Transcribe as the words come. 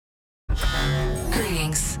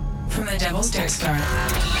Devil's Dirt Star,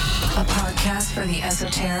 a podcast for the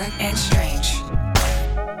esoteric and strange.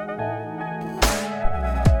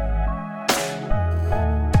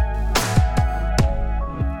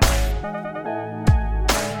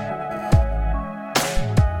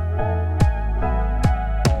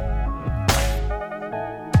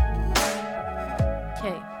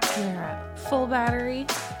 Okay, we're at full battery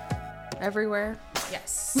everywhere.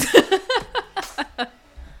 Yes. All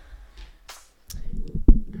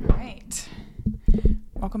right.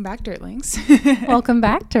 Welcome back, Dirtlings. Welcome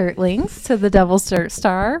back, Dirtlings, to the Devil's Dirt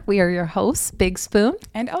Star. We are your hosts, Big Spoon.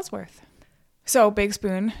 And Ellsworth. So, Big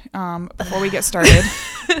Spoon, before we get started,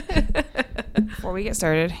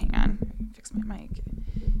 hang on. Fix my mic.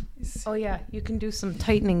 Oh, yeah, you can do some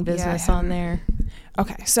tightening business I on there.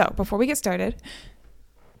 Okay, so before we get started,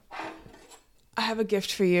 I have a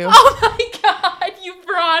gift for you. Oh, my God, you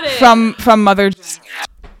brought it. From Mother.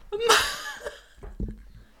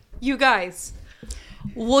 You guys,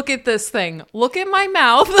 look at this thing. Look at my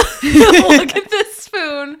mouth. Look at this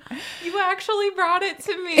spoon. You actually brought it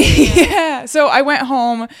to me. Yeah. So I went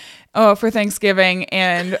home for Thanksgiving,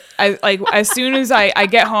 and I as soon as I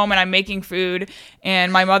get home and I'm making food,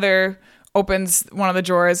 and my mother opens one of the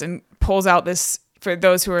drawers and pulls out this, for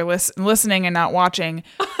those who are listening and not watching,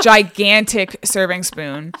 gigantic serving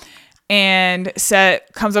spoon. And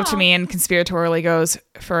comes up to me and conspiratorially goes,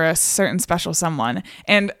 "For a certain special someone."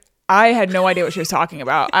 And I had no idea what she was talking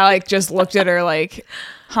about. I just looked at her like,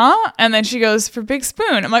 huh? And then she goes, "For Big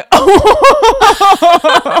Spoon." I'm like,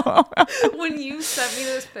 oh. When you sent me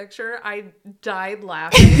this picture, I died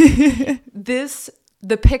laughing.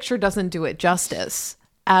 The picture doesn't do it justice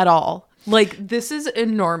at all. This is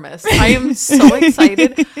enormous. I am so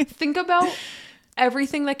excited. Think about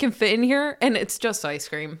everything that can fit in here, and it's just ice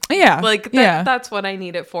cream. Yeah. That's what I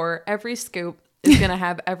need it for. Every scoop is going to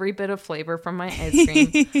have every bit of flavor from my ice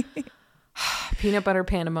cream. Peanut butter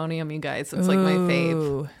pandemonium, you guys. It's like my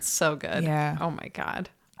fave. It's so good. Yeah. Oh my God.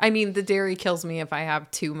 I mean, the dairy kills me if I have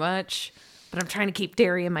too much, but I'm trying to keep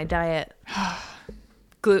dairy in my diet.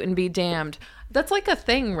 Gluten be damned. That's like a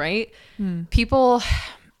thing, right? People,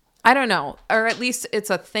 I don't know, or at least it's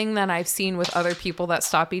a thing that I've seen with other people that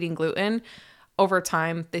stop eating gluten. Over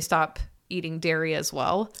time, they stop eating dairy as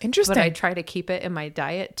well. Interesting. But I try to keep it in my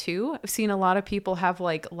diet too. I've seen a lot of people have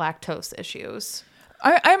lactose issues.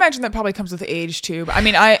 I imagine that probably comes with age too. But I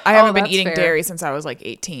mean, I haven't been eating fair. dairy since I was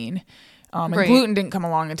 18. And Right. gluten didn't come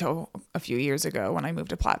along until a few years ago when I moved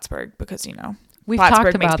to Plattsburgh because, We've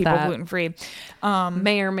Plattsburgh talked makes about people that. gluten-free.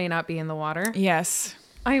 May or may not be in the water. Yes.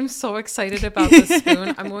 I am so excited about this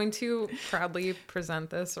spoon. I'm going to proudly present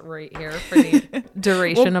this right here for the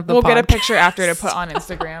duration of the podcast. We'll get a picture after to put on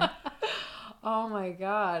Instagram. Oh my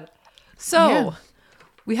God. So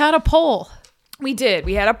we had a poll. We did.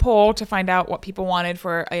 We had a poll to find out what people wanted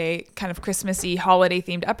for a kind of Christmassy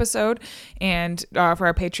holiday-themed episode. And for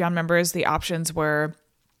our Patreon members, the options were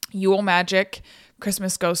Yule Magic,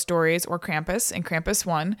 Christmas Ghost Stories, or Krampus, and Krampus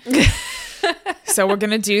won. So we're going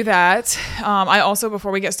to do that. I also,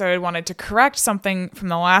 before we get started, wanted to correct something from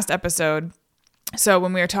the last episode. So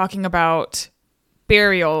when we were talking about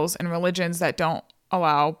burials and religions that don't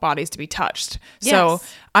allow bodies to be touched. Yes. So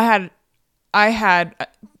I had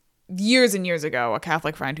years and years ago a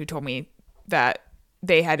Catholic friend who told me that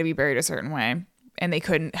they had to be buried a certain way and they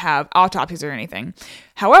couldn't have autopsies or anything.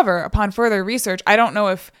 However, upon further research, I don't know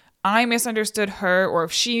if I misunderstood her or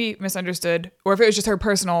if she misunderstood or if it was just her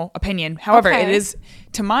personal opinion. However, It is,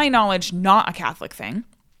 to my knowledge, not a Catholic thing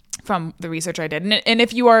from the research I did. And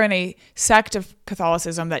if you are in a sect of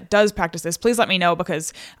Catholicism that does practice this, please let me know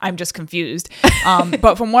because I'm just confused.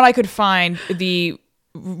 But from what I could find, the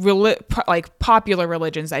popular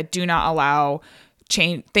religions that do not allow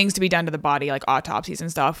things to be done to the body, like autopsies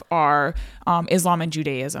and stuff, are Islam and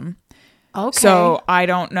Judaism. Okay. So I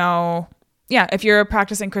don't know. Yeah, if you're a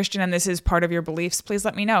practicing Christian and this is part of your beliefs, please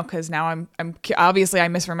let me know because now I'm obviously I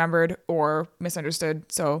misremembered or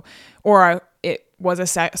misunderstood. So, or it was a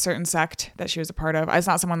certain sect that she was a part of. It's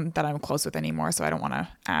not someone that I'm close with anymore, so I don't want to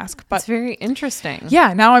ask. But it's very interesting.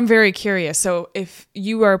 Yeah, now I'm very curious. So, if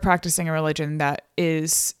you are practicing a religion that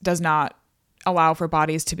does not allow for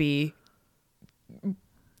bodies to be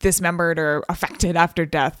dismembered or affected after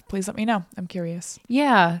death, please let me know. I'm curious.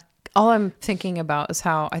 Yeah. All I'm thinking about is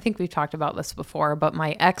how, I think we've talked about this before, but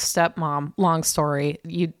my ex-stepmom, long story,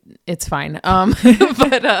 it's fine.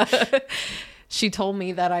 But she told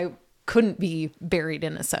me that I couldn't be buried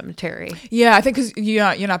in a cemetery. Yeah, I think because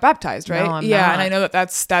you're not baptized, right? No, I'm not. not. And I know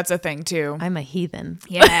that's a thing too. I'm a heathen.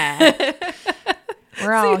 Yeah.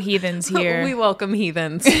 We're all heathens here. We welcome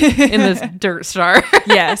heathens in this dirt star.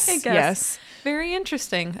 Yes, I guess. yes. Very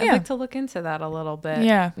interesting. I'd Yeah. like to look into that a little bit.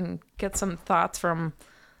 Yeah. And get some thoughts from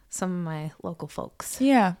some of my local folks.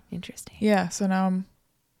 Yeah. Interesting. Yeah. So now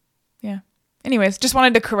yeah. Anyways, just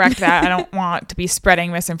wanted to correct that. I don't want to be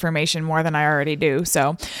spreading misinformation more than I already do.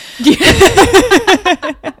 So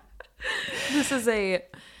This is a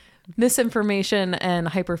misinformation and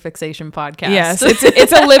hyperfixation podcast. yes,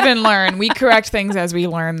 it's a live and learn. We correct things as we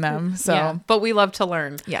learn them. So Yeah, but we love to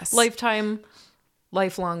learn. Yes.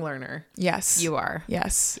 Lifelong learner. yes, You are.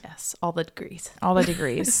 yes, Yes, all the degrees. all the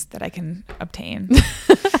degrees that I can obtain.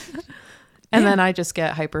 And then I just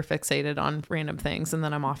get hyperfixated on random things and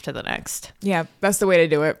then I'm off to the next. Yeah, that's the way to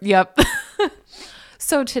do it. Yep.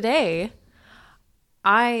 So today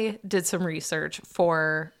I did some research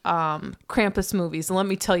for Krampus movies. And let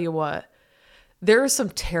me tell you what, there are some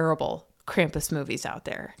terrible Krampus movies out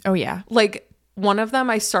there. Oh yeah, Like one of them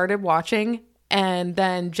I started watching and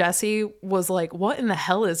then Jesse was like, what in the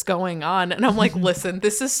hell is going on? And I'm like, listen,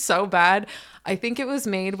 this is so bad. I think it was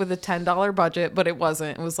made with a $10 budget, but it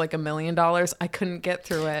wasn't. It was like $1 million. I couldn't get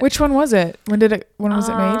through it. which one was it? When was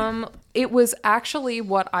it made? It was actually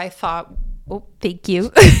what I thought. Oh, thank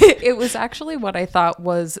you. It was actually what I thought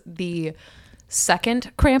was the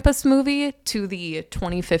second Krampus movie to the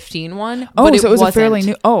 2015 one. Oh, but so it was a fairly wasn't.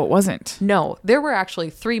 new. Oh, it wasn't. No, there were actually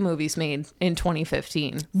 3 movies made in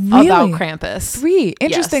 2015 Really? about Krampus. 3.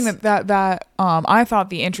 Interesting Yes. that I thought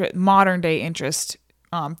the modern day interest,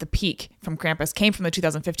 the peak from Krampus came from the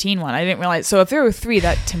 2015 one. I didn't realize. So if there were 3,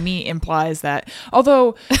 that to me implies that,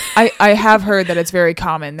 although I have heard that it's very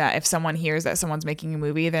common that if someone hears that someone's making a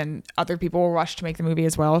movie, then other people will rush to make the movie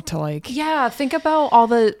as well to like. Yeah, think about all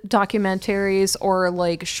the documentaries or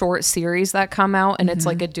like short series that come out and it's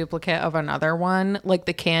like a duplicate of another one, like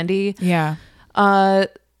the Candy Yeah.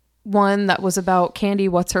 one that was about Candy,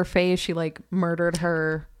 what's her face? She like murdered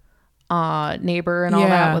her neighbor and all Yeah.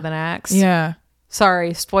 that with an axe. Yeah.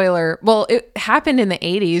 Sorry, spoiler. Well, it happened in the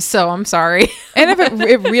 80s, so I'm sorry. And if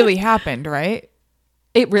it really happened, right?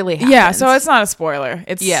 It really happened. Yeah. So it's not a spoiler.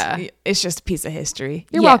 It's Yeah. It's just a piece of history.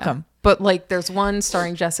 You're Yeah. welcome. But like there's one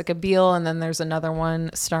starring Jessica Biel and then there's another one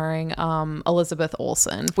starring Elizabeth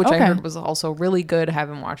Olsen, which I Okay. heard was also really good.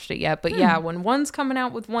 Haven't watched it yet. But yeah, when one's coming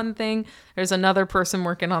out with one thing, there's another person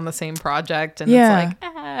working on the same project and Yeah. it's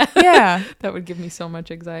like, Yeah. that would give me so much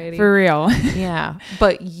anxiety. For real. Yeah.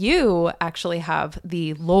 But you actually have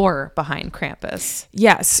the lore behind Krampus.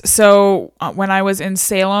 Yes. So when I was in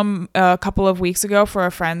Salem a couple of weeks ago for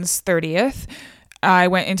a friend's 30th, I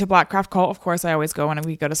went into Blackcraft Cult. Of course, I always go when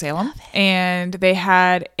we go to Salem. And they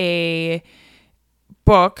had a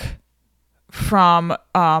book from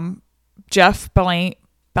Jeff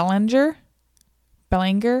Bellinger.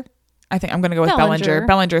 I think I'm going to go with Bellinger.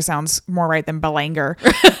 Bellinger sounds more right than Belanger.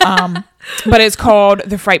 But it's called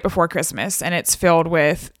The Fright Before Christmas. And it's filled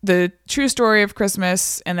with the true story of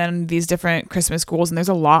Christmas and then these different Christmas schools. And there's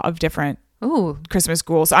a lot of different Ooh. Christmas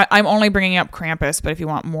schools. I'm only bringing up Krampus, but if you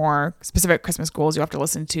want more specific Christmas schools, you have to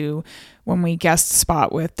listen to when we guest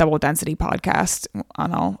spot with Double Density podcast, and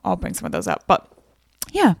I'll bring some of those up. But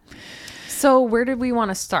yeah, So where did we want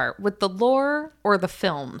to start? With the lore or the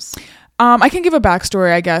films? I can give a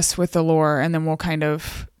backstory, I guess, with the lore, and then we'll kind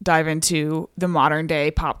of dive into the modern day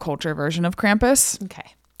pop culture version of Krampus.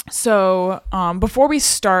 Okay. So before we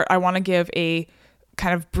start, I want to give a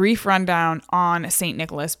kind of brief rundown on Saint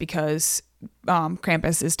Nicholas because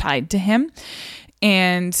Krampus is tied to him.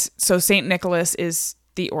 And so Saint Nicholas is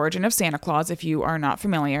the origin of Santa Claus, if you are not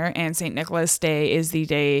familiar. And Saint Nicholas Day is the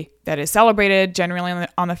day that is celebrated generally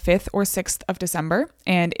on the 5th or 6th of December.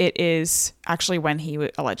 And it is actually when he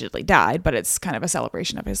allegedly died, but it's kind of a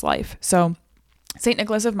celebration of his life. So Saint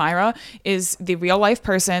Nicholas of Myra is the real life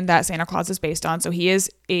person that Santa Claus is based on. So he is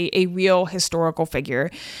a real historical figure.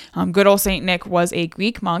 Good old Saint Nick was a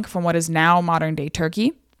Greek monk from what is now modern day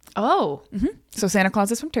Turkey. Oh, So Santa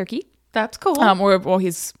Claus is from Turkey. that's cool. Well,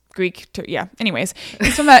 he's Greek. Yeah. Anyways,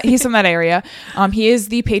 he's from that. He's from that area. He is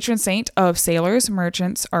the patron saint of sailors,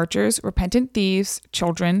 merchants, archers, repentant thieves,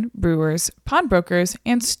 children, brewers, pawnbrokers,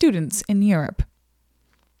 and students in Europe.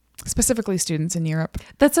 Specifically, students in Europe.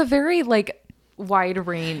 That's a very like wide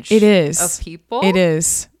range. It is of people. It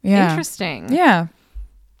is. Yeah. Interesting. Yeah.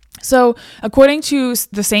 So, according to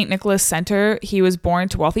the St. Nicholas Center, he was born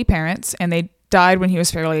to wealthy parents and they died when he was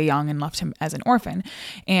fairly young and left him as an orphan.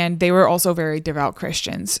 And they were also very devout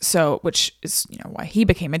Christians. So, which is, why he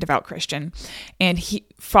became a devout Christian. And he,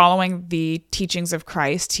 following the teachings of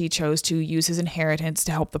Christ, he chose to use his inheritance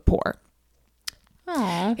to help the poor.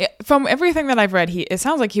 Aw. From everything that I've read, it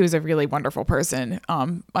sounds like he was a really wonderful person.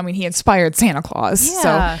 He inspired Santa Claus.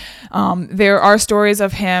 Yeah. So, there are stories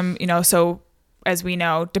of him, so as we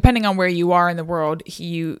know, depending on where you are in the world,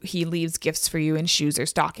 he leaves gifts for you in shoes or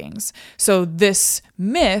stockings. So this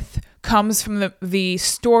myth comes from the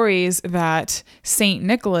stories that Saint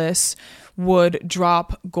Nicholas would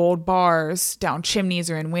drop gold bars down chimneys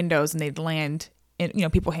or in windows, and they'd land in,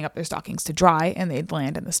 people hang up their stockings to dry, and they'd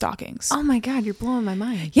land in the stockings. Oh my God, you're blowing my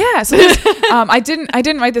mind. Yeah. So I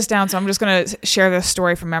didn't write this down, so I'm just going to share this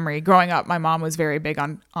story from memory. Growing up, my mom was very big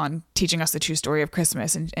on teaching us the true story of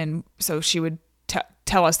Christmas. And so she would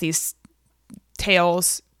tell us these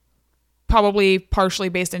tales, probably partially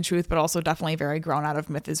based in truth, but also definitely very grown out of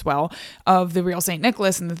myth as well, of the real Saint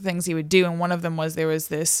Nicholas and the things he would do. And one of them was there was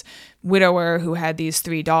this widower who had these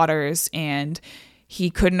 3 daughters, and he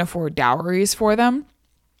couldn't afford dowries for them.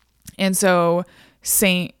 And so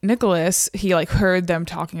Saint Nicholas, he heard them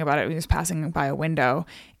talking about it when he was passing by a window.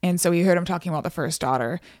 And so he heard him talking about the first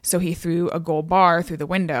daughter. So he threw a gold bar through the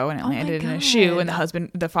window, and it landed in a shoe. And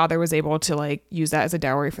the father was able to use that as a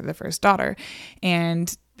dowry for the first daughter.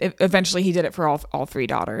 And eventually he did it for all 3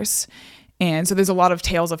 daughters. And so there's a lot of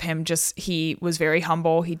tales of him he was very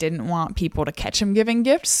humble. He didn't want people to catch him giving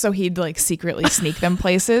gifts. So he'd secretly sneak them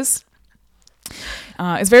places.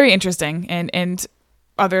 It's very interesting. And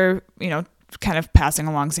other, kind of passing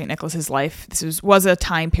along St. Nicholas's life. This was a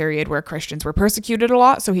time period where Christians were persecuted a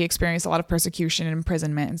lot. So he experienced a lot of persecution and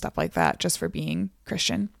imprisonment and stuff like that just for being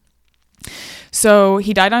Christian. So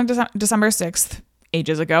he died on December 6th,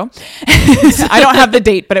 ages ago. I don't have the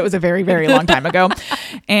date, but it was a very, very long time ago.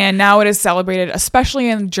 And now it is celebrated, especially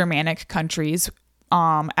in Germanic countries,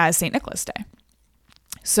 as St. Nicholas Day.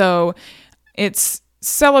 So it's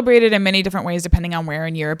celebrated in many different ways depending on where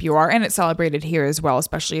in Europe you are, and it's celebrated here as well,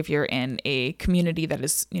 especially if you're in a community that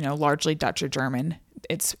is largely Dutch or German.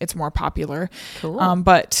 It's more popular. Cool.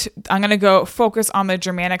 But I'm gonna go focus on the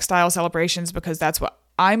Germanic style celebrations because that's what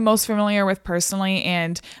I'm most familiar with personally,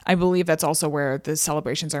 and I believe that's also where the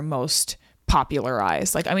celebrations are most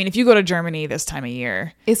popularized. If you go to Germany this time of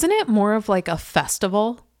year, isn't it more of a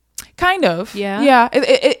festival? Kind of. Yeah.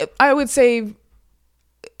 I would say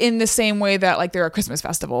in the same way that there are Christmas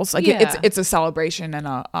festivals, it's a celebration and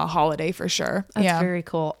a holiday for sure. That's very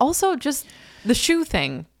cool. Also, just the shoe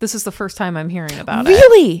thing. This is the first time I'm hearing about it.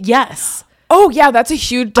 Really? Yes. Oh yeah, that's a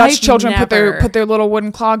huge. Dutch children put their little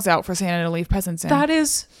wooden clogs out for Santa to leave presents in. That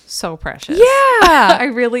is so precious. Yeah.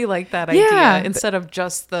 I really like that idea. Yeah. Instead of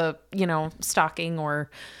just the, stocking or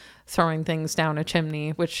throwing things down a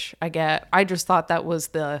chimney, which I get. I just thought that was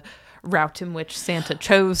the route in which Santa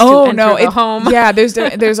chose to enter the home. Yeah,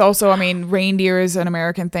 there's also, reindeer is an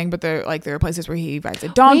American thing, but there are places where he rides a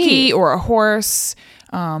donkey or a horse.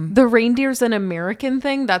 The reindeer's an American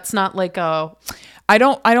thing. That's not a. I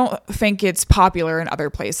don't think it's popular in other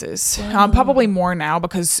places. Probably more now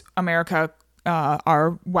because America,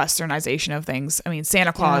 our westernization of things.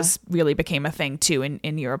 Santa Claus really became a thing too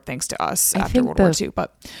in Europe thanks to us after World War II.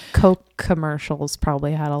 But Coke commercials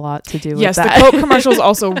probably had a lot to do with that. Yes, the Coke commercials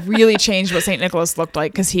also really changed what St. Nicholas looked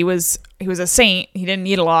like because he was a saint. He didn't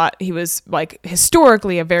eat a lot. He was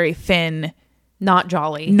historically a very thin, not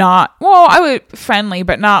jolly. Friendly,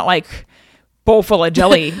 but not bowl full of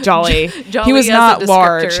jolly. He was not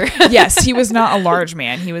large. Yes, he was not a large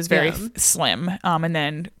man. He was very slim. And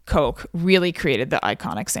then Coke really created the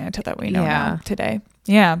iconic Santa that we know now today.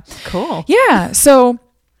 Yeah. Cool. Yeah. So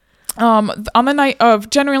on the night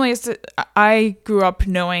of, generally, I grew up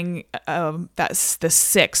knowing that the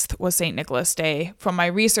 6th was St. Nicholas Day. From my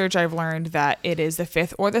research, I've learned that it is the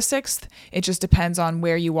 5th or the 6th. It just depends on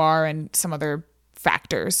where you are and some other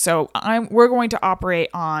factors. So we're going to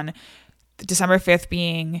operate on December 5th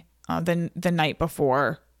being the night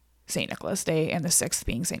before St. Nicholas Day and the 6th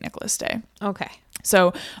being St. Nicholas Day. Okay.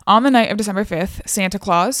 So on the night of December 5th, Santa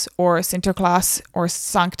Claus or Sinterklaas or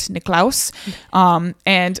Sankt Niklaus.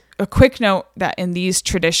 And a quick note that in these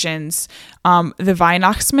traditions, the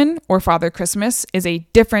Weihnachtsmann or Father Christmas is a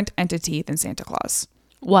different entity than Santa Claus.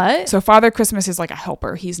 What? So Father Christmas is a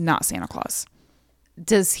helper. He's not Santa Claus.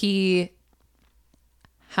 Does he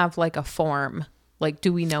have a form?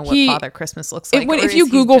 Do we know what Father Christmas looks like? If you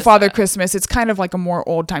Google Father Christmas, it's kind of a more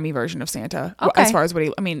old-timey version of Santa. Okay. As far as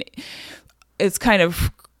what it's kind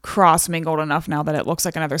of cross-mingled enough now that it looks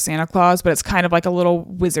like another Santa Claus, but it's kind of a little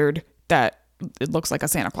wizard that it looks like a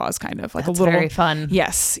Santa Claus, kind of. That's a little, very fun.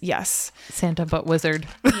 Yes. Santa but wizard.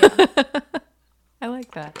 Yeah. I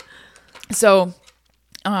like that. So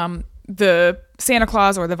the Santa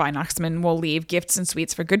Claus or the Weihnachtsmann will leave gifts and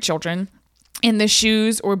sweets for good children in the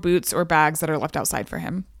shoes or boots or bags that are left outside for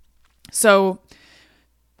him. So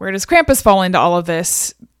where does Krampus fall into all of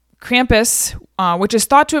this? Krampus, which is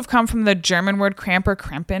thought to have come from the German word Kramp or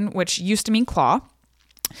Krampen, which used to mean claw.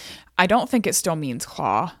 I don't think it still means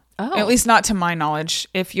claw. Oh. At least not to my knowledge.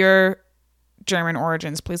 If you're German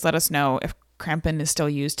origins, please let us know if Krampen is still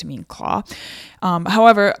used to mean claw.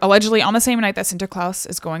 However, allegedly on the same night that Sinterklaas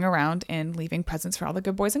is going around and leaving presents for all the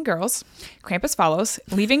good boys and girls, Krampus follows,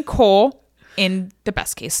 leaving coal in the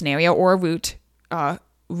best case scenario, or a root.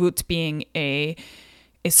 Root being a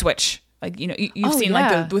switch. Like, you know, you've seen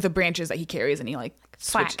like with the branches that he carries and he like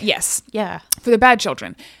switch. Yes. Yeah. For the bad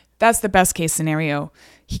children. That's the best case scenario.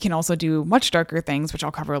 He can also do much darker things, which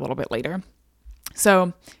I'll cover a little bit later.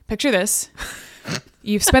 So picture this.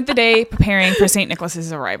 You've spent the day preparing for St.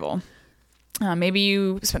 Nicholas's arrival. Maybe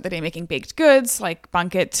you spent the day making baked goods like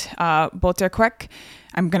banket, butterqueck.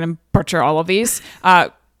 I'm going to butcher all of these.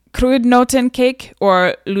 Kruidnoten cake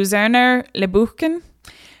or Luzerner Lebkuchen.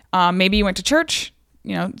 Maybe you went to church,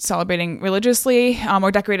 you know, celebrating religiously,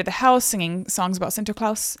 or decorated the house, singing songs about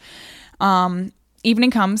Sinterklaas.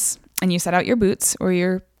 Evening comes and you set out your boots or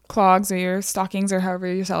your clogs or your stockings or however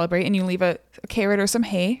you celebrate, and you leave a carrot or some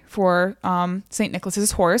hay for St.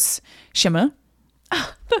 Nicholas's horse, Schimmel.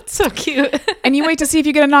 Oh, that's so cute. And you wait to see if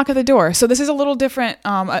you get a knock at the door. So this is a little different.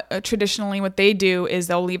 Traditionally, what they do is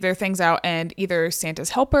they'll leave their things out, and either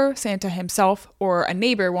Santa's helper, Santa himself, or a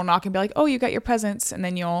neighbor will knock and be like, "Oh, you got your presents," and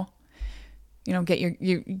then you'll, you know, get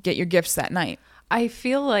your gifts that night. I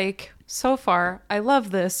feel like so far I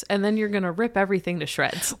love this, and then you're gonna rip everything to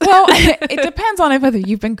shreds. Well, it depends on whether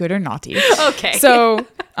you've been good or naughty. Okay. So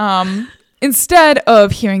instead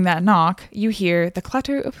of hearing that knock, you hear the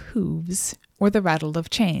clatter of hooves or the rattle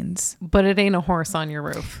of chains. But it ain't a horse on your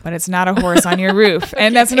roof. But it's not a horse on your roof.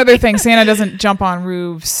 And that's another thing. Santa doesn't jump on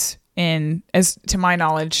roofs as to my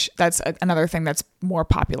knowledge. That's another thing that's more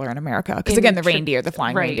popular in America. Because again, the reindeer, the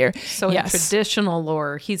flying reindeer. So in traditional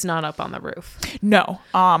lore, he's not up on the roof. No.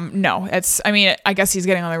 No. I guess he's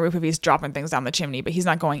getting on the roof if he's dropping things down the chimney, but he's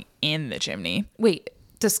not going in the chimney. Wait,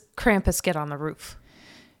 does Krampus get on the roof?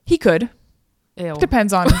 He could. Ew.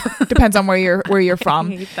 Depends on where you're from.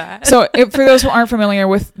 I hate that. So for those who aren't familiar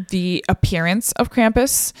with the appearance of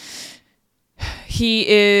Krampus, he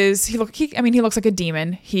looks like a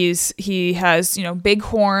demon. He has, you know, big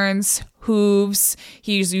horns, hooves.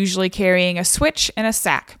 He's usually carrying a switch and a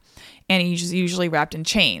sack, and he's usually wrapped in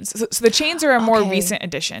chains. So the chains are a more recent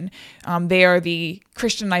addition. They are the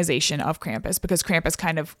Christianization of Krampus, because Krampus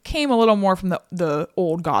kind of came a little more from the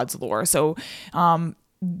old gods lore. So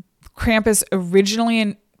Krampus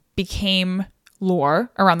originally became lore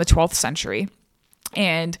around the 12th century,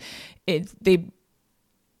 and they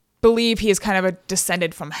believe he is kind of a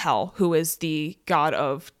descended from Hel, who is the god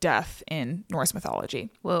of death in Norse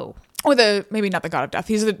mythology. Whoa. Or maybe not the god of death.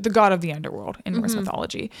 He's the god of the underworld in Norse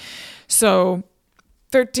mythology. So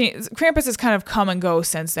Krampus has kind of come and go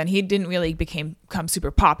since then. He didn't really become super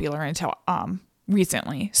popular until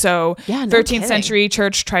recently. So 13th century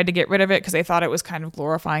church tried to get rid of it because they thought it was kind of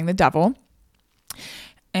glorifying the devil.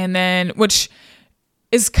 And then, which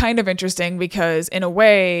is kind of interesting because in a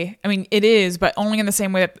way, I mean, it is, but only in the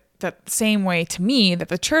same way that same way to me that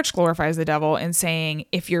the church glorifies the devil in saying,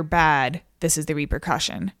 if you're bad, this is the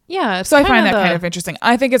repercussion. Yeah. So I find that kind of interesting.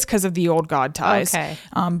 I think it's because of the old god ties. Okay.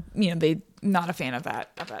 They not a fan of that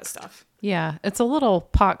stuff. Yeah. It's a little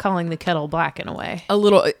pot calling the kettle black in a way. A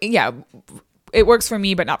little, yeah. It works for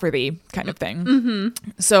me, but not for thee kind of thing.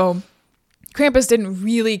 Mm-hmm. So Krampus didn't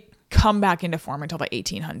really come back into form until the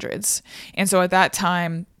 1800s. And so at that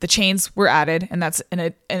time, the chains were added, and that's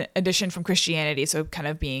an addition from Christianity. So kind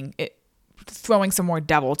of throwing some more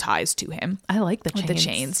devil ties to him. I like the chains. The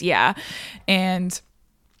chains, yeah. And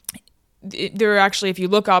there are actually, if you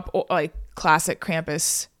look up like classic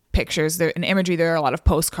Krampus pictures, there in imagery, there are a lot of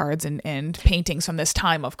postcards and paintings from this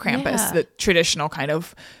time of Krampus, the traditional kind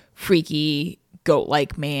of freaky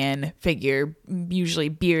goat-like man figure, usually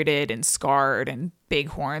bearded and scarred and big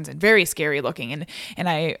horns and very scary looking. And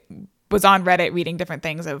I was on Reddit reading different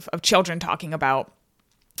things of children talking about,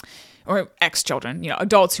 or ex-children,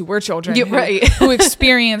 adults who were children, who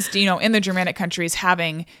experienced, in the Germanic countries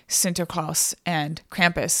having Sinterklaas and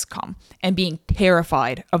Krampus come and being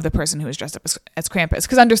terrified of the person who was dressed up as Krampus.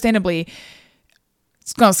 Because understandably,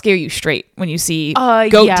 it's going to scare you straight when you see goat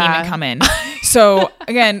demon come in. So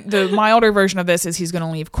again, the milder version of this is he's going to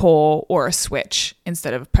leave coal or a switch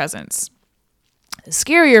instead of presents. The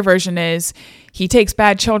scarier version is he takes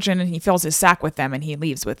bad children and he fills his sack with them and he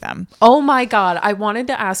leaves with them. Oh my God. I wanted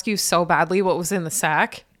to ask you so badly what was in the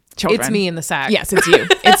sack. Children. It's me in the sack. Yes, it's you.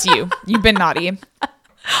 It's you. You've been naughty.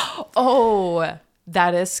 Oh,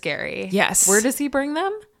 that is scary. Yes. Where does he bring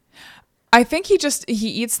them? I think he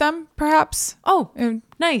eats them, perhaps. Oh,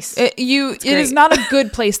 nice. It is not a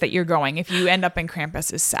good place that you're going if you end up in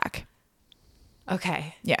Krampus's sack.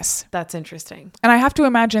 Okay. Yes. That's interesting. And I have to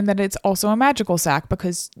imagine that it's also a magical sack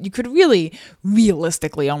because you could really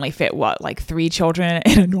realistically only fit like 3 children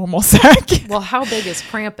in a normal sack. Well, how big is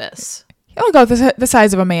Krampus? He'll go the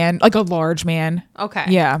size of a man, like a large man. Okay.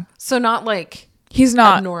 Yeah. So not like he's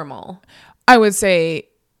not normal. I would say,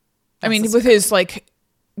 I mean, with his like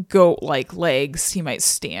goat-like legs, he might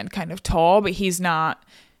stand kind of tall, but he's not,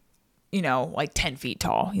 like 10 feet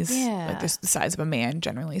tall. He's like the size of a man,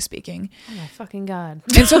 generally speaking. Oh my fucking God.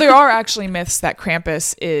 And so there are actually myths that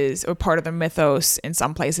Krampus is, or part of the mythos in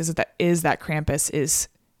some places that Krampus is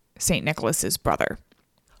St. Nicholas's brother.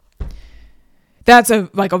 That's a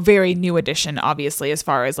very new addition, obviously, as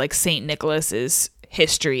far as like St. Nicholas's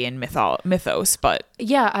history and mythos. But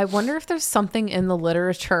yeah, I wonder if there's something in the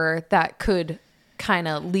literature that could kind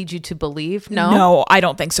of lead you to believe. No, I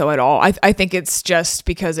don't think so at all. I think it's just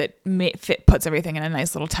because it puts everything in a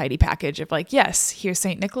nice little tidy package of like, yes, here's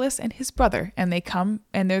St. Nicholas and his brother, and they come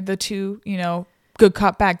and they're the two, good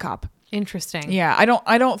cop, bad cop. Interesting. Yeah,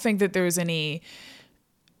 I don't think that there's any.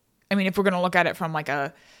 I mean, if we're gonna look at it from like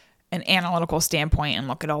an analytical standpoint and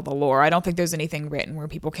look at all the lore, I don't think there's anything written where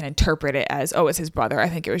people can interpret it as, oh, it's his brother. I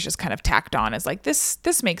think it was just kind of tacked on as like,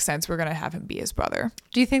 this makes sense. We're going to have him be his brother.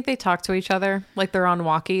 Do you think they talk to each other? Like they're on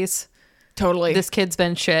walkies? Totally. This kid's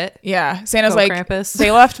been shit. Yeah. Santa's Go like, Krampus. They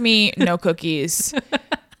left me no cookies.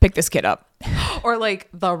 Pick this kid up. Or like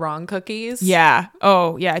the wrong cookies. Yeah.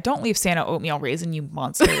 Oh, yeah. Don't leave Santa oatmeal raisin, you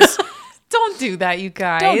monsters. Don't do that, you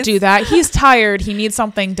guys. Don't do that. He's tired. He needs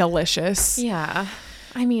something delicious. Yeah.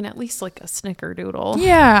 I mean, at least like a snickerdoodle.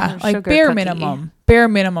 Yeah, Or like sugar bare cookie.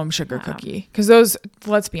 minimum sugar cookie. Because those,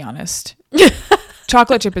 let's be honest,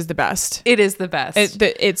 chocolate chip is the best. It is the best.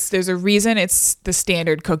 There's a reason it's the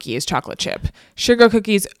standard cookie is chocolate chip. Sugar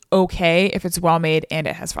cookie's okay if it's well made and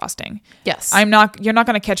it has frosting. Yes. You're not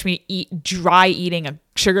going to catch me eating a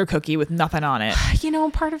sugar cookie with nothing on it.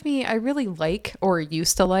 Part of me, I really like, or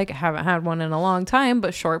used to like, I haven't had one in a long time,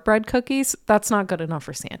 but shortbread cookies, that's not good enough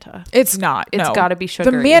for Santa. It's not. It's no. got to be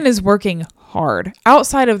sugary. The man is working hard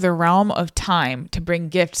outside of the realm of time to bring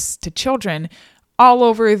gifts to children all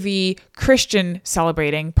over the Christian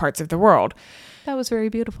celebrating parts of the world. That was very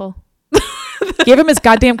beautiful. Give him his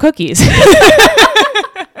goddamn cookies.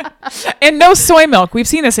 And no soy milk. We've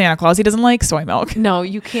seen the Santa Claus. He doesn't like soy milk. No,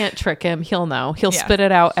 you can't trick him. He'll know. He'll spit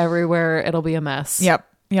it out everywhere. It'll be a mess. Yep.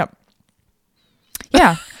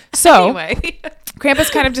 Yeah. So Anyway.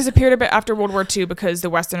 Krampus kind of disappeared a bit after World War II because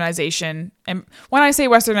the westernization, and when I say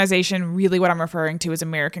westernization, really what I'm referring to is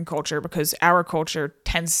American culture, because our culture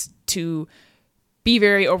tends to be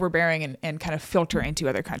very overbearing and kind of filter into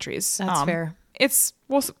other countries. That's fair. It's,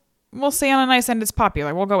 we'll say on a nice end, it's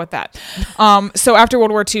popular. We'll go with that. So after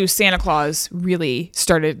World War II, Santa Claus really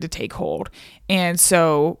started to take hold. And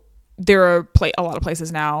so there are a lot of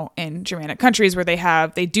places now in Germanic countries where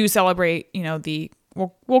they do celebrate,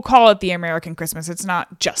 we'll call it the American Christmas. It's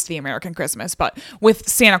not just the American Christmas, but with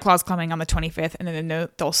Santa Claus coming on the 25th, and then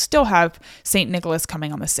they'll still have St. Nicholas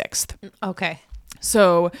coming on the 6th. Okay.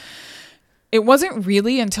 So it wasn't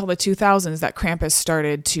really until the 2000s that Krampus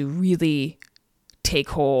started to really take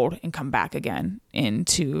hold and come back again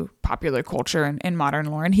into popular culture and modern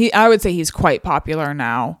lore. And I would say he's quite popular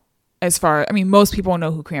now. Most people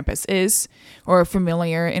know who Krampus is, or are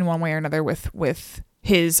familiar in one way or another with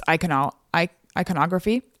his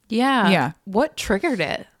iconography. Yeah. Yeah. What triggered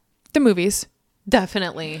it? The movies.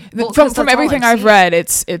 Definitely. From everything I've read,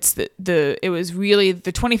 it was really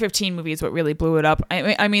the 2015 movie is what really blew it up.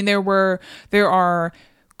 I mean, there are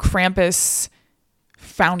Krampus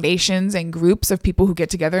foundations and groups of people who get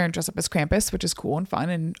together and dress up as Krampus, which is cool and fun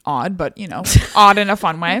and odd, but odd in a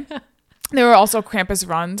fun way. There were also Krampus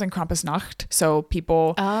runs and Krampusnacht. So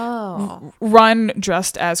people run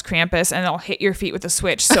dressed as Krampus and they'll hit your feet with a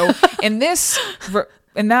switch. So in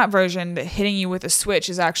that version, hitting you with a switch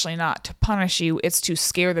is actually not to punish you. It's to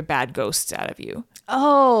scare the bad ghosts out of you.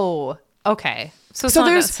 Oh, okay. So it's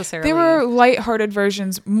not necessarily... There were more lighthearted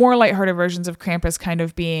versions of Krampus kind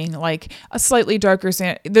of being like a slightly darker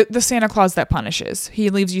the Santa Claus that punishes. He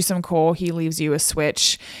leaves you some coal. He leaves you a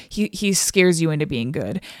switch. He scares you into being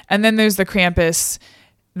good. And then there's the Krampus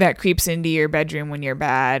that creeps into your bedroom when you're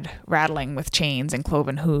bad, rattling with chains and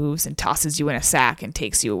cloven hooves, and tosses you in a sack and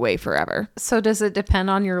takes you away forever. So does it depend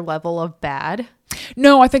on your level of bad?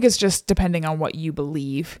 No, I think it's just depending on what you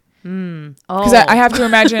believe. Because Oh. I have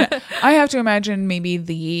to imagine maybe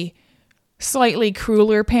the slightly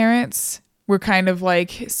crueler parents were kind of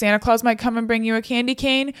like, Santa Claus might come and bring you a candy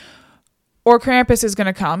cane, or Krampus is going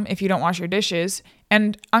to come if you don't wash your dishes,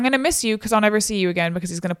 and I'm going to miss you because I'll never see you again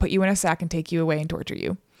because he's going to put you in a sack and take you away and torture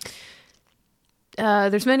you.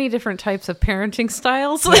 There's many different types of parenting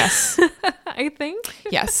styles. Yes. I think.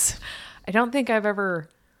 Yes. I don't think I've ever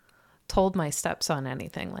told my stepson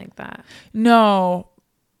anything like that. No.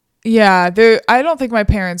 Yeah, I don't think my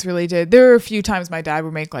parents really did. There were a few times my dad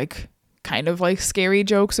would make like kind of like scary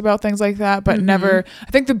jokes about things like that, but never.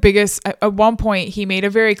 I think the biggest, at one point he made a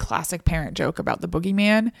very classic parent joke about the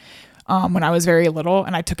boogeyman when I was very little,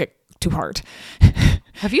 and I took it to heart.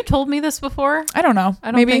 Have you told me this before? I don't know.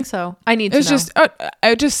 I don't think so. I need to know.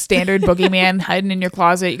 It's just standard boogeyman hiding in your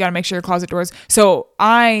closet. You got to make sure your closet doors. So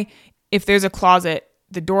if there's a closet,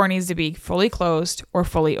 the door needs to be fully closed or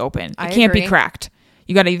fully open. It can't be cracked.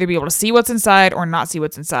 You got to either be able to see what's inside or not see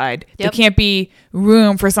what's inside. Yep. There can't be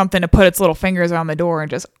room for something to put its little fingers around the door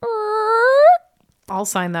and just. I'll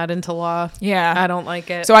sign that into law. Yeah. I don't like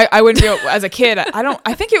it. So I wouldn't feel, as a kid,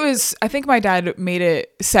 I think my dad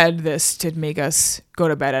said this to make us go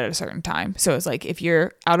to bed at a certain time. So it's like, if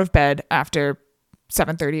you're out of bed after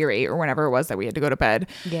 7:30 or 8 or whenever it was that we had to go to bed.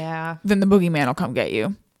 Yeah. Then the boogeyman will come get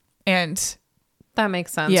you. And that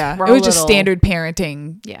makes sense. Yeah. It was just standard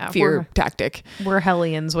parenting fear tactic. We're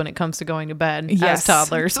hellions when it comes to going to bed as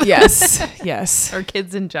toddlers. Yes. Yes. Or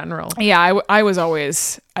kids in general. Yeah. I was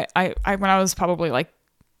always, when I was probably like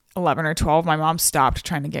 11 or 12, my mom stopped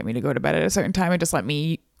trying to get me to go to bed at a certain time and just let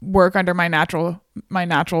me work under my natural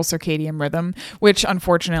circadian rhythm, which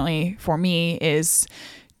unfortunately for me is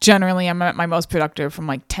generally I'm at my most productive from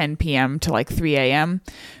like 10 p.m. to like 3 a.m.,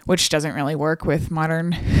 which doesn't really work with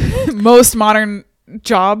most modern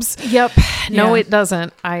jobs. Yep. No, it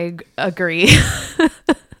doesn't. I agree.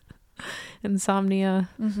 Insomnia,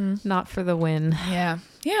 not for the win. Yeah.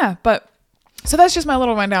 Yeah. But so that's just my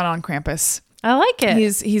little rundown on Krampus. I like it.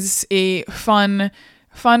 He's a fun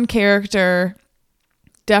character.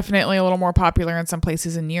 Definitely a little more popular in some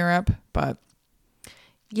places in Europe, but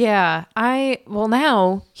yeah,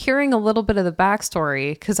 now hearing a little bit of the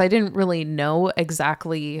backstory, because I didn't really know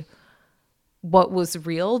exactly what was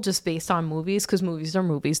real just based on movies, because movies are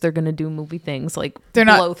movies. They're going to do movie things, like they're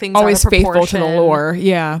blow not things always out of faithful to the proportion. lore.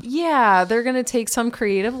 Yeah. Yeah, they're going to take some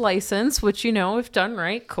creative license, which, if done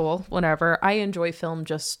right, cool, whatever. I enjoy film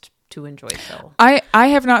just to enjoy film. I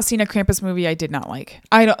have not seen a Krampus movie I did not like.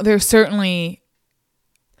 They're certainly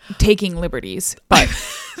taking liberties, but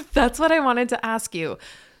that's what I wanted to ask you.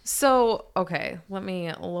 So, okay, let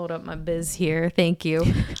me load up my biz here. Thank you.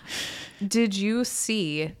 Did you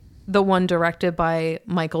see the one directed by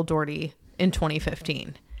Michael Dougherty in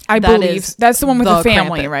 2015? I believe that's the one with the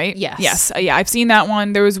family, Krampus, right? Yes. Yes. Yeah, I've seen that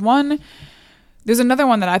one. There's another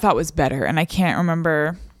one that I thought was better, and I can't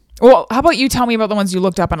remember. Well, how about you tell me about the ones you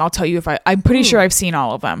looked up, and I'll tell you if I'm pretty sure I've seen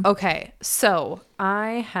all of them. Okay, so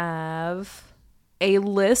I have a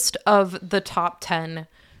list of the top 10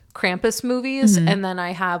 Krampus movies, and then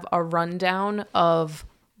I have a rundown of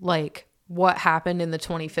like what happened in the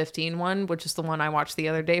 2015 one, which is the one I watched the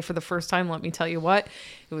other day for the first time. Let me tell you what,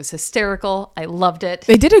 it was hysterical. I loved it.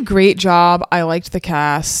 They did a great job. I liked the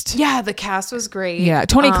cast. Yeah, the cast was great. Yeah,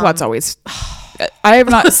 Toni Collette's always. I have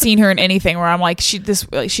not seen her in anything where I'm like, she's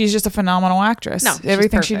just a phenomenal actress. No,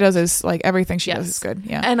 everything she does is like everything she does is good.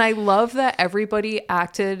 Yeah, and I love that everybody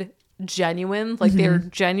acted genuine, like they're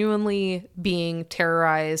genuinely being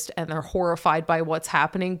terrorized and they're horrified by what's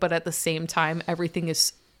happening, but at the same time everything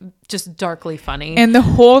is just darkly funny. And the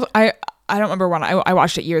whole I don't remember when I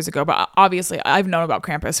watched it years ago, but obviously I've known about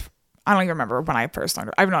Krampus. I don't even remember when I first learned.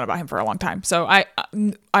 I've known about him for a long time. So I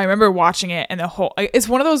remember watching it, and it's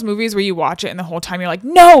one of those movies where you watch it and the whole time you're like,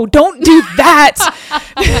 no, don't do that.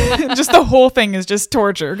 Just the whole thing is just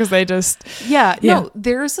torture because they just no.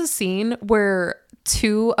 There's a scene where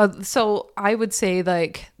so I would say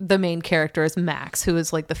like the main character is Max, who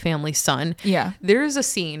is like the family son. Yeah. There's a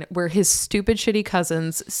scene where his stupid shitty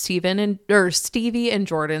cousins, Stevie and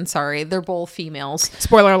Jordan, sorry, they're both females.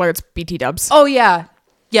 Spoiler alerts, BT dubs. Oh yeah.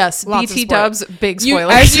 Yes, lots BT dubs, big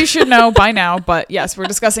spoilers. As you should know by now, but yes, we're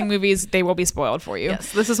discussing movies. They will be spoiled for you.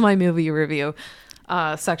 Yes, this is my movie review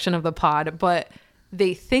section of the pod, but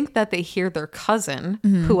they think that they hear their cousin,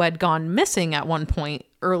 who had gone missing at one point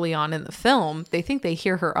early on in the film. They think they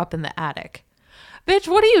hear her up in the attic. Bitch,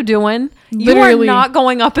 what are you doing? Literally, you are not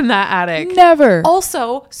going up in that attic. Never.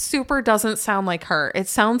 Also, super doesn't sound like her. It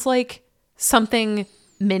sounds like something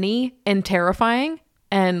mini and terrifying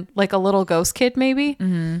and like a little ghost kid maybe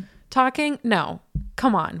talking. No.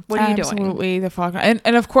 Come on. What are you doing? Absolutely the fuck.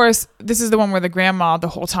 And of course, this is the one where the grandma the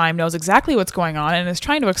whole time knows exactly what's going on and is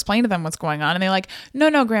trying to explain to them what's going on. And they're like,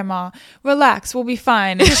 no, grandma, relax. We'll be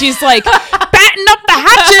fine. And she's like, batten up the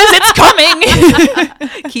hatches. It's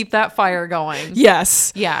coming. Keep that fire going.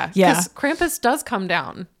 Yes. Yeah. Yeah. Because Krampus does come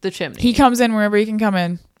down the chimney. He comes in wherever he can come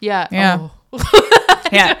in. Yeah. Yeah. Oh,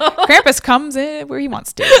 Yeah, Krampus comes in where he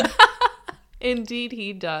wants to. Indeed,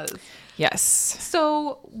 he does. Yes.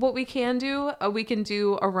 So what we can do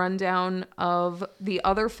a rundown of the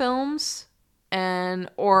other films,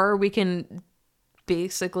 or we can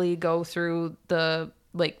basically go through the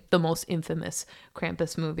most infamous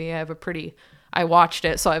Krampus movie. I watched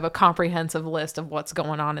it, so I have a comprehensive list of what's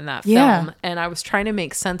going on in that film, and I was trying to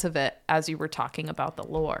make sense of it as you were talking about the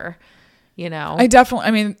lore.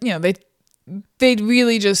 I mean, they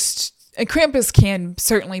really just. Krampus can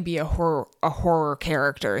certainly be a horror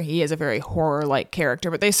character. He is a very horror-like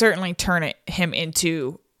character, but they certainly turn him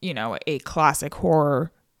into, a classic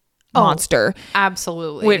horror monster.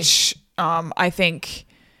 Absolutely. Which I think,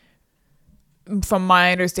 from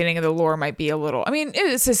my understanding of the lore, might be a little. I mean,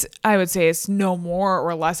 I would say it's no more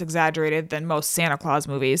or less exaggerated than most Santa Claus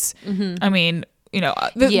movies. Mm-hmm. I mean.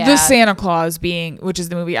 The Santa Claus which is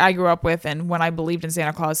the movie I grew up with, and when I believed in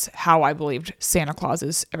Santa Claus, how I believed Santa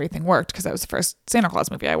Claus's everything worked, because that was the first Santa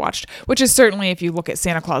Claus movie I watched, which is certainly, if you look at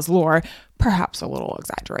Santa Claus lore, perhaps a little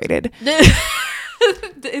exaggerated.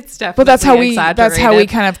 It's definitely but that's how we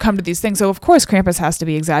kind of come to these things. So of course Krampus has to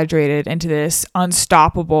be exaggerated into this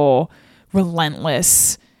unstoppable,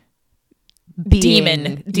 relentless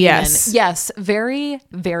demon. Yes, very,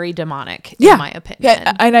 very demonic in my opinion.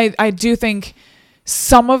 Yeah, and I do think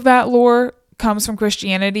some of that lore comes from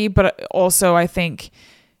Christianity, but also I think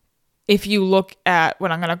if you look at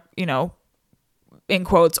what I'm gonna, in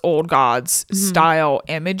quotes, old gods style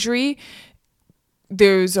imagery,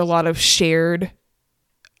 there's a lot of shared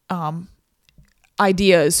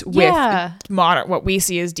ideas with modern, what we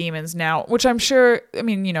see as demons now, which I'm sure, I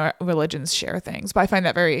mean, religions share things, but I find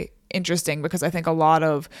that very interesting, because I think a lot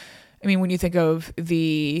of, when you think of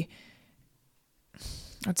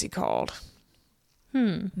what's he called?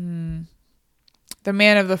 The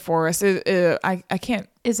man of the forest. I can't.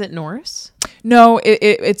 Is it Norse? No,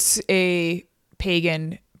 it's a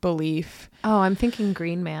pagan belief. Oh, I'm thinking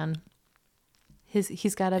Green Man.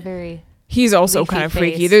 He's got a very. He's also kind of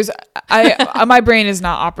freaky. There's my brain is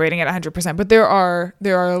not operating at 100%, but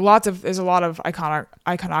there's a lot of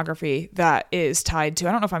iconography that is tied to,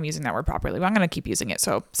 I don't know if I'm using that word properly, but I'm going to keep using it.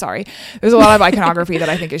 So sorry. There's a lot of iconography that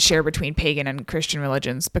I think is shared between pagan and Christian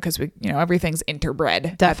religions, because everything's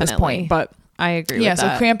interbred at this point. But I agree with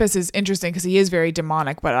that. So Krampus is interesting because he is very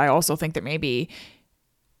demonic, but I also think that maybe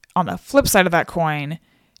on the flip side of that coin,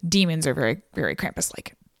 demons are very, very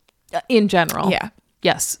Krampus-like. In general. Yeah.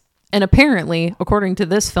 Yes. And apparently, according to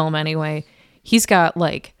this film anyway, he's got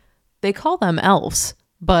they call them elves,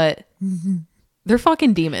 but they're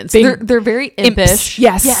fucking demons. They're very impish.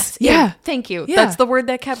 Yes. Yeah. Thank you. Yeah. That's the word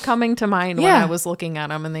that kept coming to mind when I was looking at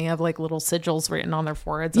them, and they have little sigils written on their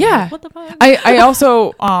foreheads. Yeah. What the fuck? I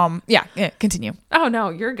also, continue. Oh, no,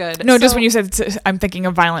 you're good. No, just when you said, I'm thinking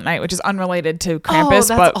of Violent Night, which is unrelated to Krampus,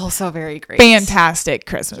 that's but also very great. Fantastic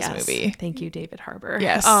Christmas movie. Thank you, David Harbour.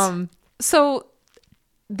 Yes. So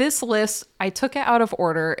this list, I took it out of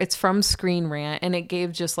order. It's from Screen Rant, and it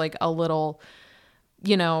gave just a little,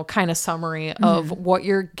 kind of summary of what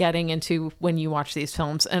you're getting into when you watch these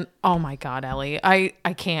films. And oh my God, Ellie, I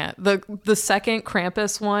can't. The second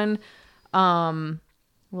Krampus one,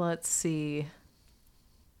 let's see.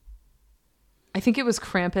 I think it was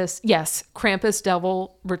Krampus. Yes, Krampus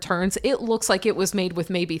Devil Returns. It looks like it was made with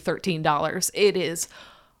maybe $13. It is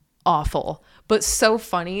awful, but so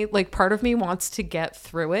funny. Part of me wants to get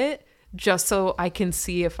through it just so I can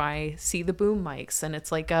see if I see the boom mics, and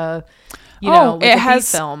it's it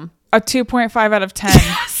has film. A 2.5 out of 10.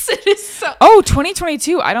 Yes, it is so.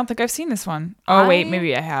 2022. I don't think I've seen this one. Wait,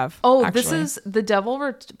 maybe I have. Actually. This is the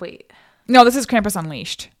Devil. Wait. No, this is Krampus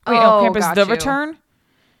Unleashed. Wait, no, Krampus The Return.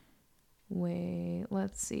 Wait,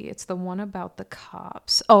 let's see. It's the one about the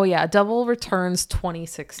cops. Oh yeah, Devil Returns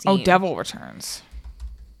 2016. Oh, Devil Returns.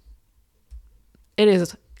 It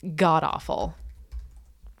is god awful.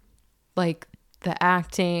 The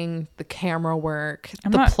acting, the camera work,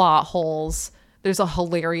 plot holes. There's a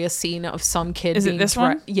hilarious scene of some kid. Is it this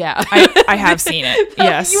one? Yeah, I have seen it.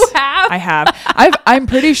 Yes, you have. I have. I'm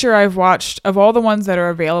pretty sure I've watched, of all the ones that are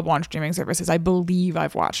available on streaming services, I believe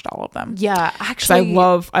I've watched all of them. Yeah, actually, I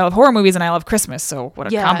love horror movies and I love Christmas. So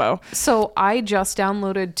what a combo! So I just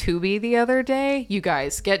downloaded Tubi the other day. You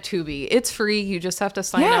guys get Tubi. It's free. You just have to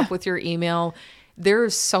sign up with your email.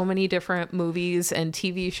 There's so many different movies and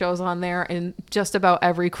TV shows on there, and just about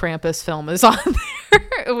every Krampus film is on there.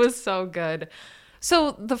 It was so good.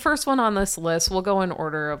 So the first one on this list, we'll go in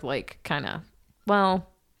order of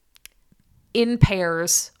in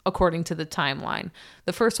pairs according to the timeline.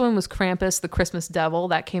 The first one was Krampus, the Christmas Devil.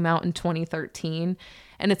 That came out in 2013.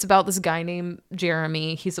 And it's about this guy named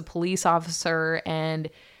Jeremy. He's a police officer,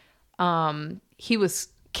 and He was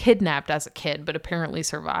kidnapped as a kid, but apparently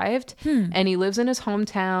survived. And he lives in his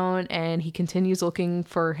hometown, and he continues looking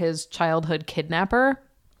for his childhood kidnapper.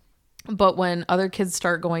 But when other kids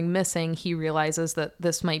start going missing, he realizes that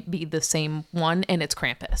this might be the same one, and it's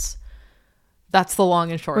Krampus. That's the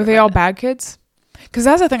long and short Were of they it. all bad kids? Because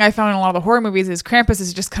that's the thing I found in a lot of the horror movies is Krampus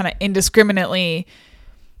is just kind of indiscriminately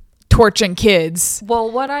torching kids. Well,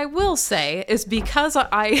 what I will say is because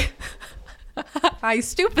I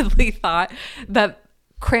stupidly thought that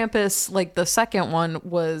Krampus, like the second one,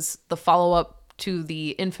 was the follow-up to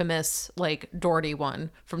the infamous like Doherty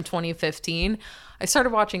one from 2015. I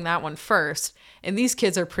started watching that one first, and these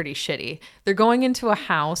kids are pretty shitty. They're going into a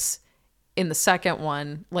house in the second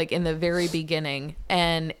one, like in the very beginning,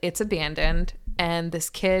 and it's abandoned. And this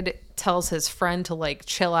kid tells his friend to like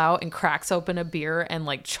chill out and cracks open a beer and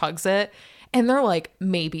like chugs it. And they're like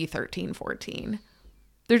maybe 13, 14.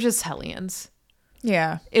 They're just hellions.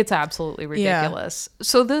 Yeah. It's absolutely ridiculous. Yeah.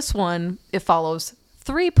 So this one, it follows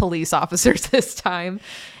 3 police officers this time.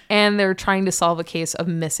 And they're trying to solve a case of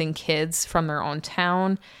missing kids from their own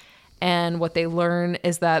town. And what they learn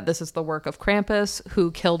is that this is the work of Krampus,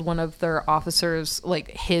 who killed one of their officers, like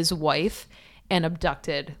his wife, and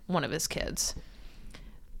abducted one of his kids.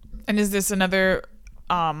 And is this another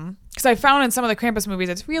because I found in some of the Krampus movies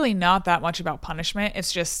it's really not that much about punishment.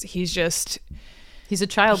 It's just he's a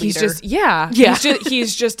child eater.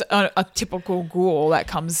 He's just a typical ghoul that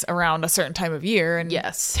comes around a certain time of year and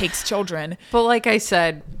takes children. But like I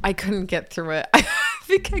said, I couldn't get through it. I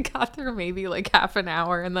think I got through maybe like half an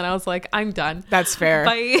hour, and then I was like, I'm done. That's fair.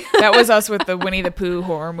 Bye. That was us with the Winnie the Pooh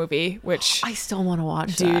horror movie, which I still want to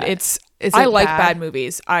watch. Dude, I like bad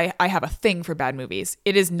movies. I have a thing for bad movies.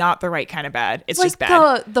 It is not the right kind of bad. It's like just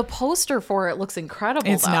bad. The poster for it looks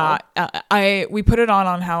incredible. It's though. not. We put it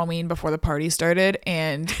on Halloween before the party started,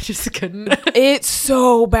 and I just couldn't. It's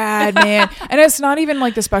so bad, man. And it's not even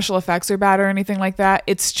like the special effects are bad or anything like that.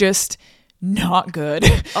 It's just not good.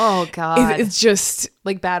 Oh God. It's just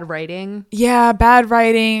like bad writing. Yeah, bad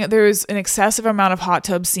writing. There's an excessive amount of hot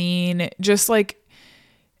tub scene. Just like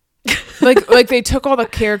they took all the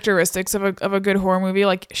characteristics of a good horror movie,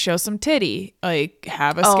 like show some titty, like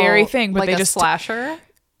have a scary thing, but like they a just slasher.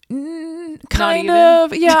 Kind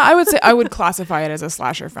of. Yeah, I would say I would classify it as a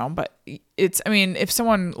slasher film, but I mean, if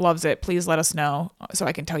someone loves it, please let us know so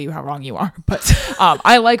I can tell you how wrong you are. But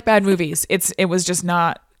I like bad movies. It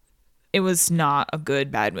was not a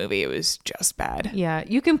good bad movie. It was just bad. Yeah,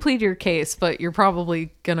 you can plead your case, but you're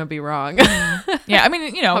probably gonna be wrong. Yeah, I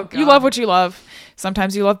mean, you you love what you love.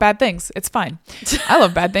 Sometimes you love bad things. It's fine. I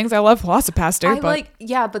love bad things. I love Velocipaster.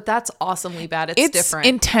 But that's awesomely bad. It's different.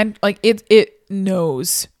 Intent, like it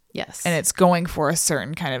knows. Yes. And it's going for a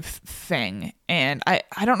certain kind of thing. And I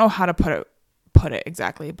don't know how to put it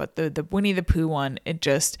exactly, but the Winnie the Pooh one, it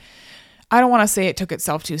just, I don't want to say it took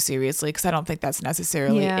itself too seriously because I don't think that's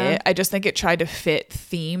necessarily it. I just think it tried to fit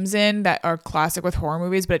themes in that are classic with horror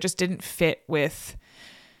movies, but it just didn't fit with,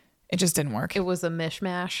 it just didn't work. It was a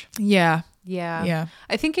mishmash. Yeah. Yeah.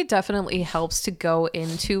 I think it definitely helps to go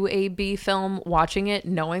into a B film, watching it,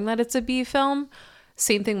 knowing that it's a B film.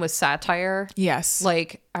 Same thing with satire. Yes.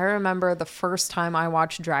 Like, I remember the first time I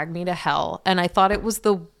watched Drag Me to Hell, and I thought it was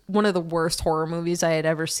one of the worst horror movies I had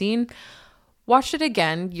ever seen. Watched it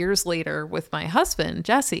again years later with my husband,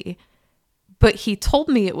 Jesse, but he told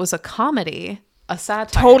me it was a comedy, a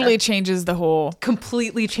satire. Totally changes the whole...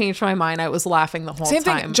 Completely changed my mind. I was laughing the whole time. Same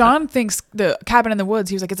thing. John thinks the Cabin in the Woods,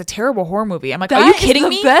 he was like, it's a terrible horror movie. I'm like, that are you kidding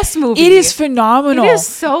me? It's the best movie. It is phenomenal. It is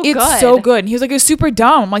so good. It's so good. And he was like, it's super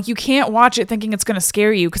dumb. I'm like, you can't watch it thinking it's going to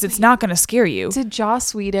scare you because it's not going to scare you. Did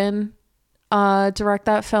Joss Whedon direct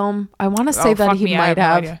that film? I want to say that he might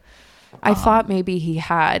have. No, I thought maybe he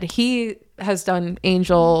had. He has done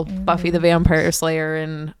Angel, Buffy the Vampire Slayer,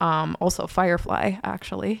 and also Firefly,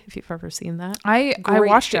 actually, if you've ever seen that. I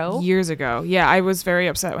watched it years ago. Yeah, I was very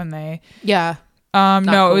upset when they... Yeah. No,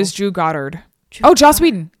 cool. It was Drew Goddard. Joss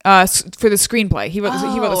Whedon for the screenplay. He wrote the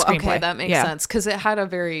screenplay. Okay, that makes sense because it had a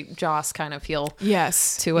very Joss kind of feel to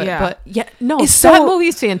it. Yeah. But that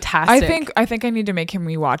movie's fantastic. I think I need to make him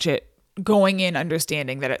rewatch it, going in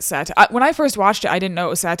understanding that it's satire. When I first watched it, I didn't know it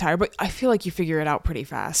was satire, but I feel like you figure it out pretty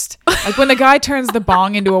fast. Like when the guy turns the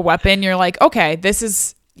bong into a weapon, you're like, okay, this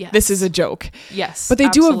is a joke. Yes, but they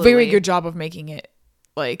do a very good job of making it.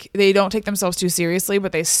 Like, they don't take themselves too seriously,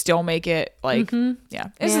 but they still make it like,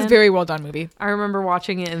 this is a very well done movie. I remember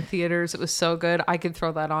watching it in theaters. It was so good. I could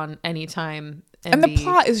throw that on anytime. And the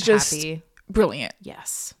plot is just brilliant.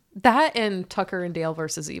 Yes. That and Tucker and Dale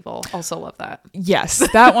versus Evil. Also love that. Yes,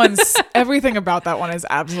 that one's everything about that one is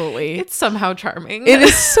absolutely. It's somehow charming. It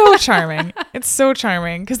is so charming. It's so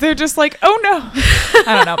charming because they're just like, oh no,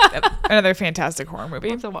 I don't know. Another fantastic horror movie.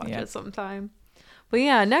 We'll have to watch it sometime. But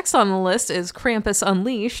yeah, next on the list is Krampus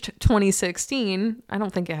Unleashed 2016. I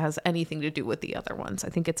don't think it has anything to do with the other ones. I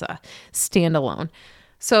think it's a standalone.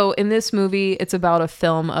 So in this movie, it's about a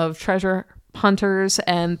film of treasure hunters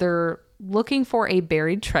and they're looking for a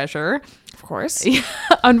buried treasure. Of course.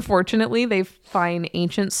 Unfortunately, they find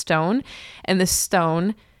ancient stone, and the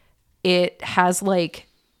stone, it has like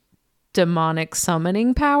demonic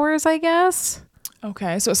summoning powers, I guess.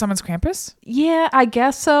 Okay, so it summons Krampus? Yeah, I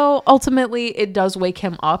guess so. Ultimately, it does wake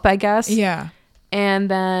him up, I guess. Yeah. And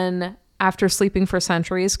then after sleeping for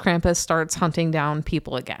centuries, Krampus starts hunting down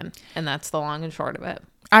people again. And that's the long and short of it.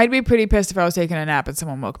 I'd be pretty pissed if I was taking a nap and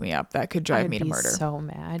someone woke me up. That could drive me to murder. I'd be so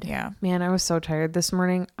mad. Yeah. Man, I was so tired this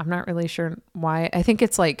morning. I'm not really sure why. I think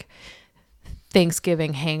it's like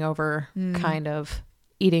Thanksgiving hangover, kind of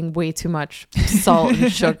eating way too much salt and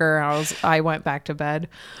sugar. I went back to bed.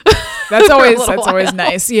 That's always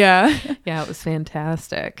nice. Yeah. Yeah, it was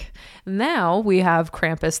fantastic. Now we have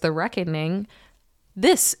Krampus the Reckoning.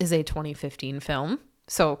 This is a 2015 film.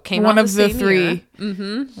 So came out the same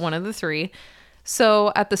year. One of the three.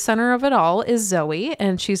 So at the center of it all is Zoe,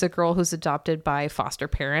 and she's a girl who's adopted by foster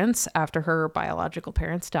parents after her biological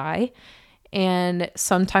parents die. And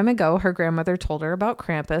some time ago, her grandmother told her about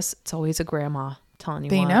Krampus. It's always a grandma telling you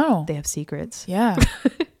they know. They have secrets. Yeah.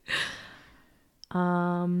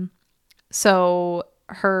 So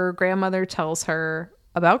her grandmother tells her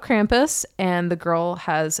about Krampus, and the girl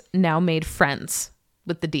has now made friends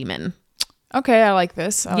with the demon. Okay, I like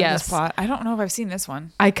this. I like Yes. this plot. I don't know if I've seen this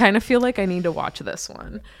one. I kind of feel like I need to watch this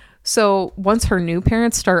one. So once her new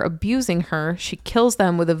parents start abusing her, she kills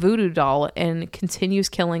them with a voodoo doll and continues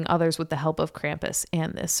killing others with the help of Krampus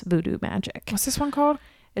and this voodoo magic. What's this one called?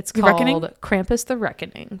 It's The called Reckoning? Krampus the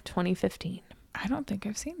Reckoning 2015. I don't think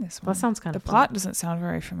I've seen this one. That sounds kind The of fun. plot doesn't sound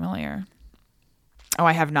very familiar. Oh,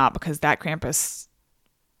 I have not, because that Krampus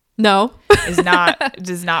No. is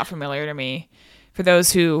not familiar to me. For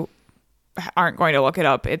those who aren't going to look it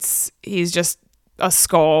up, he's just a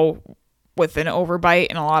skull with an overbite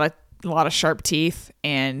and a lot of sharp teeth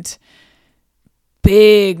and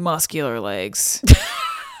big muscular legs.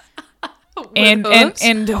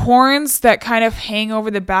 and horns that kind of hang over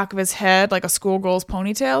the back of his head like a schoolgirl's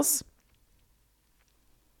ponytails.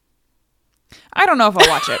 I don't know if I'll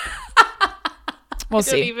watch it. We'll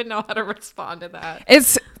see. I don't even know how to respond to that.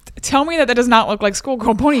 Tell me that does not look like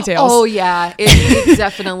schoolgirl ponytails. Oh yeah, it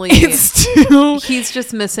definitely. He's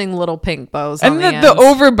just missing little pink bows. And on the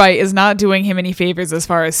overbite is not doing him any favors as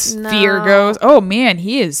far as fear goes. Oh man,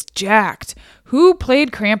 he is jacked. Who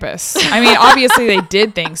played Krampus? I mean, obviously they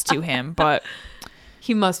did things to him, but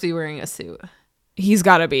he must be wearing a suit. He's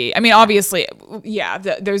got to be. I mean, obviously, yeah.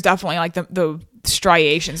 There's definitely like the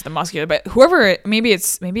striations, the muscular, but whoever, maybe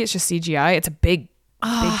it's just CGI. It's a big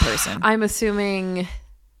person. I'm assuming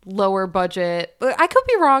lower budget. I could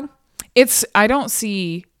be wrong. I don't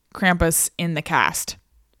see Krampus in the cast,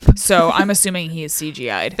 so I'm assuming he is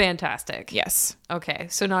CGI'd. Fantastic. Yes. Okay,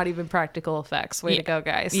 so not even practical effects. Way to go,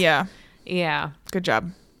 guys. Yeah. Yeah. Good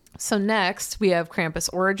job. So next we have Krampus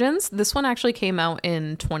Origins. This one actually came out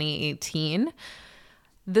in 2018.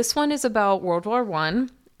 This one is about World War I,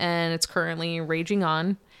 and it's currently raging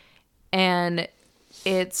on. And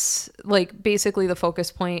it's like basically the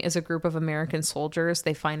focus point is a group of American soldiers.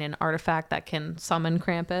 They find an artifact that can summon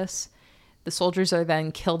Krampus. The soldiers are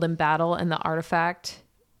then killed in battle, and the artifact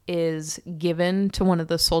is given to one of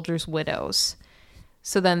the soldiers' widows.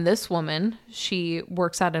 So then this woman, she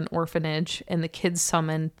works at an orphanage, and the kids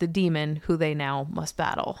summon the demon who they now must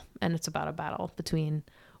battle. And it's about a battle between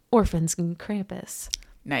orphans and Krampus.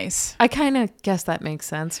 Nice. I kind of guess that makes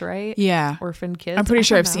sense, right? Yeah. Orphan kids. I'm pretty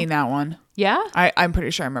sure I've know. seen that one. Yeah? I'm pretty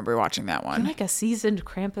sure I remember watching that one. You're like a seasoned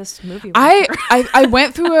Krampus movie watcher. I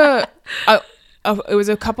went through it was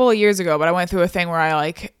a couple of years ago, but I went through a thing where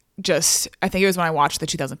I I think it was when I watched the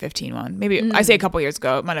 2015 one. Maybe I say a couple of years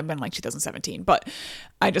ago. It might have been like 2017, but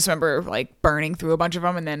I just remember like burning through a bunch of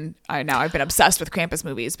them, and then I've been obsessed with Krampus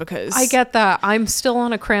movies because I get that. I'm still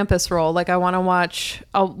on a Krampus roll. Like I want to watch.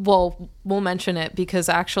 We'll mention it because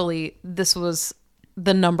actually this was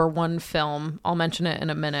the #1 film. I'll mention it in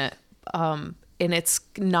a minute. And it's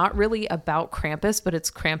not really about Krampus, but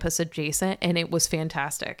it's Krampus adjacent, and it was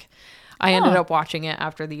fantastic. I ended up watching it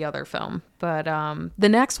after the other film. But the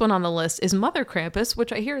next one on the list is Mother Krampus,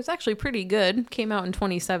 which I hear is actually pretty good. Came out in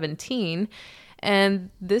 2017. And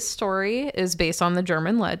this story is based on the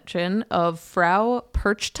German legend of Frau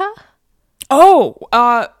Perchta. Oh,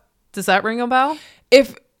 Does that ring a bell?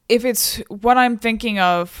 If it's what I'm thinking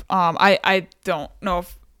of, I don't know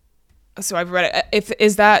if. So I've read it.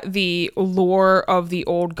 Is that the lore of the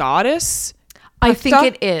old goddess? I think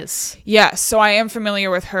it is. Yes, so I am familiar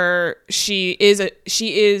with her. She is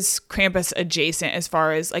Krampus adjacent as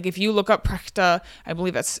far as like if you look up Prekta, I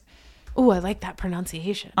believe that's. Oh, I like that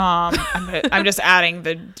pronunciation. I'm just adding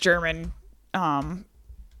the German.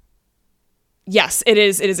 Yes, it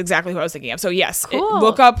is exactly what I was thinking of. So yes, Cool.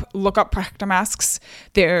 look up Prekta masks.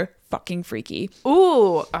 They're fucking freaky.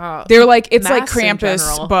 Ooh, They're like it's like masks in Krampus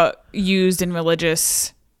general. but used in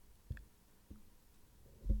religious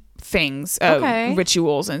things, Okay.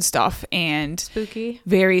 rituals and stuff, and spooky.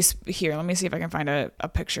 here. Let me see if I can find a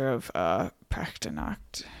picture of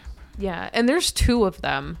Prachtanacht. Yeah, and there's 2 of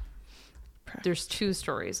them. There's 2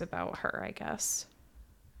 stories about her, I guess.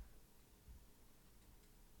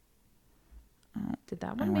 Did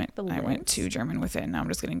that one make the list? I went to German with it, and now I'm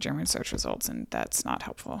just getting German search results, and that's not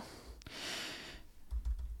helpful.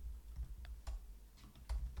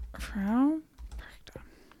 Frau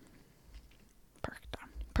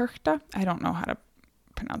Perchta. I don't know how to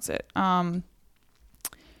pronounce it. Perchta.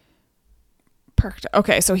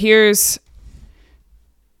 Okay, so here's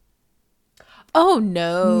Oh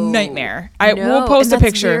no, nightmare. We'll post and a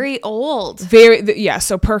picture. Very old. So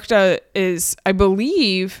Perchta is, I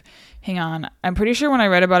believe. Hang on, I'm pretty sure when I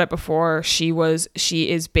read about it before, she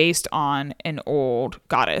is based on an old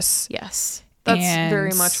goddess. Yes, that's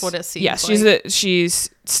very much what it seems. Yes, like. she's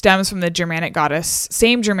stems from the Germanic goddess,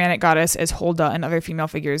 same Germanic goddess as Holda and other female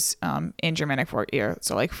figures in Germanic folklore,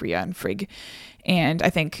 so like Freya and Frigg, and I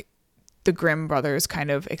think the Grimm brothers kind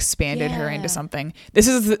of expanded her into something. This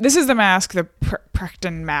is the mask, the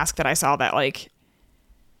Prechten mask that I saw that like.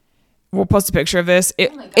 We'll post a picture of this.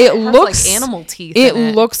 It looks like animal teeth. It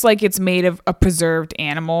looks like it's made of a preserved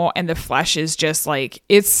animal, and the flesh is just like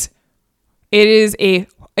it is a.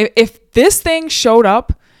 If this thing showed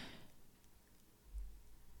up,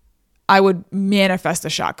 I would manifest a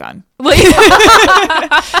shotgun.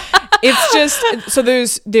 It's just so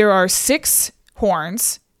there are 6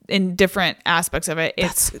 horns in different aspects of it.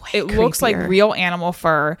 It looks like real animal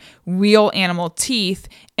fur, real animal teeth,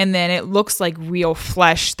 and then it looks like real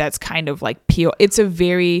flesh that's kind of like peel. It's a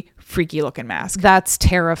very freaky looking mask. That's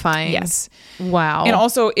terrifying. Yes. Wow. And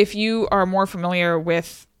also, if you are more familiar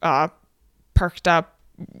with Perchta,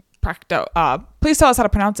 please tell us how to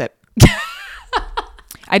pronounce it.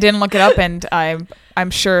 I didn't look it up, and I'm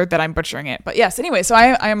sure that I'm butchering it. But yes, anyway, so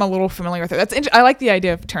I am a little familiar with her. I like the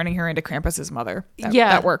idea of turning her into Krampus's mother.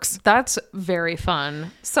 That works. That's very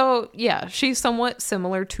fun. So yeah, she's somewhat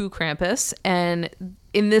similar to Krampus, and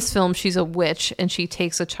in this film, she's a witch, and she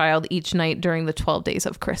takes a child each night during the 12 days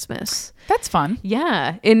of Christmas. That's fun.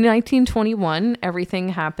 Yeah. In 1921, everything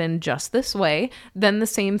happened just this way. Then the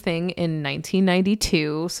same thing in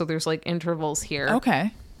 1992. So there's like intervals here.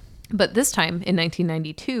 Okay. But this time, in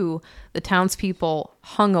 1992, the townspeople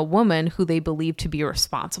hung a woman who they believed to be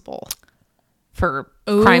responsible for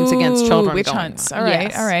crimes against children. Witch hunts. All right,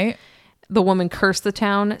 Yes. all right. The woman cursed the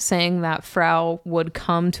town, saying that Frau would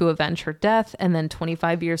come to avenge her death, and then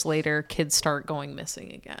 25 years later, kids start going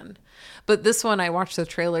missing again. But this one, I watched the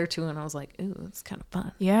trailer too, and I was like, ooh, it's kind of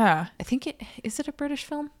fun. Yeah. I think is it a British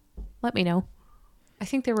film? Let me know. I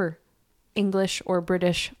think there were English or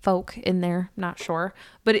British folk in there, not sure,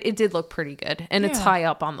 but it did look pretty good, and it's high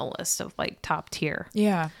up on the list of like top tier.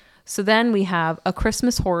 Yeah. So then we have A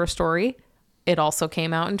Christmas Horror Story. It also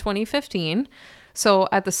came out in 2015. So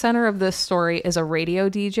at the center of this story is a radio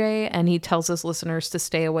DJ, and he tells his listeners to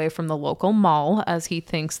stay away from the local mall as he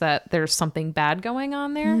thinks that there's something bad going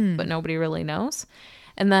on there, but nobody really knows.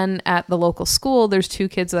 And then at the local school, there's 2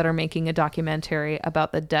 kids that are making a documentary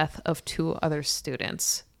about the death of 2 other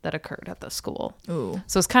students that occurred at the school. Ooh.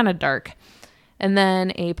 So it's kind of dark. And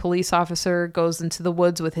then a police officer goes into the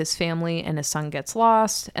woods with his family, and his son gets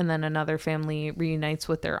lost. And then another family reunites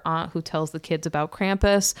with their aunt, who tells the kids about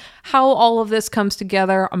Krampus. How all of this comes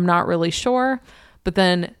together, I'm not really sure. But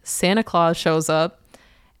then Santa Claus shows up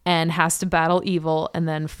and has to battle evil and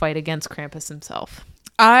then fight against Krampus himself.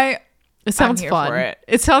 It sounds fun. For it.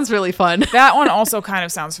 It sounds really fun. That one also kind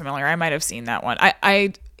of sounds familiar. I might have seen that one.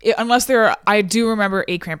 I do remember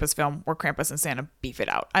a Krampus film where Krampus and Santa beef it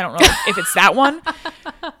out. I don't know if it's that one,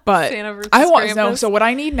 but Santa versus I want to know. Krampus. So what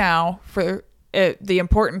I need now for the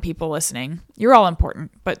important people listening, you're all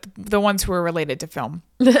important, but the ones who are related to film,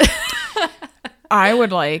 I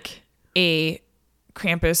would like a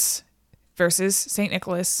Krampus versus St.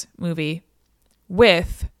 Nicholas movie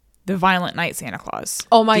with the Violent Night Santa Claus.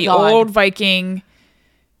 Oh my God. The old Viking.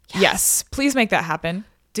 Yes. Please make that happen.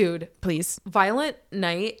 Dude, Please. Violent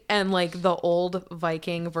Night and like the old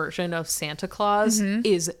Viking version of Santa Claus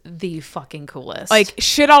is the fucking coolest. Like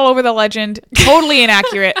shit all over the legend. Totally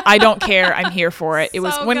inaccurate. I don't care. I'm here for it. It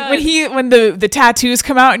was So when good. when the tattoos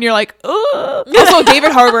come out and you're like, ugh. Also,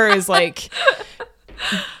 David Harbour is like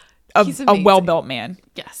He's a amazing. well-built man.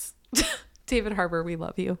 Yes. David Harbour, we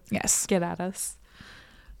love you. Yes. Get at us.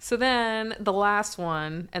 So then the last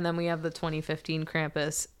one, and then we have the 2015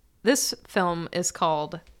 Krampus. This film is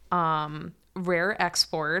called Rare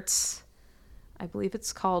Exports. I believe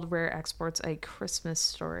it's called Rare Exports, A Christmas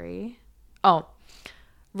Story. Oh,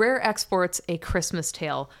 Rare Exports, A Christmas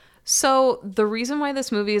Tale. So the reason why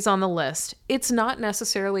this movie is on the list, it's not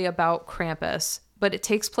necessarily about Krampus, but it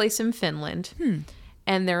takes place in Finland.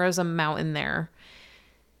 And there is a mountain there.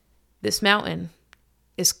 This mountain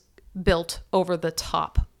is built over the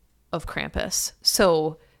top of Krampus.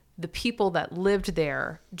 So the people that lived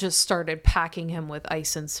there just started packing him with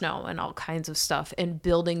ice and snow and all kinds of stuff and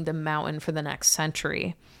building the mountain for the next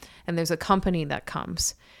century. And there's a company that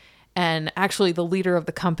comes. And actually the leader of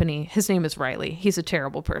the company, his name is Riley. He's a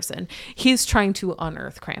terrible person. He's trying to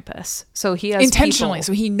unearth Krampus. So he has Intentionally. people-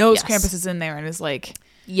 So he knows Yes. Krampus is in there and is like,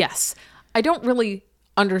 Yes. I don't really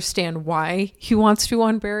understand why he wants to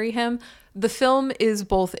unbury him. The film is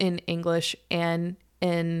both in English and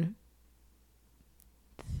in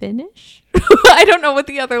Finnish. I don't know what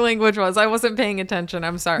the other language was. I wasn't paying attention.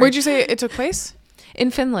 I'm sorry. where'd you say it took place? In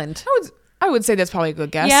Finland. I would say that's probably a good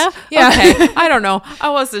guess. Yeah? Yeah. Okay. I don't know. I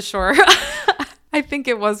wasn't sure. I think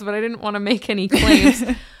it was, but I didn't want to make any claims.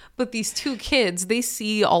 But these two kids, they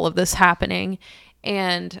see all of this happening.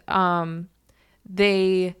 And one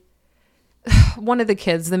of the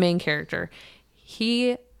kids, the main character,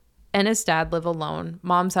 he and his dad live alone.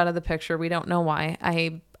 Mom's out of the picture. We don't know why.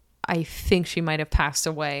 I think she might have passed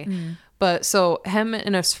away. But so him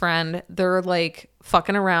and his friend, they're like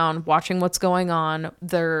fucking around, watching what's going on.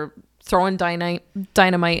 They're throwing dynamite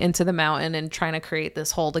into the mountain and trying to create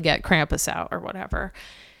this hole to get Krampus out or whatever.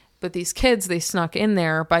 But these kids, they snuck in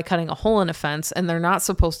there by cutting a hole in a fence, and they're not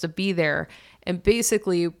supposed to be there. And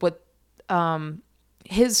basically what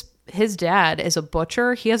his dad is a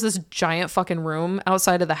butcher. He has this giant fucking room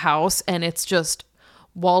outside of the house, and it's just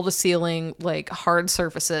wall to ceiling, like hard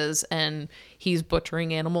surfaces, and he's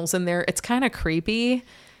butchering animals in there. It's kind of creepy.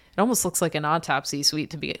 It almost looks like an autopsy suite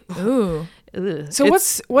to be. Ooh. Ugh. So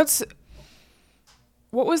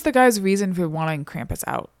what was the guy's reason for wanting Krampus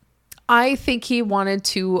out? I think he wanted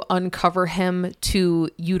to uncover him to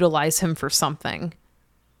utilize him for something.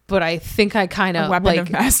 But I think I kind A of weapon like of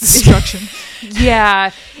mass destruction.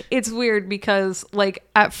 Yeah, it's weird because like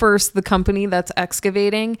at first the company that's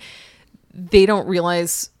excavating, they don't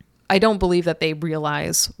realize, I don't believe that they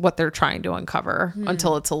realize what they're trying to uncover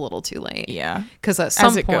until it's a little too late. Yeah. Because at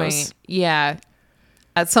some it point, goes.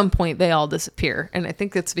 at some point they all disappear. And I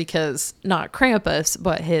think it's because not Krampus,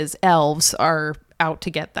 but his elves are out to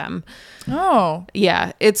get them. Oh.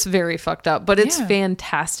 Yeah, it's very fucked up, but it's Yeah.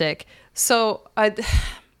 fantastic. So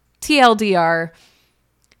TLDR,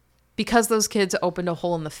 because those kids opened a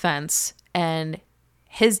hole in the fence, and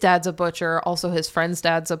his dad's a butcher, also his friend's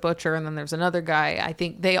dad's a butcher, and then there's another guy. I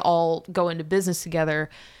think they all go into business together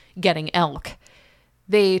getting elk.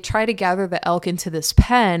 They try to gather the elk into this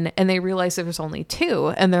pen, and they realize there's only two,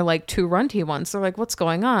 and they're like two runty ones. They're like, what's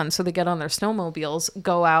going on? So they get on their snowmobiles,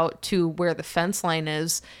 go out to where the fence line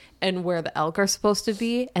is and where the elk are supposed to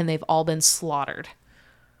be, and they've all been slaughtered.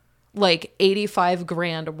 Like 85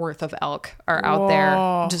 grand worth of elk are out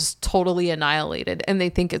there just totally annihilated, and they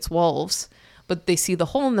think it's wolves, but they see the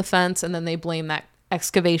hole in the fence, and then they blame that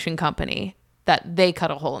excavation company that they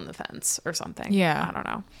cut a hole in the fence or something. Yeah. I don't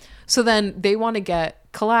know. So then they want to get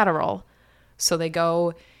collateral. So they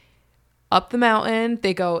go up the mountain,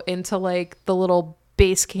 they go into like the little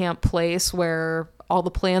base camp place where all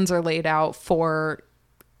the plans are laid out for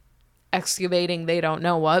excavating they don't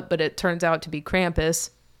know what, but it turns out to be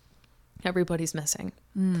Krampus. Everybody's missing.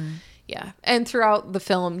 Yeah. And throughout the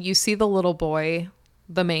film, you see the little boy,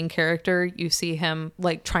 the main character, you see him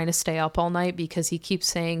like trying to stay up all night because he keeps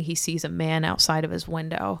saying he sees a man outside of his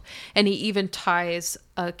window. And he even ties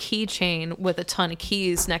a keychain with a ton of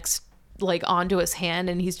keys onto his hand,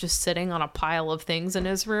 and he's just sitting on a pile of things in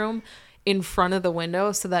his room in front of the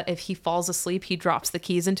window so that if he falls asleep, he drops the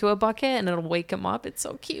keys into a bucket and it'll wake him up. It's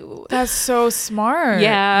so cute. That's so smart.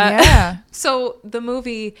 Yeah. Yeah. So the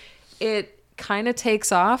movie, it kind of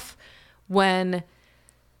takes off when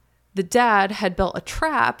the dad had built a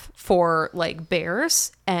trap for like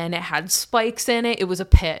bears, and it had spikes in it. It was a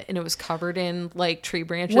pit, and it was covered in like tree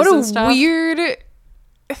branches What and a stuff. weird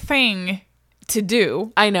thing to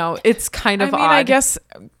do. I know. It's kind of I mean, odd. I guess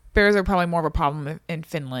bears are probably more of a problem in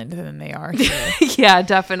Finland than they are here. Yeah,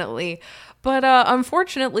 definitely. But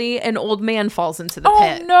unfortunately, an old man falls into the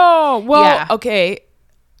pit. Oh no! Well, Yeah. okay.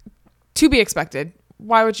 To be expected.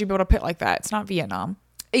 Why would you build a pit like that? It's not Vietnam.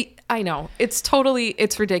 I know.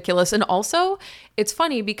 It's ridiculous. And also, it's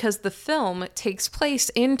funny because the film takes place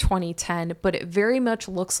in 2010, but it very much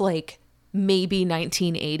looks like maybe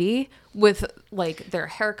 1980 with like their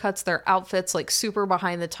haircuts, their outfits, like super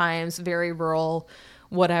behind the times, very rural,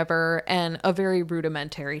 whatever, and a very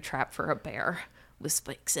rudimentary trap for a bear with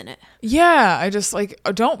spikes in it. Yeah, I just like,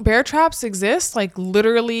 don't bear traps exist? Like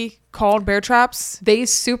literally called bear traps? They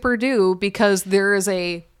super do, because there is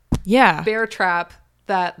a Yeah. bear trap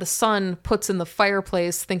that the son puts in the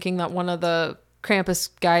fireplace thinking that one of the Krampus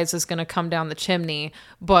guys is going to come down the chimney,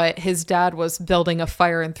 but his dad was building a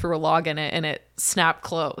fire and threw a log in it and it snapped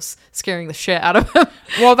close, scaring the shit out of him.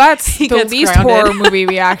 Well, that's He the gets least grounded. horror movie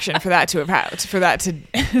reaction for that to have had. For that to...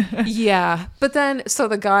 Yeah. But then, so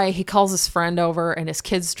the guy, he calls his friend over and his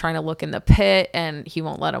kid's trying to look in the pit and he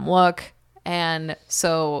won't let him look. And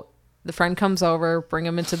so the friend comes over, bring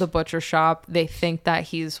him into the butcher shop. They think that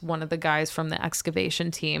he's one of the guys from the excavation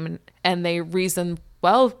team, and they reason,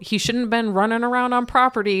 well, he shouldn't have been running around on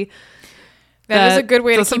property. That is a good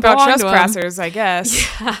way to doesn't keep out belong to him. trespassers, I guess.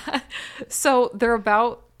 So they're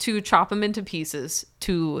about to chop him into pieces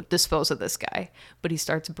to dispose of this guy, but he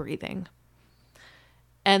starts breathing.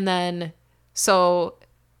 And then, so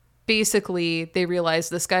basically they realize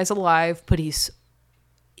this guy's alive, but he's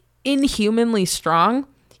inhumanly strong.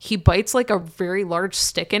 He bites like a very large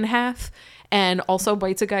stick in half and also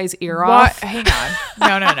bites a guy's ear What? off. Hang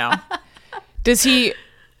on. No. Does he...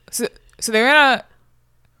 So they're in a...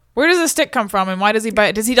 Where does the stick come from and why does he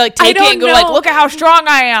bite? Does he like take it and go like, look at how strong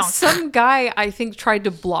I am? Some guy, I think, tried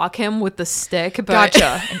to block him with the stick. But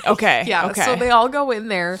Gotcha. Okay. Yeah, Okay. so they all go in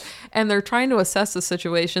there and they're trying to assess the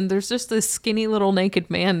situation. There's just this skinny little naked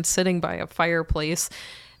man sitting by a fireplace.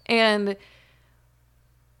 And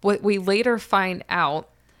what we later find out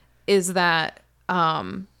is that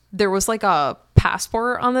there was like a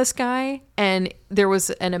passport on this guy and there was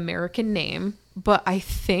an American name, but I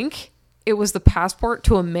think it was the passport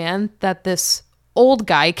to a man that this old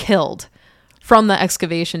guy killed from the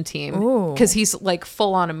excavation team, because he's like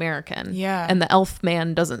full on American. Yeah. And the elf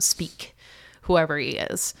man doesn't speak, whoever he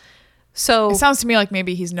is. So It sounds to me like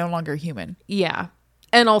maybe he's no longer human. yeah.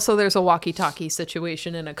 And also there's a walkie-talkie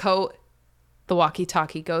situation in a coat. The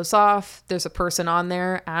walkie-talkie goes off. There's a person on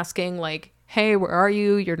there asking like, hey, where are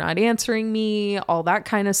you? You're not answering me, all that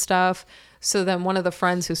kind of stuff. So then one of the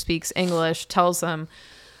friends who speaks English tells them,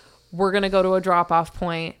 we're going to go to a drop-off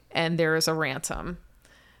point and there is a ransom.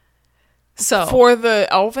 So For the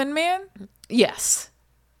elven man? yes.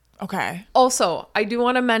 Okay. Also, I do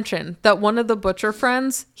want to mention that one of the butcher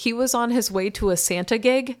friends, he was on his way to a Santa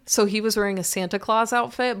gig. So he was wearing a Santa Claus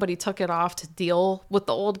outfit, but he took it off to deal with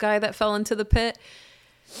the old guy that fell into the pit.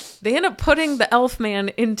 They end up putting the elf man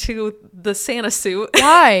into the Santa suit.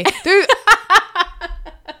 Why?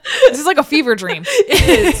 This is like a fever dream.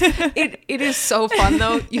 It is so fun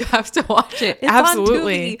though. You have to watch it. It's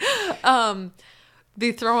Absolutely. on Tubi.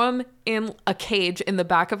 They throw him in a cage in the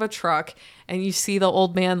back of a truck, and you see the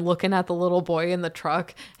old man looking at the little boy in the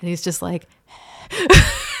truck, and he's just like,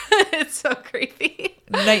 it's so creepy.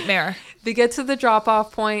 Nightmare. They get to the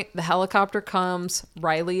drop-off point. The helicopter comes.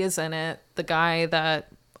 Riley is in it. The guy that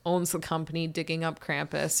owns the company digging up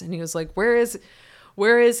Krampus, and he was like, where is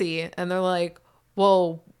he? And they're like,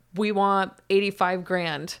 well, we want 85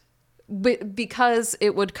 grand because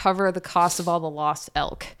it would cover the cost of all the lost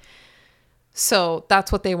elk. So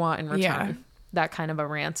that's what they want in return. Yeah. That kind of a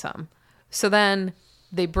ransom. So then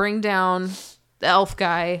they bring down the elf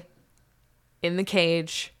guy in the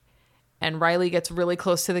cage, and Riley gets really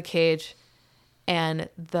close to the cage, and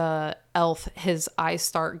the elf, his eyes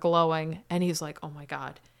start glowing, and he's like, oh my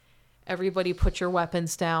God, everybody put your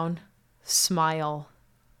weapons down, smile,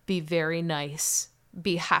 be very nice,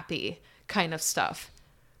 be happy, kind of stuff.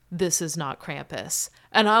 This is not Krampus.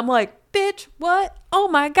 And I'm like, bitch, what? Oh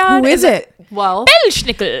my God. Who is it? Well,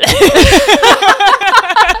 Belschnickel.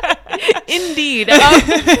 indeed.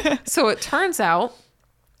 So it turns out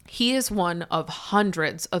he is one of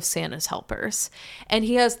hundreds of Santa's helpers. And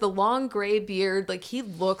he has the long gray beard. Like, he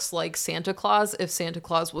looks like Santa Claus if Santa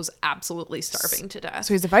Claus was absolutely starving to death.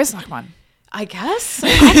 So he's a Weissachmann. I guess.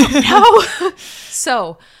 I don't know.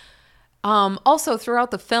 So, also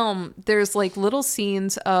throughout the film, there's like little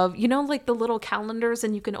scenes of, you know, like the little calendars,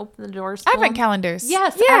 and you can open the doors. to Advent them? calendars.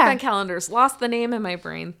 Yes, Yeah. Advent calendars. Lost the name in my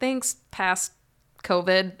brain. Thanks, past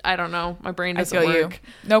COVID. I don't know. My brain I doesn't feel work.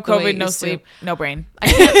 you. No the way COVID, it no used to. sleep, no brain. I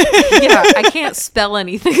can't, I can't spell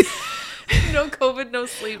anything. No COVID, no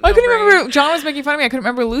sleep. I no couldn't brain. remember. John was making fun of me. I couldn't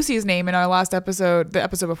remember Lucy's name in our last episode, the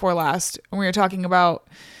episode before last, when we were talking about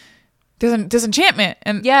disenchantment.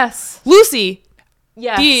 And Yes. Lucy,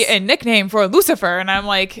 Yes. a nickname for Lucifer. And I'm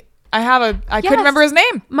like, I couldn't Yes. remember his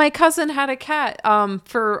name. My cousin had a cat.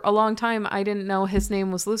 For a long time, I didn't know his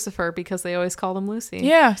name was Lucifer because they always called him Lucy.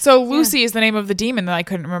 Yeah. So Lucy is the name of the demon that I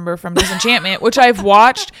couldn't remember from Disenchantment, which I've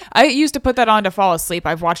watched. I used to put that on to fall asleep.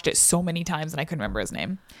 I've watched it so many times and I couldn't remember his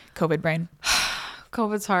name. COVID brain.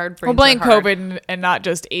 COVID's hard. We'll brains blame are hard. COVID and not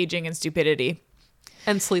just aging and stupidity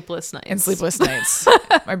And sleepless nights. and sleepless nights.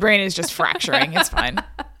 My brain is just fracturing. It's fine.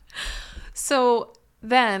 So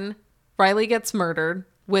then Riley gets murdered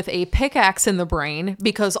with a pickaxe in the brain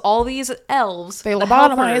because all these elves, They the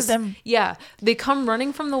lobotomized helpers, him. Yeah, they come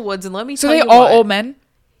running from the woods, and let me So tell they you all what. old men?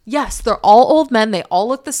 Yes, they're all old men. They all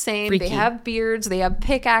look the same. Freaky. They have beards. They have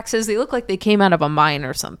pickaxes. They look like they came out of a mine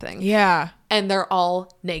or something. Yeah. And they're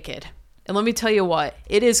all naked. And let me tell you what,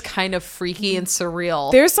 it is kind of freaky and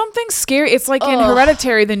surreal. There's something scary. It's like in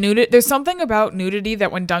Hereditary, there's something about nudity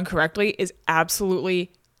that when done correctly is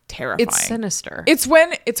absolutely terrifying. It's sinister. It's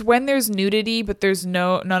when there's nudity, but there's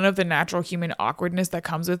none of the natural human awkwardness that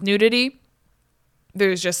comes with nudity.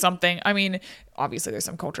 There's just something. I mean, obviously, there's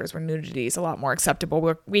some cultures where nudity is a lot more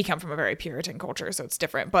acceptable. We come from a very Puritan culture, so it's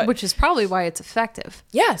different. But Which is probably why it's effective.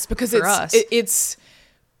 yes, because for us. it's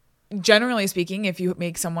generally speaking, if you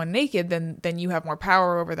make someone naked, then you have more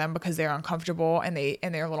power over them because they're uncomfortable and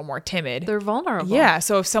they're a little more timid. They're vulnerable. Yeah.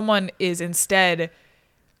 So if someone is instead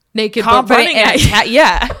Naked but confident running and at you.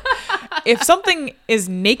 yeah. If something is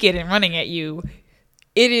naked and running at you,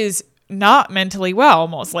 it is not mentally well,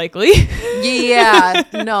 most likely. Yeah,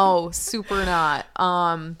 no, super not.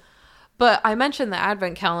 But I mentioned the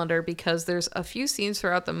advent calendar because there's a few scenes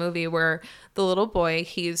throughout the movie where the little boy,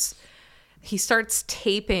 he starts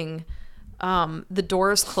taping the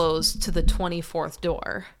doors closed to the 24th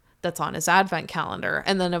door that's on his advent calendar,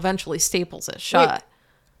 and then eventually staples it shut.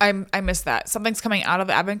 I missed that. Something's coming out of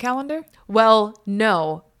the advent calendar? Well,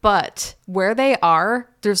 no, but where they are,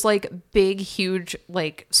 there's like big, huge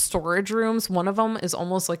like storage rooms. One of them is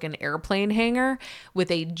almost like an airplane hangar with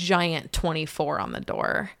a giant 24 on the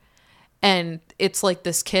door. And it's like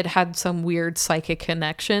this kid had some weird psychic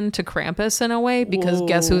connection to Krampus in a way because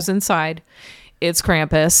guess who's inside? It's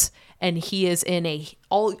Krampus. And he is in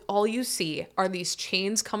all you see are these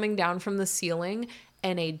chains coming down from the ceiling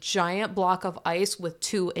and a giant block of ice with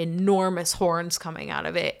two enormous horns coming out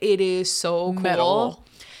of it. It is so cool. Metal.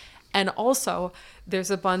 And also, there's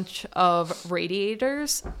a bunch of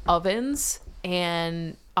radiators, ovens,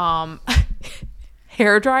 and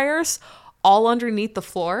hair dryers all underneath the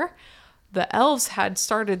floor. The elves had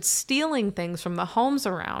started stealing things from the homes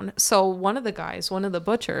around. So one of the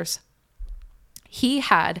butchers, he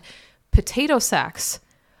had potato sacks.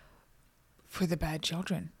 For the bad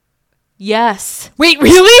children. Yes. Wait,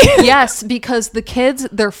 really? Yes, because the kids,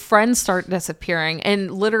 their friends start disappearing.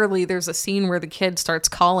 And literally there's a scene where the kid starts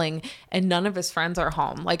calling and none of his friends are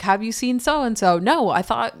home. Like, have you seen so-and-so? No, I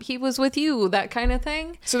thought he was with you. That kind of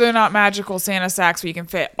thing. So they're not magical Santa sacks where you can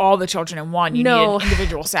fit all the children in one. You need an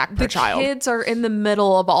individual sack per child. The kids are in the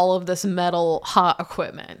middle of all of this metal hot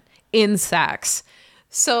equipment in sacks.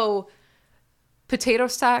 So potato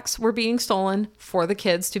sacks were being stolen for the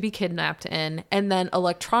kids to be kidnapped in, and then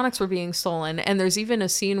electronics were being stolen. And there's even a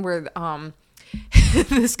scene where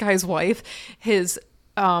this guy's wife, his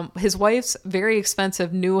wife's very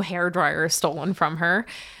expensive new hairdryer is stolen from her,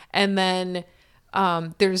 and then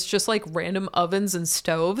there's just like random ovens and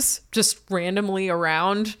stoves just randomly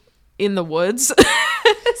around in the woods.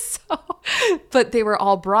 But they were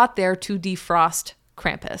all brought there to defrost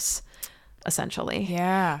Krampus, essentially.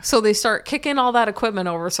 Yeah. So they start kicking all that equipment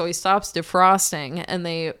over so he stops defrosting, and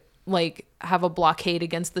they like have a blockade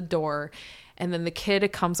against the door. And then the kid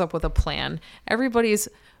comes up with a plan. Everybody's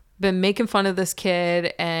been making fun of this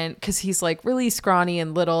kid and because he's like really scrawny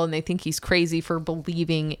and little, and they think he's crazy for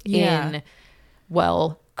believing in,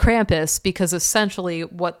 well, Krampus, because essentially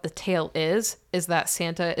what the tale is that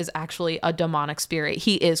Santa is actually a demonic spirit.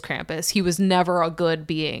 He is Krampus. He was never a good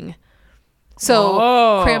being. So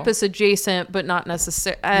Whoa. Krampus adjacent, but not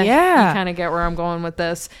necessarily. Yeah. You kind of get where I'm going with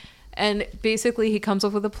this. And basically he comes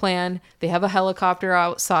up with a plan. They have a helicopter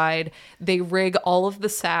outside. They rig all of the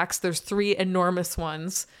sacks. There's 3 enormous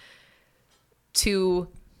ones to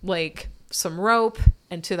like some rope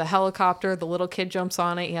and to the helicopter. The little kid jumps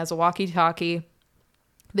on it. He has a walkie-talkie.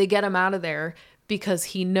 They get him out of there because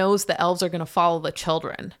he knows the elves are going to follow the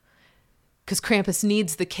children because Krampus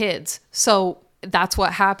needs the kids. So that's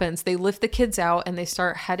what happens. They lift the kids out and they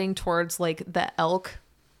start heading towards like the elk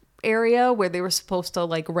area where they were supposed to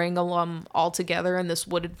like wrangle them all together in this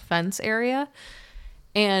wooded fence area.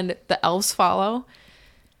 And the elves follow.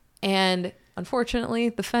 And unfortunately,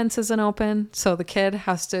 the fence isn't open. So the kid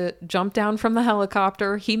has to jump down from the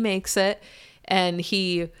helicopter. He makes it. And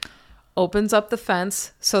he opens up the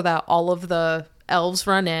fence so that all of the elves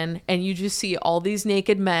run in. And you just see all these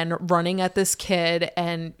naked men running at this kid.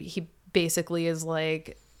 And he basically is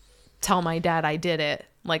like, tell my dad I did it.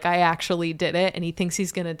 Like, I actually did it. And he thinks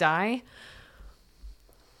he's going to die.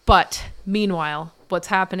 But meanwhile, what's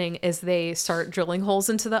happening is they start drilling holes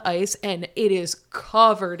into the ice and it is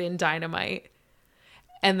covered in dynamite.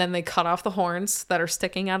 And then they cut off the horns that are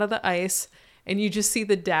sticking out of the ice. And you just see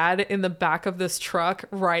the dad in the back of this truck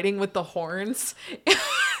riding with the horns.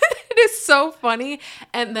 It is so funny.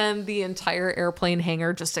 And then the entire airplane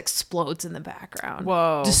hangar just explodes in the background.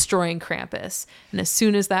 Whoa. Destroying Krampus. And as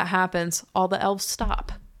soon as that happens, all the elves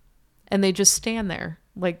stop. And they just stand there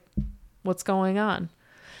like, what's going on?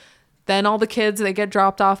 Then all the kids, they get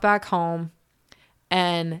dropped off back home.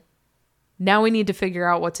 And now we need to figure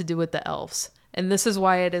out what to do with the elves. And this is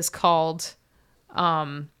why it is called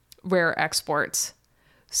Rare Exports.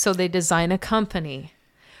 So they design a company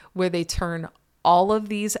where they turn all of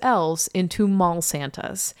these elves into mall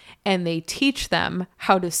Santas. And they teach them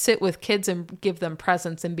how to sit with kids and give them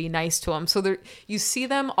presents and be nice to them. So you see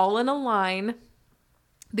them all in a line.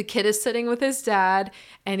 The kid is sitting with his dad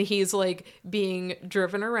and he's like being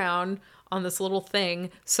driven around on this little thing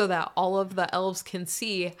so that all of the elves can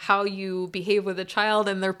see how you behave with a child,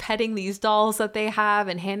 and they're petting these dolls that they have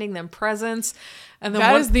and handing them presents. And then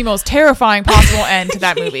that is the most terrifying possible end to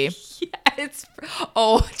that movie. Yeah,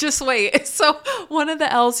 just wait. So one of the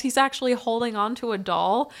elves, he's actually holding on to a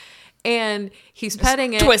doll and he's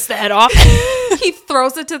petting it. Twist the head off. He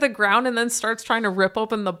throws it to the ground and then starts trying to rip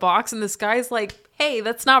open the box. And this guy's like, hey,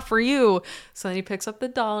 that's not for you. So then he picks up the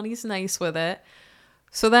doll and he's nice with it.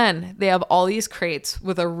 So then they have all these crates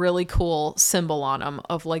with a really cool symbol on them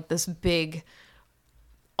of like this big,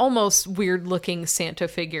 almost weird looking Santa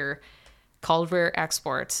figure called Rare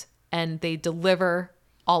Exports. And they deliver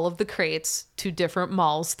all of the crates to different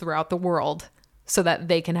malls throughout the world so that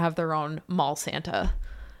they can have their own mall Santa.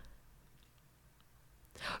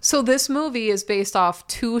 So this movie is based off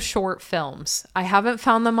 2 short films. I haven't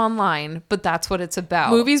found them online, but that's what it's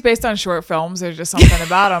about. Movies based on short films, there's just something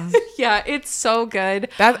about them. Yeah, it's so good.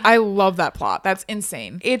 I love that plot. That's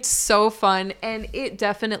insane. It's so fun, and it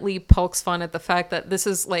definitely pokes fun at the fact that this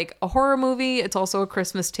is like a horror movie. It's also a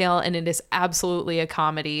Christmas tale, and it is absolutely a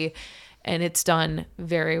comedy, and it's done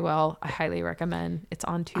very well. I highly recommend. It's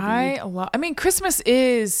on Tubi. I mean, Christmas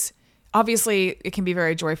is obviously, it can be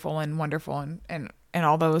very joyful and wonderful and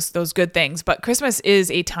all those good things, but Christmas is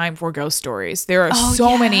a time for ghost stories. There are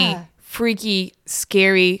so many freaky,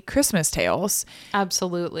 scary Christmas tales.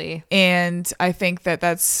 Absolutely. And I think that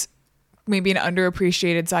that's maybe an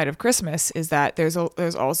underappreciated side of Christmas, is that there's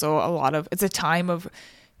also a lot of, it's a time of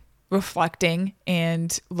reflecting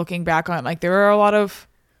and looking back on, like, there are a lot of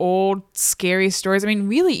old scary stories. I mean,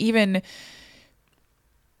 really, even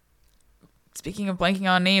speaking of blanking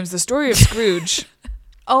on names, the story of Scrooge.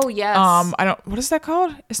 Oh, yes. What is that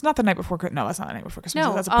called? It's not The Night Before Christmas. No, that's not The Night Before Christmas.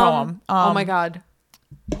 No, that's a poem. Oh my God.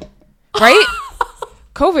 Right?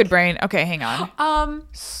 COVID brain. Okay, hang on.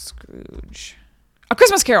 Scrooge. A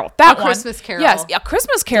Christmas Carol. That one. Christmas Carol. Yes, A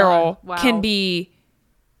Christmas Carol Wow. can be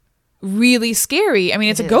really scary. I mean,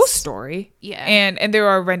 it's a ghost story. Yeah. And there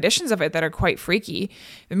are renditions of it that are quite freaky.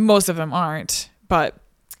 Most of them aren't, but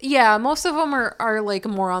yeah, most of them are like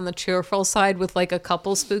more on the cheerful side with like a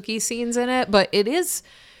couple spooky scenes in it, but it is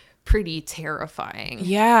pretty terrifying.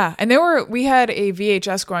 yeah. And we had a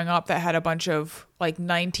VHS growing up that had a bunch of like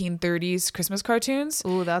 1930s Christmas cartoons.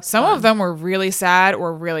 Ooh, that's some fun. of them were really sad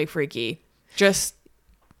or really freaky. Just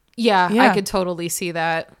Yeah, Yeah. I could totally see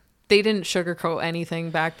that. They didn't sugarcoat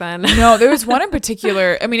anything back then. no, there was one in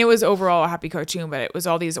particular. I mean, it was overall a happy cartoon, but it was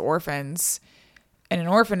all these orphans in an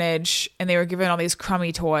orphanage, and they were given all these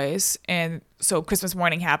crummy toys. And so Christmas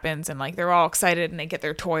morning happens, and like they're all excited and they get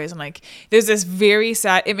their toys, and like there's this very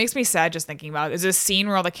sad, it makes me sad just thinking about it. There's this scene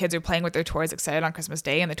where all the kids are playing with their toys excited on Christmas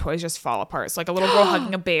Day, and the toys just fall apart. It's like a little girl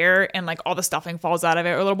hugging a bear, and like all the stuffing falls out of it,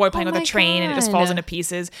 or a little boy playing with a train and it just falls into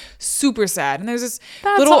pieces. Super sad. And there's this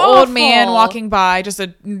little old man walking by, just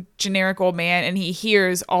a generic old man, and he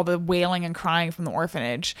hears all the wailing and crying from the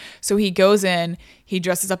orphanage. So he goes in, he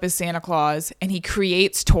dresses up as Santa Claus, and he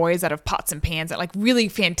creates toys out of pots and pans that like really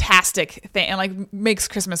fantastic thing, and like makes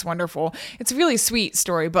Christmas wonderful. It's a really sweet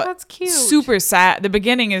story, but that's cute. Super sad. The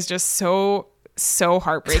beginning is just so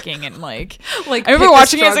heartbreaking, and like like I remember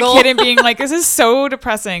watching it as a kid and being like, this is so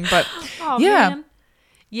depressing, but oh, yeah. Man.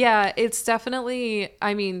 Yeah, it's definitely,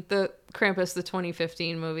 I mean, the Krampus, the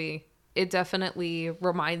 2015 movie, it definitely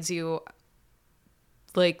reminds you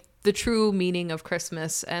like the true meaning of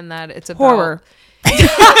Christmas, and that it's about Horror.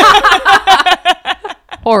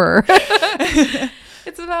 Horror.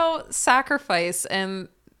 It's about sacrifice and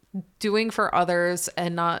doing for others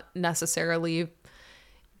and not necessarily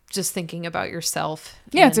just thinking about yourself.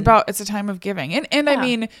 Yeah, And it's a time of giving. And I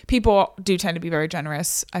mean, people do tend to be very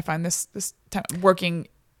generous. I find this time working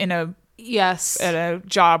in at a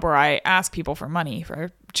job where I ask people for money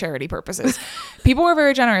for charity purposes. People are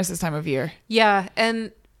very generous this time of year. Yeah,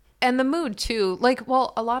 and the mood too. Like,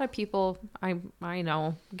 well, a lot of people I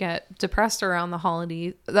know get depressed around the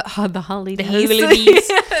holidays, the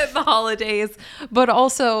holidays, but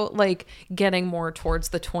also like getting more towards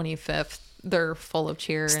the 25th. They're full of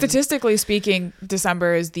cheer. Statistically speaking,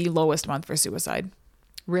 December is the lowest month for suicide.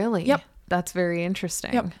 Really? Yep. That's very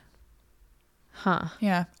interesting. Yep. Huh.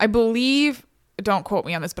 Yeah. I believe, don't quote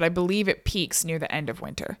me on this, but I believe it peaks near the end of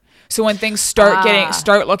winter. So when things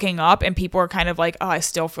start looking up and people are kind of like, oh, I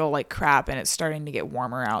still feel like crap, and it's starting to get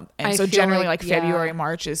warmer out. And so generally like February,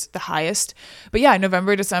 March is the highest. But yeah,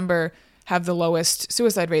 November, December have the lowest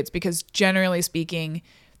suicide rates because generally speaking,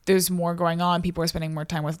 there's more going on. People are spending more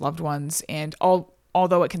time with loved ones. And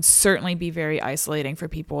although it can certainly be very isolating for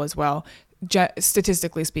people as well,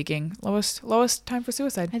 statistically speaking, lowest time for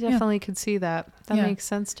suicide. I definitely could see that. That Yeah. makes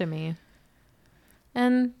sense to me.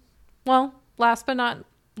 And, well, last but not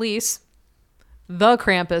least, the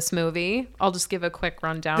Krampus movie. I'll just give a quick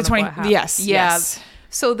rundown of what happened. Yes.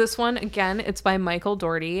 So this one, again, it's by Michael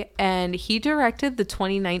Dougherty, and he directed the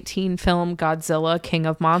 2019 film Godzilla, King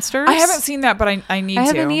of Monsters. I haven't seen that, but I need to. I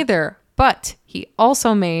haven't either. But he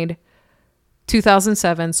also made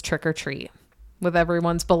 2007's Trick or Treat with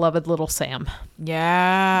everyone's beloved little Sam.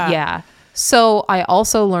 Yeah. Yeah. So I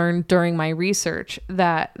also learned during my research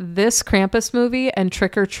that this Krampus movie and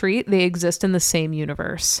Trick or Treat, they exist in the same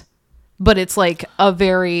universe. But it's like a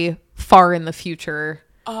very far in the future.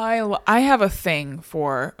 I have a thing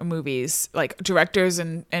for movies, like directors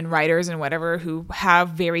and writers and whatever who have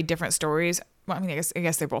very different stories. Well, I mean, I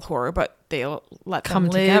guess they're both horror, but they'll let them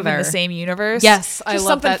live together in the same universe. Yes, I love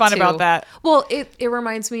something that fun too. about that. Well, it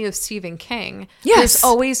reminds me of Stephen King. Yes. There's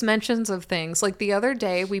always mentions of things. Like the other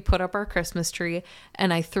day, we put up our Christmas tree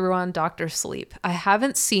and I threw on Dr. Sleep. I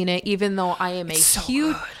haven't seen it, even though I am so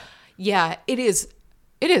huge... good. Yeah, it is.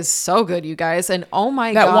 It is so good, you guys. And oh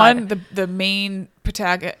my That God. one, the main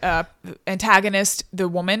antagonist, the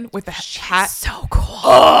woman with the hat. So cool.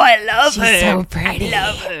 Oh, I love her. She's so pretty. I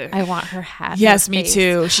love her. I want her hat. Yes, me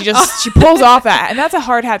too. She pulls off that, and that's a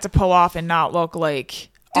hard hat to pull off and not look like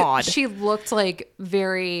odd. She looked like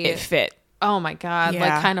very... It fit. Oh my God. Yeah.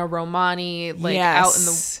 Like kind of Romani, like out in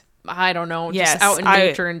the... I don't know. Yes, just out in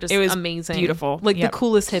nature and just it was amazing. beautiful. Like Yep. the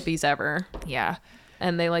coolest hippies ever. Yeah.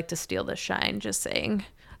 And they like to steal the shine, just saying.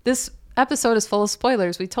 This episode is full of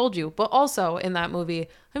spoilers, we told you. But also in that movie,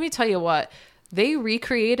 let me tell you what, they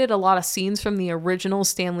recreated a lot of scenes from the original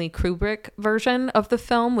Stanley Kubrick version of the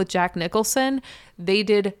film with Jack Nicholson. They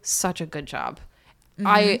did such a good job.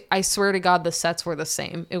 Mm-hmm. I swear to God, the sets were the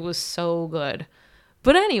same. It was so good.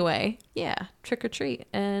 But anyway, yeah, Trick or Treat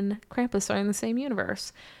and Krampus are in the same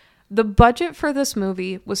universe. The budget for this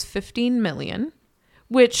movie was $15 million,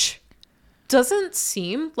 which doesn't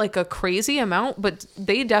seem like a crazy amount, but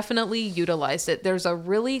they definitely utilized it. There's a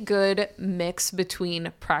really good mix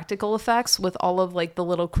between practical effects with all of like the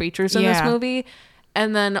little creatures in this movie,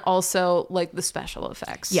 and then also like the special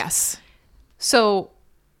effects. Yes. So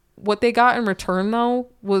what they got in return though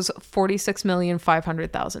was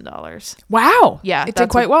 $46,500,000. Wow. Yeah, it did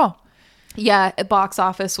quite well. Yeah, at box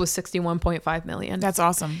office was $61.5 million. That's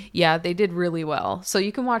awesome. Yeah, they did really well. So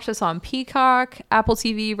you can watch this on Peacock, Apple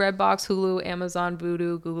TV, Redbox, Hulu, Amazon,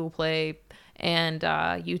 Vudu, Google Play, and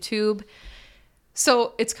YouTube.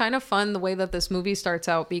 So it's kind of fun the way that this movie starts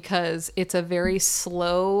out because it's a very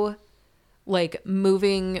slow, like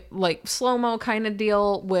moving, like slow-mo kind of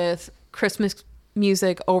deal with Christmas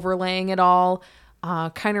music overlaying it all.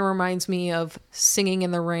 Kind of reminds me of Singing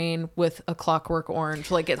in the Rain with A Clockwork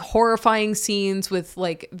Orange. Like, it's horrifying scenes with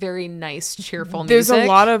like very nice, cheerful music. There's a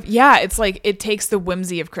lot of, it's like it takes the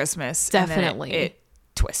whimsy of Christmas. Definitely. And then it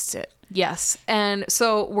twists it. Yes. And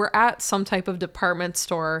so we're at some type of department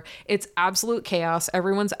store. It's absolute chaos.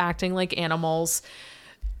 Everyone's acting like animals.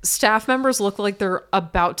 Staff members look like they're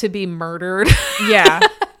about to be murdered. Yeah.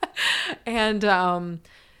 And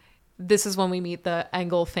this is when we meet the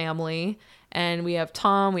Engel family. And we have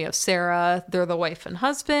Tom, we have Sarah. They're the wife and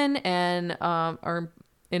husband. And our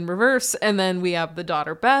in reverse. And then we have the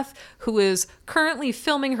daughter Beth, who is currently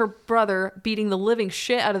filming her brother beating the living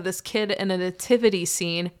shit out of this kid in a nativity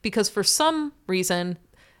scene because for some reason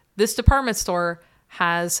this department store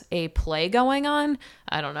has a play going on.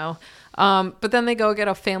 I don't know. But then they go get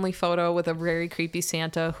a family photo with a very creepy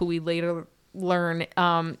Santa who we later learn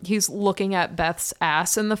he's looking at Beth's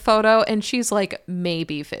ass in the photo and she's like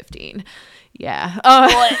maybe 15. Yeah.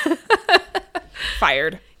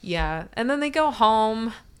 Fired. Yeah. And then they go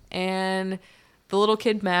home and the little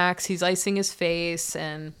kid Max, he's icing his face,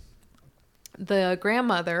 and the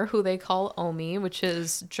grandmother, who they call Omi, which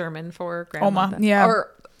is German for grandmother. Oma, yeah.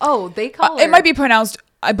 Or they call her. It might be pronounced,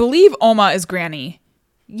 I believe Oma is granny.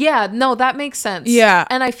 Yeah, no, that makes sense. Yeah.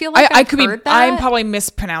 And I feel like I could heard that. I'm probably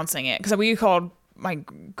mispronouncing it because we called my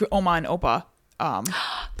Oma and Opa.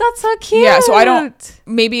 That's so cute. Yeah, so I don't.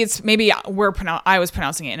 Maybe I was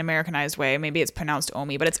pronouncing it in an Americanized way. Maybe it's pronounced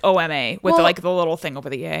Omi, but it's OMA with the little thing over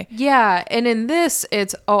the A. Yeah, and in this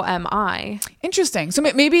it's OMI. Interesting. So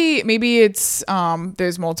maybe it's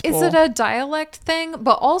there's multiple. Is it a dialect thing?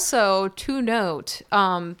 But also to note,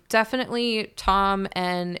 definitely Tom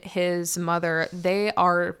and his mother, they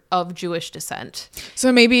are of Jewish descent.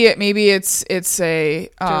 So maybe it's a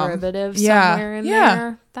derivative somewhere in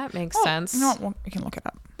there. That makes sense. You know what? We can look it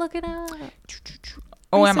up. Look it up.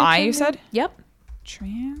 OMI, you said? Yep.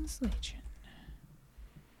 Translation.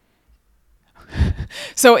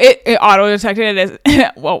 So it auto detected it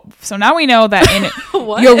as well. So now we know that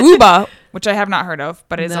in Yoruba, which I have not heard of,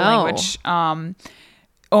 but it's a language.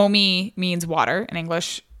 Omi means water in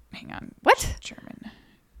English. Hang on. What? German.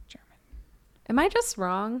 Am I just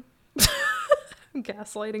wrong? I'm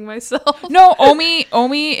gaslighting myself. No,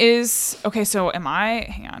 Omi is okay. So am I?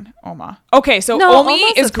 Hang on, Oma. Okay, so Omi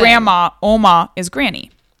is grandma. Oma is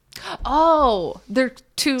granny. Oh, they're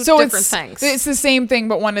two different things. It's the same thing,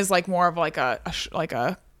 but one is like more of like a I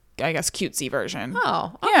guess cutesy version.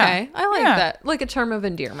 Oh, okay. I like that. Like a term of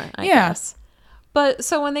endearment, I guess. But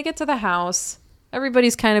so when they get to the house,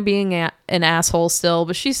 everybody's kind of being an asshole still,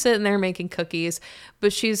 but she's sitting there making cookies,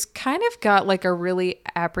 but she's kind of got like a really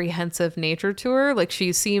apprehensive nature to her. Like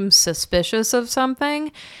she seems suspicious of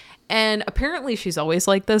something. And apparently she's always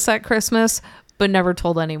like this at Christmas, but never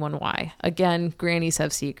told anyone why. Again, grannies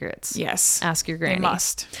have secrets. Yes. Ask your granny. They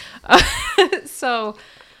must. So,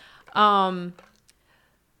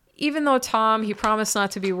 even though Tom, he promised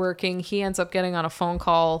not to be working, he ends up getting on a phone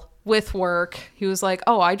call with work. He was like,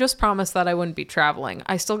 oh, I just promised that I wouldn't be traveling.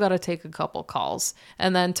 I still got to take a couple calls.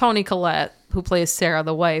 And then Toni Collette, who plays Sarah,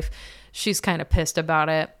 the wife, she's kind of pissed about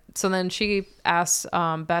it. So then she asks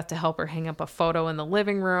Beth to help her hang up a photo in the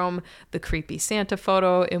living room, the creepy Santa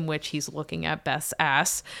photo in which he's looking at Beth's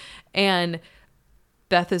ass. And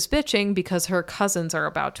Beth is bitching because her cousins are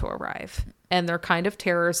about to arrive. And they're kind of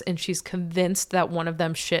terrors, and she's convinced that one of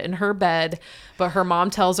them shit in her bed, but her mom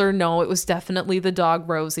tells her, no, it was definitely the dog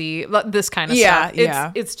Rosie. This kind of stuff.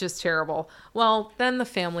 It's just terrible. Well, then the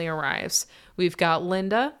family arrives. We've got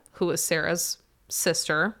Linda, who is Sarah's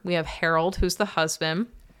sister. We have Harold, who's the husband.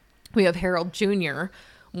 We have Harold Jr.,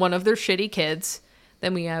 one of their shitty kids.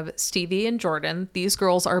 Then we have Stevie and Jordan. These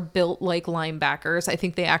girls are built like linebackers. I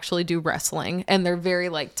think they actually do wrestling, and they're very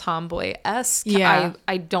like tomboy-esque. Yeah.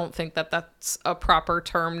 I don't think that that's a proper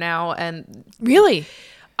term now. And really,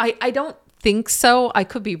 I don't think so. I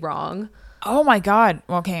could be wrong. Oh my God.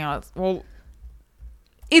 Well, hang on. Well,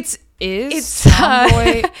 it's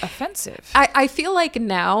tomboy offensive. I feel like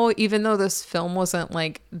now, even though this film wasn't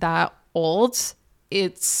like that old,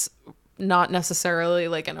 it's not necessarily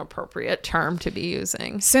like an appropriate term to be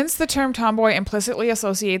using. Since the term tomboy implicitly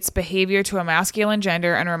associates behavior to a masculine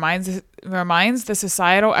gender and reminds the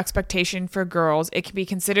societal expectation for girls, it can be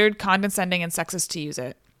considered condescending and sexist to use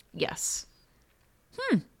it. Yes.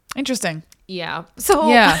 Interesting. Yeah. So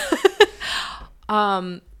yeah.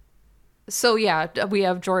 So yeah, we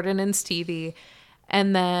have Jordan and Stevie,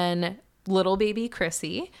 and then little baby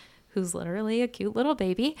Chrissy, who's literally a cute little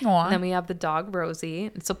baby. Aww. And then we have the dog Rosie.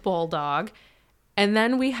 It's a bulldog. And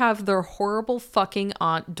then we have their horrible fucking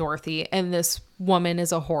Aunt Dorothy. And this woman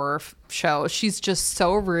is a horror show. She's just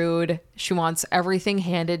so rude. She wants everything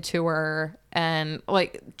handed to her. And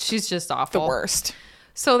like, she's just awful. The worst.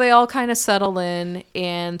 So they all kind of settle in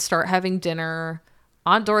and start having dinner.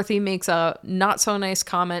 Aunt Dorothy makes a not so nice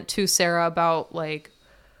comment to Sarah about like,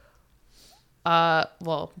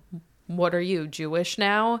 well, what are you, Jewish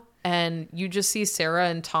now? And you just see Sarah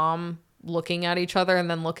and Tom looking at each other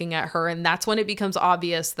and then looking at her. And that's when it becomes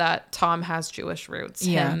obvious that Tom has Jewish roots,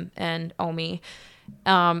 him and Omi.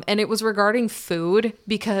 And it was regarding food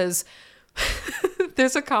because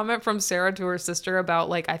There's a comment from Sarah to her sister about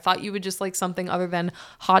like, I thought you would just like something other than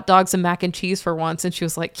hot dogs and mac and cheese for once. And she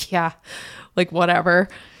was like, yeah, like whatever.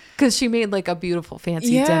 Because she made like a beautiful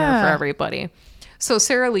fancy dinner for everybody. So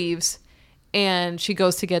Sarah leaves and she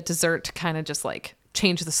goes to get dessert to kind of just like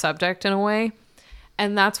change the subject in a way.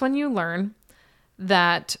 And that's when you learn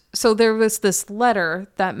that, so there was this letter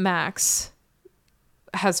that Max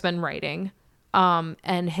has been writing,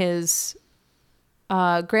 and his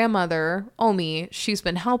grandmother, Omi, she's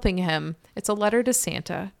been helping him. It's a letter to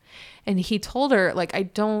Santa. And he told her, like, I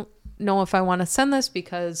don't know if I want to send this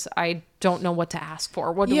because I don't know what to ask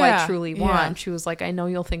for. What do I truly want? Yeah. She was like, I know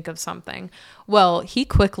you'll think of something. Well, he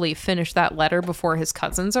quickly finished that letter before his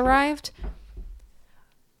cousins arrived.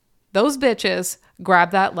 Those bitches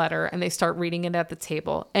grab that letter and they start reading it at the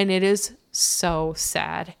table. And it is so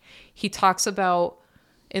sad. He talks about,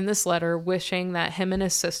 in this letter, wishing that him and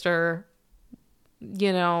his sister,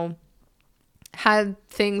 you know, had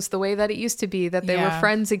things the way that it used to be, that they were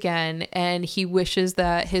friends again. And he wishes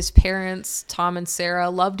that his parents, Tom and Sarah,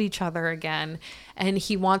 loved each other again. And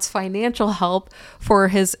he wants financial help for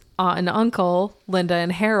his aunt and uncle, Linda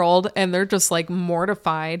and Harold. And they're just like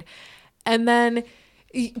mortified. And then,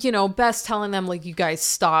 you know, Beth's telling them, like, you guys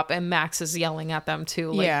stop. And Max is yelling at them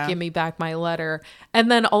too, like, give me back my letter.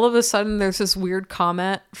 And then all of a sudden there's this weird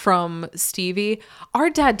comment from Stevie. Our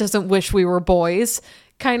dad doesn't wish we were boys,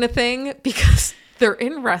 kind of thing, because they're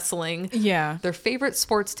in wrestling. Yeah. Their favorite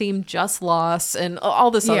sports team just lost and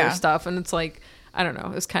all this other stuff. And it's like, I don't know.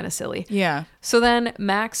 It was kind of silly. Yeah. So then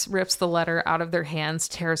Max rips the letter out of their hands,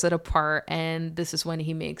 tears it apart. And this is when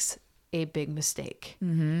he makes a big mistake.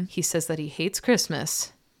 Mm-hmm. He says that he hates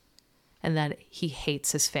Christmas and that he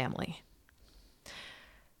hates his family.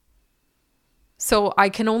 So I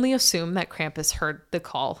can only assume that Krampus heard the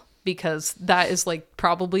call, because that is like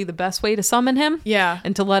probably the best way to summon him. Yeah.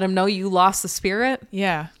 And to let him know you lost the spirit.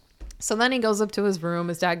 Yeah. So then he goes up to his room.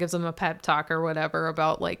 His dad gives him a pep talk or whatever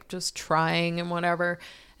about like just trying and whatever.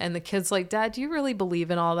 And the kid's like, Dad, do you really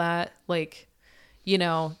believe in all that? Like, you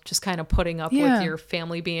know, just kind of putting up with your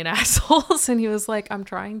family being assholes. And he was like, I'm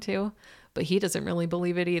trying to, but he doesn't really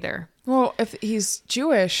believe it either. Well, if he's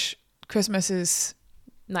Jewish, Christmas is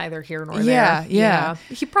neither here nor there. Yeah.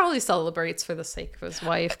 He probably celebrates for the sake of his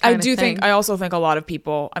wife. I also think a lot of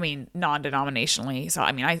people, I mean, non-denominationally. So,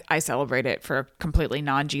 I mean, I celebrate it for completely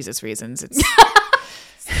non-Jesus reasons. It's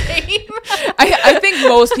same. I think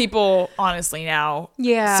most people honestly now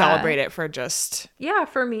celebrate it for just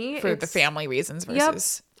for me for the family reasons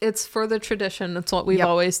versus it's for the tradition. It's what we've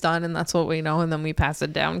always done and that's what we know, and then we pass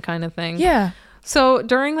it down kind of thing. Yeah. So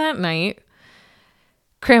during that night,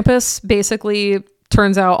 Krampus basically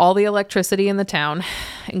turns out all the electricity in the town,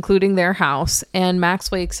 including their house, and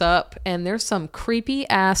Max wakes up and there's some creepy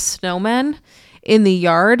ass snowmen in the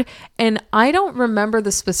yard. And I don't remember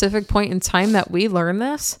the specific point in time that we learned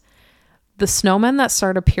this. The snowmen that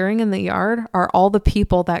start appearing in the yard are all the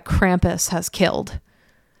people that Krampus has killed.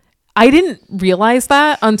 I didn't realize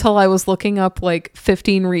that until I was looking up like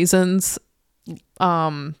 15 reasons.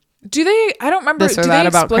 Do they? I don't remember. Do they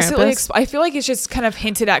explicitly? I feel like it's just kind of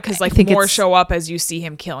hinted at because like more show up as you see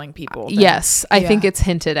him killing people. Yes, I think it's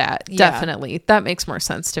hinted at. Definitely, that makes more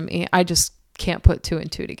sense to me. I just can't put two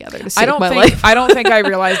and two together to save my life. I don't think I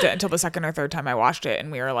realized it until the second or third time I watched it,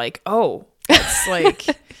 and we were like, "Oh, it's like,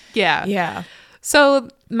 yeah." So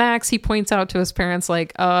Max, he points out to his parents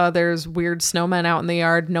like, there's weird snowmen out in the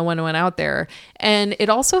yard. No one went out there, and it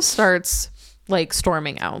also starts like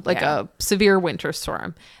storming out, like a severe winter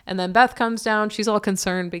storm. And then Beth comes down. She's all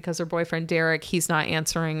concerned because her boyfriend Derek, he's not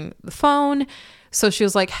answering the phone. So she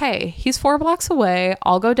was like, hey, he's 4 blocks away.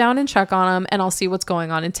 I'll go down and check on him and I'll see what's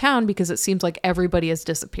going on in town, because it seems like everybody has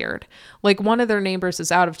disappeared. Like one of their neighbors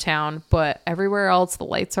is out of town, but everywhere else the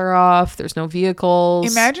lights are off. There's no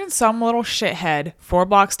vehicles. Imagine some little shithead 4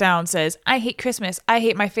 blocks down says, I hate Christmas. I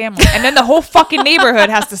hate my family. And then the whole fucking neighborhood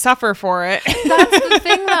has to suffer for it. That's the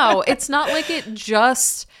thing though. It's not like it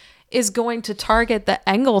just is going to target the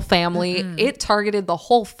Engel family. Mm-hmm. It targeted the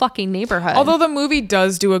whole fucking neighborhood. Although the movie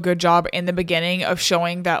does do a good job in the beginning of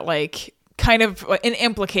showing that like kind of an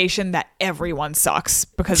implication that everyone sucks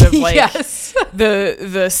because of like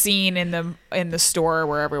the scene in the store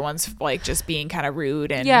where everyone's like just being kind of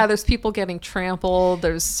rude, and there's people getting trampled,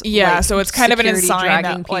 there's like, so it's kind of an sign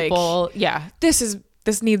that people, like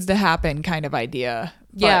this needs to happen kind of idea.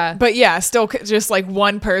 But still just like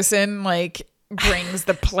one person like brings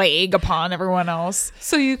the plague upon everyone else.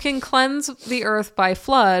 So you can cleanse the earth by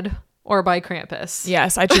flood or by Krampus.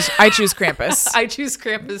 Yes, I choose Krampus. I choose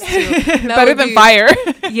Krampus too. Better than fire.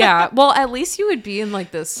 Yeah. Well, at least you would be in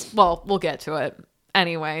like this. Well, we'll get to it.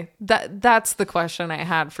 Anyway, that's the question I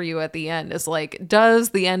had for you at the end is like,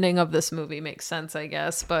 does the ending of this movie make sense, I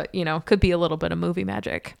guess? But, you know, could be a little bit of movie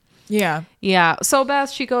magic. Yeah. Yeah. So Beth,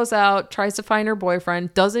 she goes out, tries to find her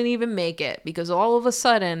boyfriend, doesn't even make it because all of a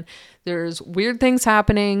sudden there's weird things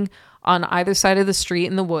happening on either side of the street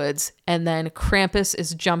in the woods. And then Krampus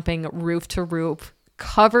is jumping roof to roof,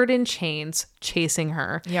 covered in chains, chasing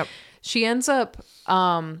her. Yep. She ends up,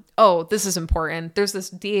 oh, this is important. There's this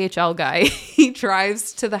DHL guy. He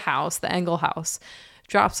drives to the house, the Engel house,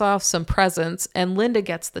 drops off some presents, and Linda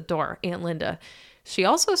gets the door, Aunt Linda. She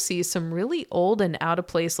also sees some really old and out of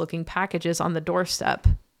place looking packages on the doorstep.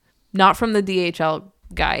 Not from the DHL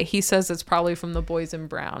guy. He says it's probably from the boys in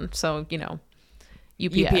brown. So, you know,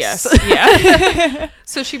 UPS. Yeah.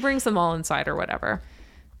 So she brings them all inside or whatever.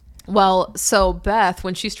 Well, so Beth,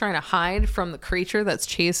 when she's trying to hide from the creature that's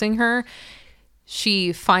chasing her,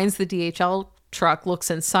 she finds the DHL truck,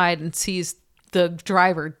 looks inside and sees the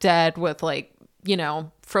driver dead with like, you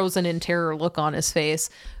know, frozen in terror look on his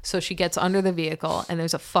face. So she gets under the vehicle and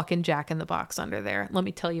there's a fucking Jack in the Box under there. Let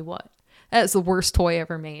me tell you what, that is the worst toy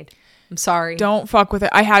ever made. I'm sorry. Don't fuck with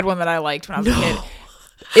it. I had one that I liked when I was a kid.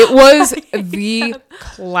 It was the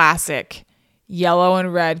classic yellow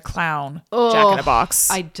and red clown Jack in a Box.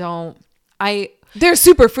 They're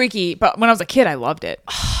super freaky, but when I was a kid, I loved it.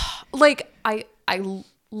 Like, I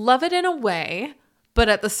love it in a way, but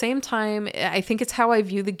at the same time, I think it's how I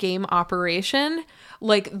view the game Operation.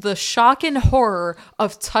 Like, the shock and horror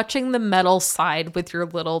of touching the metal side with your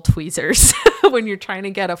little tweezers when you're trying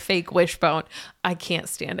to get a fake wishbone. I can't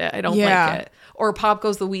stand it. I don't like it. Or Pop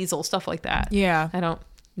Goes the Weasel, stuff like that. Yeah.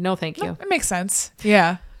 No, thank you. It makes sense.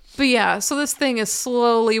 Yeah. But yeah, so this thing is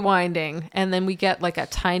slowly winding, and then we get like a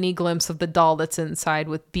tiny glimpse of the doll that's inside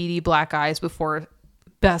with beady black eyes before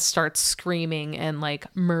Beth starts screaming and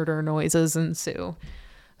like murder noises ensue.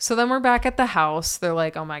 So then we're back at the house. They're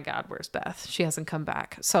like, oh my God, where's Beth? She hasn't come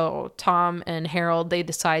back. So Tom and Harold, they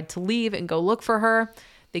decide to leave and go look for her.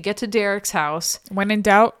 They get to Derek's house. When in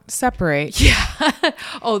doubt, separate. Yeah.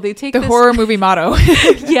 Oh, they take the horror movie motto.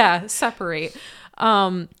 Yeah, separate.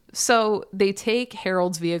 So they take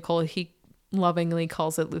Harold's vehicle. He lovingly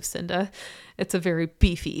calls it Lucinda. It's a very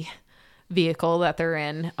beefy vehicle that they're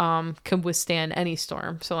in, can withstand any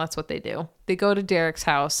storm. So that's what they do. They go to Derek's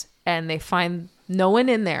house and they find no one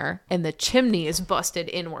in there, and the chimney is busted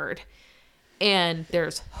inward. And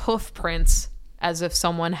there's hoof prints as if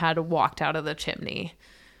someone had walked out of the chimney.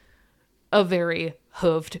 A very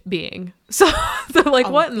hooved being. So they're like,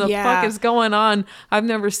 what in the fuck is going on? I've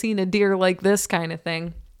never seen a deer like this kind of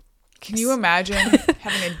thing. Can you imagine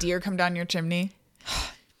having a deer come down your chimney?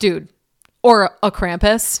 Dude. Or a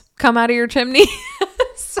Krampus come out of your chimney.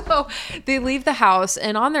 So they leave the house,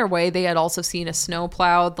 and on their way, they had also seen a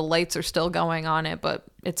snowplow. The lights are still going on it, but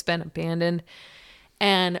it's been abandoned.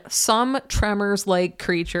 And some Tremors-like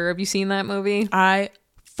creature. Have you seen that movie? I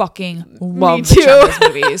fucking love the Tremors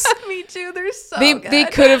movies. Me too. They're so good. They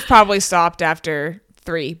could have probably stopped after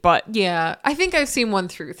 3, but yeah, I think I've seen 1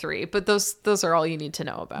 through 3, but those are all you need to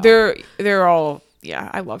know about. They're all, yeah,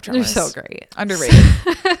 I love Tremors. They're so great. Underrated.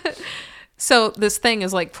 So this thing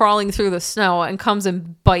is like crawling through the snow and comes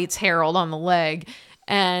and bites Harold on the leg,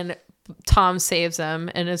 and Tom saves him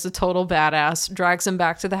and is a total badass, drags him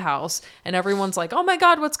back to the house, and everyone's like, oh my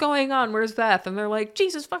God, what's going on? Where's Beth? And they're like,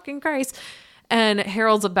 Jesus fucking Christ. And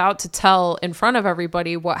Harold's about to tell in front of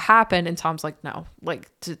everybody what happened. And Tom's like, no,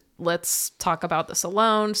 let's talk about this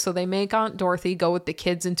alone. So they make Aunt Dorothy go with the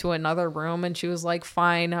kids into another room. And she was like,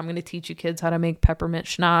 fine, I'm going to teach you kids how to make peppermint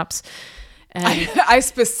schnapps. And I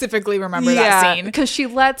specifically remember that scene. Because she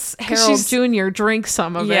lets Harold Jr. drink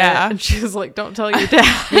some of it. And she was like, don't tell your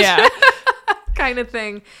dad. Yeah. Kind of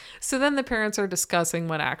thing. So then the parents are discussing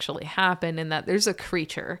what actually happened and that there's a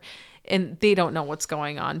creature. And they don't know what's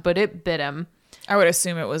going on, but it bit him. I would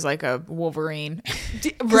assume it was like a Wolverine.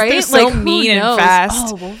 Right? They're so like, mean and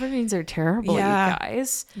fast. Oh, Wolverines are terrible, you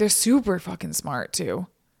guys. They're super fucking smart, too.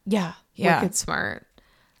 Yeah. Wicked smart.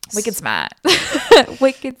 Wicked smart.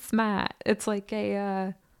 Wicked smart. It's like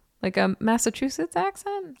a Massachusetts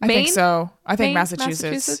accent? I think so. I think Maine?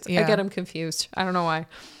 Massachusetts. Yeah. I get them confused. I don't know why.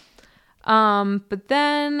 But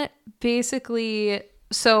then basically,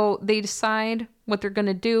 so they decide what they're going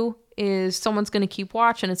to do is someone's going to keep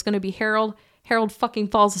watch, and it's going to be Harold. Harold fucking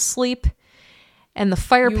falls asleep, and the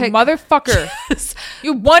fire pit... motherfucker.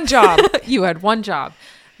 You had one job. You had one job.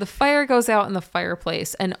 The fire goes out in the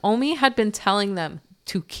fireplace, and Omi had been telling them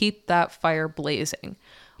to keep that fire blazing.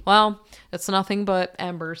 Well, it's nothing but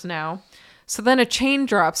embers now. So then a chain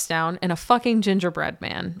drops down, and a fucking gingerbread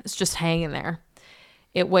man is just hanging there.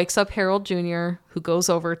 It wakes up Harold Jr., who goes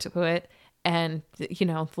over to it, And, you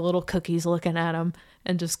know, the little cookie's looking at him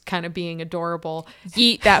and just kind of being adorable.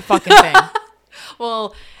 Eat that fucking thing.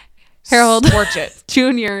 Well, Harold Scorch it.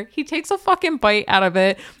 Jr., he takes a fucking bite out of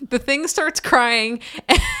it. The thing starts crying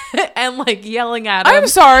and like yelling at him. I'm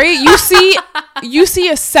sorry. You see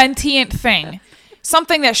a sentient thing.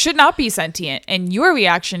 Something that should not be sentient. And your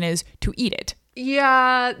reaction is to eat it.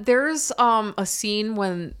 Yeah, there's a scene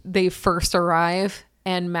when they first arrive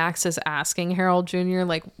and Max is asking Harold Jr.,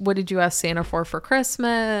 like, what did you ask Santa for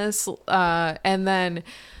Christmas? And then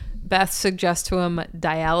Beth suggests to him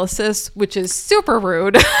dialysis, which is super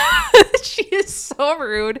rude. She is so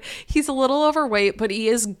rude. He's a little overweight, but he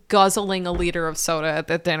is guzzling a liter of soda at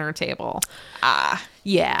the dinner table.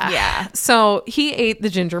 Yeah. So he ate the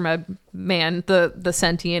gingerbread man, the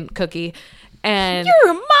sentient cookie. And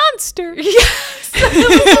you're a monster. Yes. That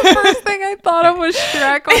was the first thing I thought of was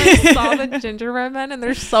Shrek when I saw the gingerbread men, and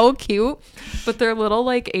they're so cute, but they're little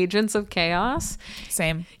like agents of chaos.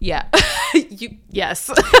 Same. Yeah.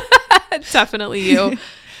 Yes. Definitely you.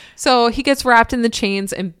 So he gets wrapped in the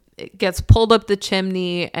chains and gets pulled up the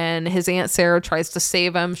chimney, and his Aunt Sarah tries to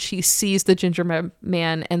save him. She sees the gingerbread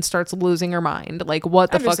man and starts losing her mind. Like,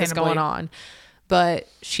 what the fuck is going on? But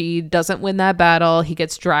she doesn't win that battle. He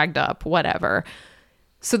gets dragged up, whatever.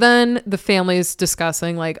 So then the family is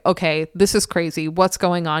discussing like, okay, this is crazy. What's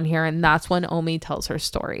going on here? And that's when Omi tells her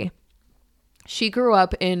story. She grew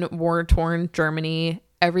up in war-torn Germany.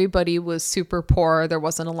 Everybody was super poor. There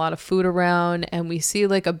wasn't a lot of food around. And we see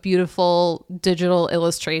like a beautiful digital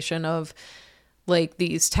illustration of like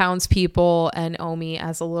these townspeople and Omi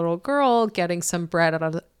as a little girl getting some bread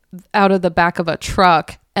out of the back of a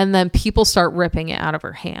truck. And then people start ripping it out of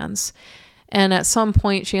her hands. And at some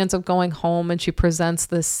point she ends up going home and she presents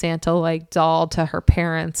this Santa-like doll to her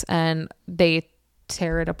parents and they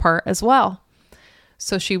tear it apart as well.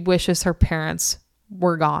 So she wishes her parents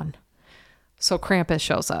were gone. So Krampus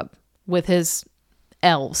shows up with his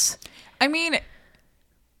elves. I mean,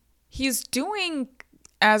 he's doing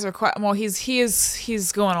as required. Well,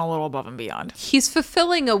 he's going a little above and beyond. He's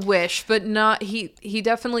fulfilling a wish, but not. He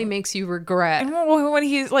definitely makes you regret. And when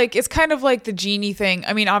he's like, it's kind of like the genie thing.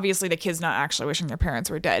 I mean, obviously the kid's not actually wishing their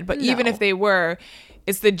parents were dead, but even if they were,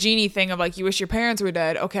 it's the genie thing of like, you wish your parents were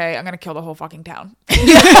dead. Okay, I'm gonna kill the whole fucking town.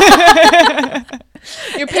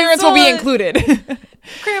 Your parents will be included.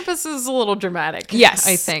 Krampus is a little dramatic. Yes,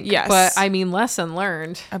 I think. Yes, but I mean, lesson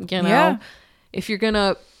learned. You know, if you're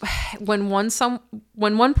gonna, when one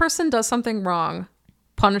person does something wrong,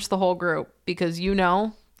 punish the whole group because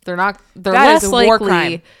they're less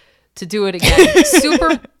likely to do it again.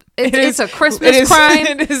 It's a Christmas crime.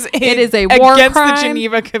 It is a war against crime. The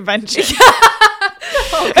Geneva Convention.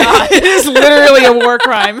 Oh God! It is literally a war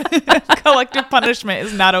crime. Collective punishment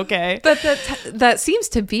is not okay. But that seems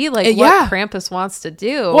to be like what Krampus wants to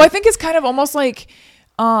do. Well, I think it's kind of almost like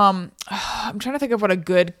I'm trying to think of what a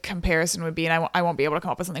good comparison would be, and I won't be able to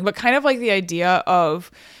come up with something. But kind of like the idea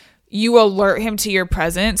of you alert him to your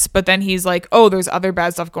presence, but then he's like, "Oh, there's other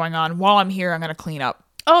bad stuff going on. While I'm here, I'm going to clean up."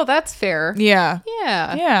 Oh, that's fair. Yeah.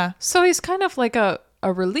 Yeah. So he's kind of like a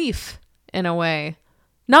relief in a way.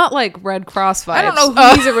 Not like Red Cross vibes. I don't know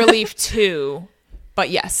who he's a relief to, but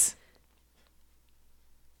yes.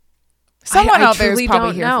 Someone out there is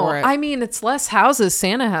probably here for it. I mean, it's less houses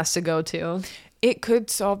Santa has to go to. It could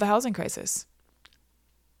solve the housing crisis.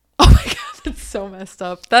 Oh my God, that's so messed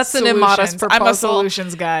up. That's an immodest proposal. I'm a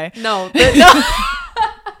solutions guy. No.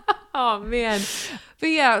 Oh man. But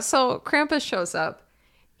yeah, so Krampus shows up.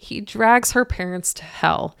 He drags her parents to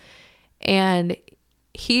hell. And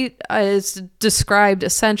he is described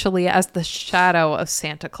essentially as the shadow of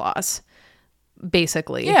Santa Claus,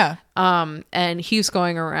 basically. Yeah. And he's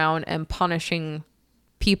going around and punishing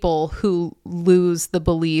people who lose the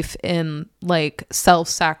belief in like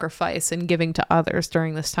self-sacrifice and giving to others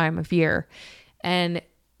during this time of year. And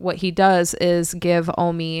what he does is give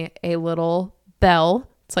Omi a little bell.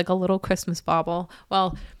 It's like a little Christmas bauble.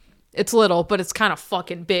 Well, it's little, but it's kind of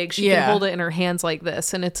fucking big. She can hold it in her hands like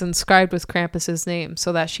this, and it's inscribed with Krampus's name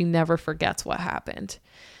so that she never forgets what happened.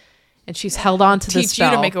 And she's held on to this bell.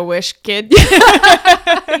 Teach you to make a wish, kid.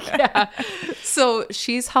 Yeah. So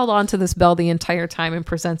she's held on to this bell the entire time and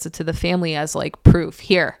presents it to the family as like proof.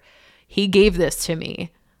 Here, he gave this to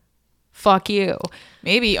me. Fuck you.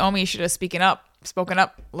 Maybe Omi should have spoken up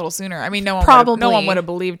a little sooner. I mean, no one would have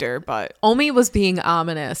believed her, but Omi was being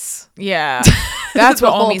ominous. Yeah. That's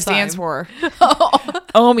what Omi stands for.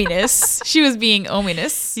 Ominous. She was being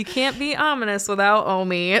ominous. You can't be ominous without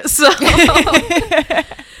Omi.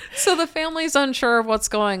 So the family's unsure of what's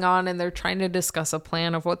going on and they're trying to discuss a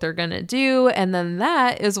plan of what they're going to do. And then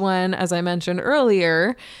that is when, as I mentioned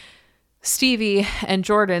earlier, Stevie and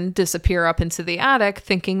Jordan disappear up into the attic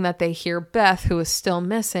thinking that they hear Beth, who is still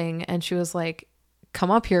missing. And she was like,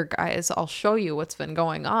 come up here, guys. I'll show you what's been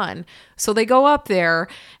going on. So they go up there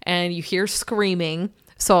and you hear screaming.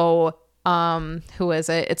 So who is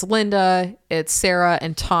it? It's Linda, it's Sarah,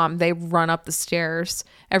 and Tom. They run up the stairs.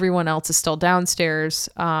 Everyone else is still downstairs.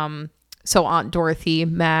 So Aunt Dorothy,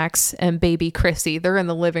 Max, and baby Chrissy, they're in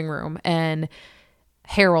the living room, and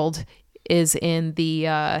Harold is in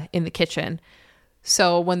the kitchen.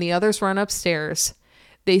 So when the others run upstairs,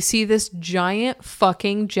 they see this giant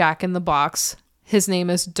fucking Jack-in-the-Box. His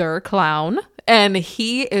name is Der Clown, and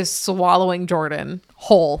he is swallowing Jordan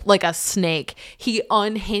whole like a snake. He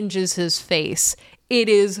unhinges his face. It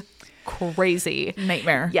is crazy.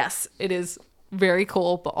 Nightmare. Yes, it is very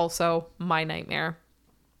cool, but also my nightmare.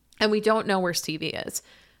 And we don't know where Stevie is.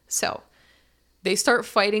 So they start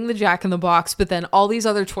fighting the Jack-in-the-Box, but then all these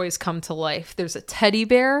other toys come to life. There's a teddy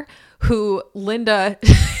bear who Linda,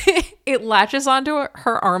 it latches onto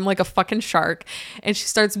her arm like a fucking shark, and she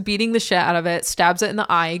starts beating the shit out of it, stabs it in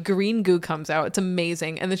the eye, green goo comes out. It's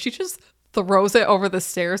amazing. And then she just throws it over the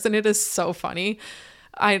stairs, and it is so funny.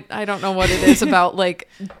 I don't know what it is about like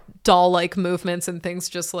doll-like movements and things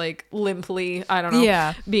just like limply, I don't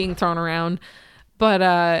know, being thrown around.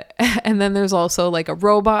 But, and then there's also like a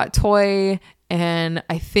robot toy, and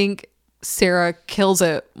I think Sarah kills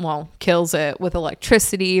it with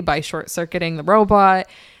electricity by short-circuiting the robot.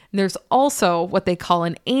 And there's also what they call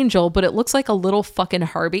an angel, but it looks like a little fucking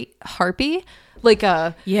harpy, like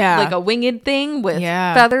a winged thing with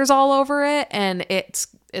feathers all over it. And it's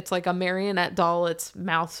like a marionette doll. Its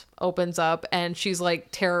mouth opens up, and she's like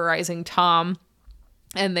terrorizing Tom.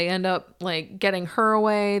 And they end up like getting her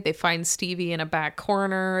away. They find Stevie in a back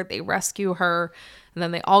corner. They rescue her. And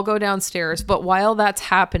then they all go downstairs. But while that's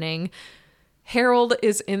happening, Harold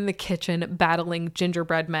is in the kitchen battling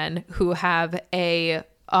gingerbread men who have a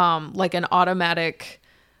like an automatic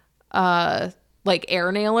like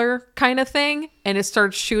air nailer kind of thing. And it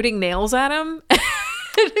starts shooting nails at him.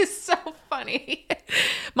 It is so funny.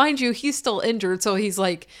 Mind you, he's still injured, so he's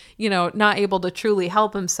like, not able to truly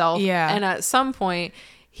help himself. Yeah. And at some point,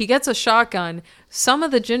 he gets a shotgun. Some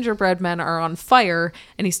of the gingerbread men are on fire,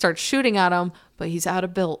 and he starts shooting at them, but he's out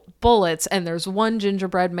of bullets, and there's one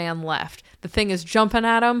gingerbread man left. The thing is jumping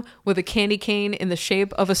at him with a candy cane in the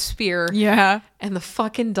shape of a spear. Yeah. And the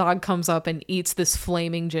fucking dog comes up and eats this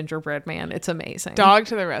flaming gingerbread man. It's amazing. Dog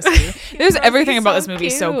to the rescue. There's everything about this movie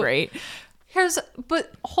so great.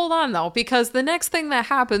 But hold on though, because the next thing that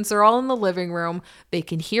happens, they're all in the living room. They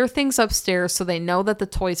can hear things upstairs, so they know that the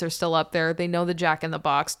toys are still up there. They know the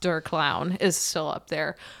Jack-in-the-Box, Der Clown, is still up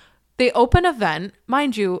there. They open a vent.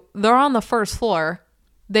 Mind you, they're on the first floor.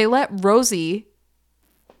 They let Rosie,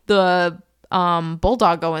 the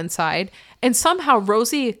bulldog, go inside, and somehow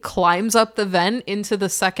Rosie climbs up the vent into the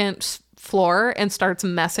second floor and starts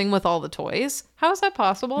messing with all the toys. How is that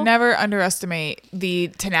possible? Never underestimate the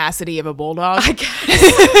tenacity of a bulldog. I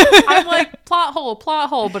guess. I'm like, plot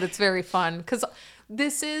hole, but it's very fun because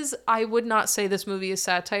I would not say this movie is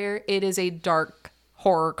satire. It is a dark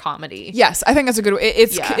horror comedy. Yes, I think that's a good way.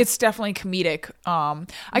 It's definitely comedic. I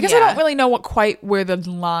guess I don't really know where the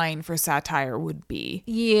line for satire would be.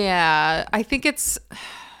 Yeah, I think it's...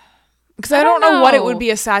 Because I don't know what it would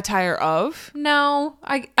be a satire of. No,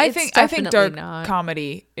 I think dark not.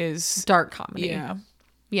 comedy is dark comedy.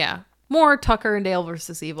 Yeah. More Tucker and Dale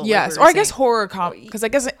versus Evil. Yes, or I guess horror comedy. Because I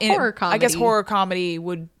guess horror comedy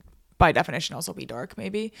would, by definition, also be dark.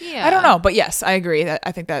 Maybe. Yeah. I don't know, but yes, I agree.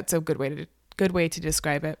 I think that's a good way to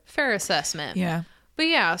describe it. Fair assessment. Yeah. But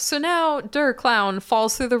yeah, so now Der Clown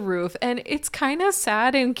falls through the roof, and it's kind of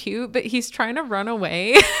sad and cute, but he's trying to run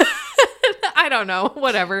away. I don't know,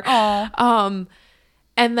 whatever. Aww.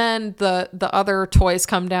 And then the other toys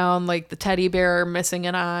come down, like the teddy bear missing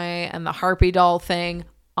an eye and the Harpy doll thing.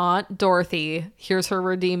 Aunt Dorothy, here's her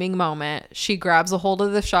redeeming moment. She grabs a hold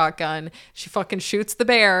of the shotgun. She fucking shoots the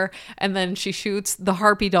bear, and then she shoots the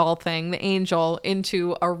Harpy doll thing, the angel,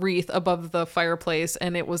 into a wreath above the fireplace.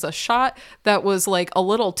 And it was a shot that was like a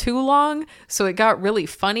little too long, so it got really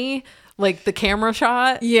funny. Like the camera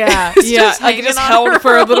shot. Yeah. Yeah. Like it just held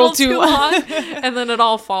for a little too long. And then it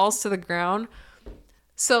all falls to the ground.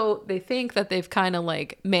 So they think that they've kind of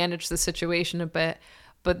like managed the situation a bit,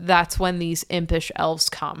 but that's when these impish elves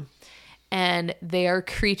come. And they are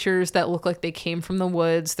creatures that look like they came from the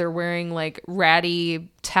woods. They're wearing like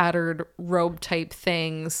ratty, tattered robe type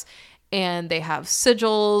things. And they have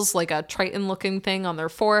sigils, like a Triton looking thing on their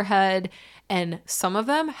forehead. And some of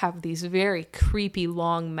them have these very creepy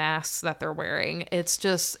long masks that they're wearing.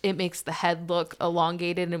 It makes the head look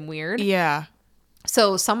elongated and weird. Yeah.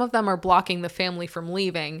 So some of them are blocking the family from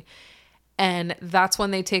leaving. And that's when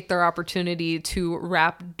they take their opportunity to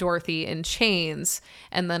wrap Dorothy in chains.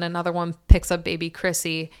 And then another one picks up baby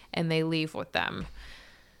Chrissy and they leave with them.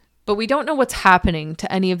 But we don't know what's happening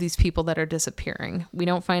to any of these people that are disappearing. We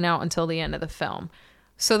don't find out until the end of the film.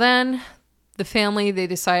 So then the family, they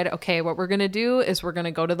decide, okay, what we're going to do is we're going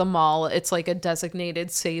to go to the mall. It's like a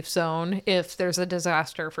designated safe zone if there's a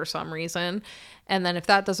disaster for some reason. And then if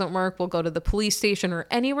that doesn't work, we'll go to the police station or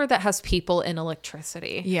anywhere that has people and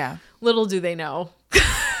electricity. Yeah. Little do they know,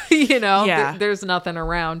 Yeah. there's nothing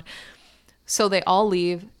around. So they all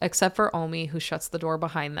leave except for Omi, who shuts the door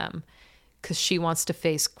behind them because she wants to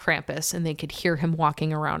face Krampus and they could hear him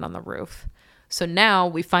walking around on the roof. So now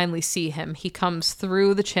we finally see him. He comes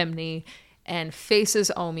through the chimney and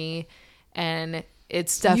faces Omi, and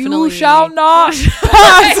it's definitely... You shall not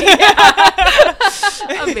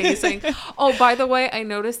Amazing. Oh, by the way, I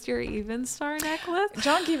noticed your Even Star necklace.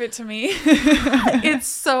 John gave it to me. It's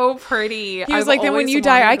so pretty. He was like, then when you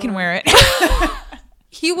die, I can wear it.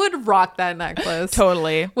 He would rock that necklace.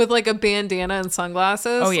 Totally. With like a bandana and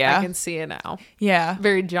sunglasses. Oh, yeah. I can see it now. Yeah.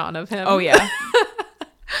 Very John of him. Oh, yeah.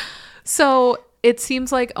 So it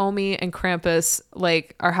seems like Omi and Krampus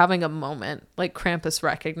like are having a moment. Like Krampus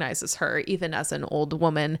recognizes her even as an old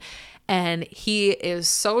woman. And he is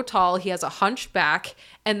so tall. He has a hunchback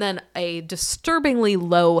and then a disturbingly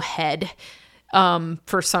low head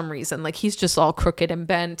for some reason. Like he's just all crooked and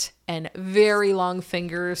bent and very long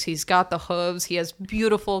fingers. He's got the hooves. He has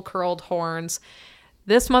beautiful curled horns.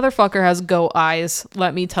 This motherfucker has goat eyes.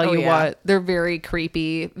 Let me tell you what. They're very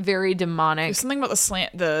creepy, very demonic. There's something about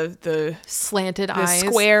the slanted the eyes.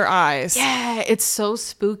 square eyes. Yeah, it's so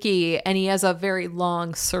spooky. And he has a very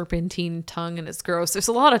long serpentine tongue and it's gross. There's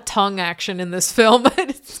a lot of tongue action in this film, but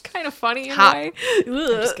it's kind of funny in a way. I'm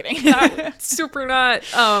just kidding. Not, super not.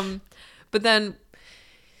 But then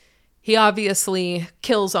he obviously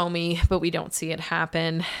kills Omi, but we don't see it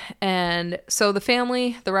happen. And so the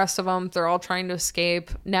family, the rest of them, they're all trying to escape.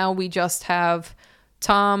 Now we just have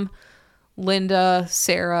Tom, Linda,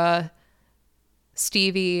 Sarah,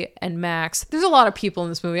 Stevie, and Max. There's a lot of people in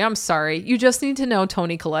this movie. I'm sorry. You just need to know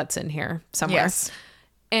Toni Collette's in here somewhere. Yes.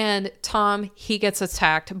 And Tom, he gets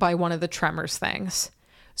attacked by one of the tremors things.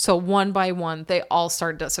 So one by one, they all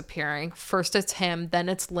start disappearing. First it's him, then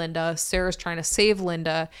it's Linda. Sarah's trying to save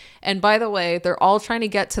Linda. And by the way, they're all trying to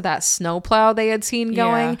get to that snowplow they had seen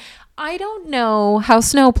going. Yeah. I don't know how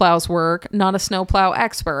snowplows work, not a snowplow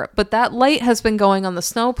expert, but that light has been going on the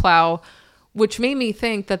snowplow, which made me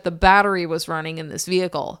think that the battery was running in this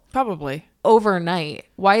vehicle. Probably. Overnight.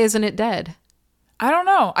 Why isn't it dead? I don't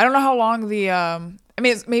know. I don't know how long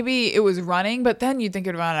maybe it was running, but then you'd think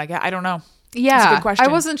it would run again. I don't know. Yeah, that's a good question. I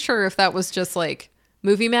wasn't sure if that was just like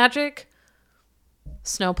movie magic.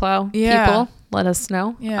 Snowplow Yeah. people, let us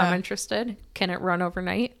know. Yeah. I'm interested. Can it run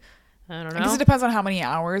overnight? I don't I guess know. it depends on how many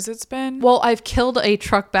hours it's been. Well, I've killed a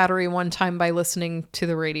truck battery one time by listening to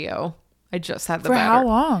the radio. I just had the For battery. how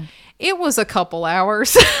long? It was a couple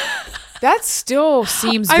hours. That still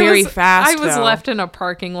seems very fast. I was though. left in a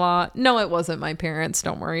parking lot. No, it wasn't my parents.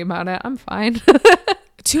 Don't worry about it. I'm fine.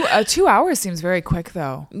 2 hours seems very quick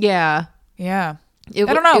though. Yeah. Yeah.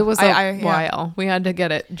 I don't know. It was yeah. while. We had to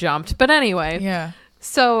get it jumped. But anyway. Yeah.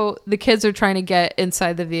 So the kids are trying to get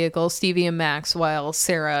inside the vehicle, Stevie and Max, while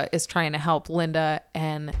Sarah is trying to help Linda,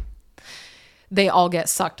 and they all get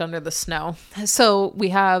sucked under the snow. So we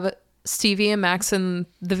have Stevie and Max in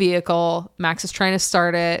the vehicle. Max is trying to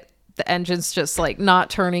start it. The engine's just like not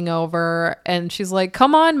turning over. And she's like,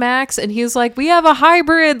 come on, Max. And he's like, we have a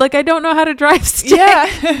hybrid. Like, I don't know how to drive stick.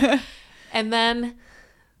 Yeah. And then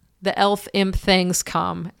the elf imp things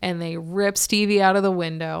come and they rip Stevie out of the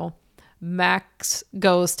window. Max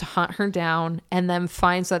goes to hunt her down and then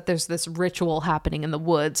finds that there's this ritual happening in the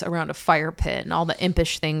woods around a fire pit and all the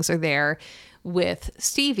impish things are there with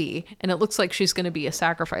Stevie. And it looks like she's going to be a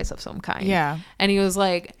sacrifice of some kind. Yeah. And he was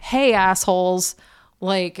like, hey, assholes,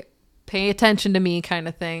 like, pay attention to me kind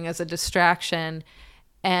of thing as a distraction.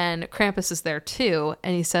 And Krampus is there too.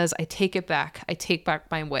 And he says, I take it back. I take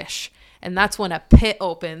back my wish. And that's when a pit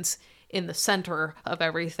opens in the center of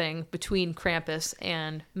everything between Krampus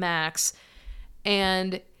and Max.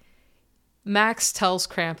 And Max tells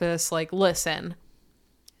Krampus, like, listen,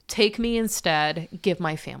 take me instead, give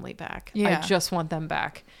my family back. Yeah. I just want them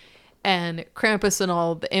back. And Krampus and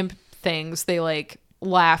all the imp things, they like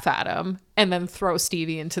laugh at him and then throw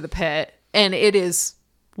Stevie into the pit. And it is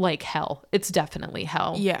like hell. It's definitely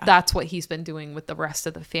hell. Yeah. That's what he's been doing with the rest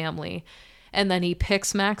of the family. And then he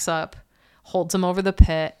picks Max up, holds him over the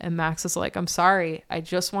pit, and Max is like, I'm sorry. I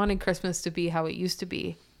just wanted Christmas to be how it used to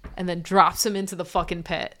be. And then drops him into the fucking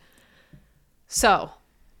pit. So,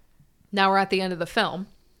 now we're at the end of the film.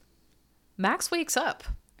 Max wakes up.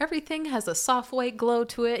 Everything has a soft white glow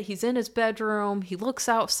to it. He's in his bedroom. He looks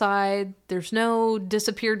outside. There's no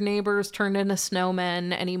disappeared neighbors turned into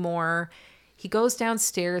snowmen anymore. He goes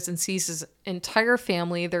downstairs and sees his entire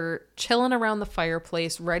family. They're chilling around the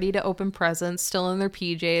fireplace, ready to open presents, still in their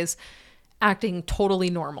PJs, acting totally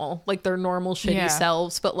normal. Like their normal shitty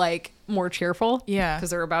selves, but like more cheerful. Yeah. Because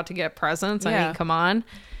they're about to get presents. I mean, come on.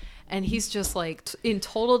 And he's just like in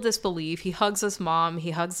total disbelief. He hugs his mom.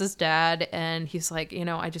 He hugs his dad. And he's like,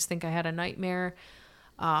 I just think I had a nightmare.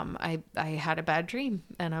 I had a bad dream.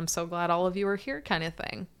 And I'm so glad all of you are here kind of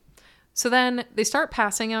thing. So then they start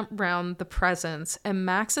passing around the presents. And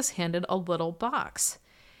Max is handed a little box.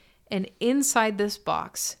 And inside this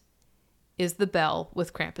box is the bell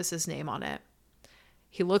with Krampus's name on it.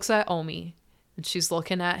 He looks at Omi. And she's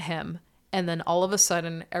looking at him. And then all of a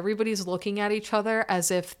sudden, everybody's looking at each other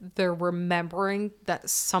as if they're remembering that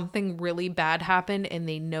something really bad happened and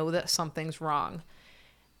they know that something's wrong.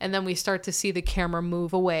 And then we start to see the camera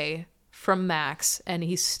move away from Max and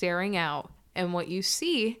he's staring out. And what you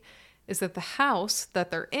see is that the house that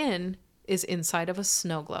they're in is inside of a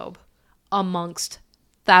snow globe amongst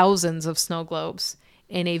thousands of snow globes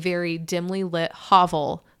in a very dimly lit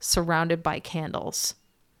hovel surrounded by candles.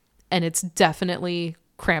 And it's definitely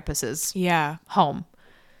Krampus's home.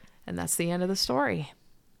 And that's the end of the story.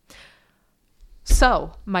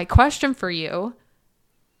 So my question for you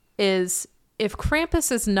is, if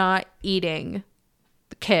Krampus is not eating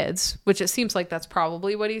the kids, which it seems like that's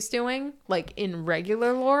probably what he's doing, like in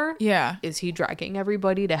regular lore, is he dragging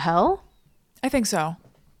everybody to hell? I think so.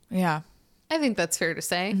 Yeah. I think that's fair to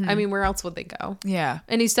say. I mean, where else would they go? Yeah.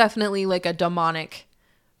 And he's definitely like a demonic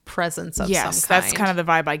presence of some kind. Yes, that's kind of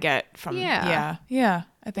the vibe I get from Yeah,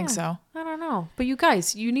 I think so. I don't know. But you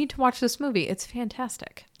guys, you need to watch this movie. It's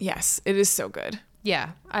fantastic. Yes, it is so good.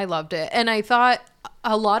 Yeah, I loved it. And I thought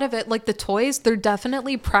a lot of it, like the toys, they're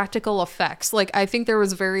definitely practical effects. Like I think there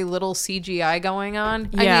was very little CGI going on.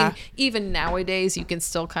 Yeah. I mean, even nowadays you can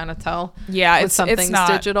still kind of tell. Yeah, it's not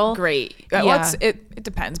digital. Great. Well, it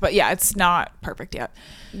depends, but yeah, it's not perfect yet.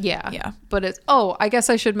 Yeah. But it's I guess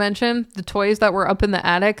I should mention the toys that were up in the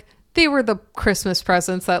attic. They were the Christmas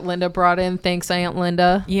presents that Linda brought in. Thanks, Aunt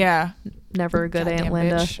Linda. Yeah. Never a good Goddamn Aunt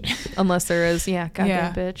Linda. bitch. Unless there is. Yeah,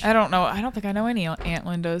 goddamn bitch. I don't know. I don't think I know any Aunt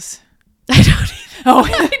Lindas. I don't either.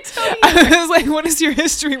 Oh, I was like, what is your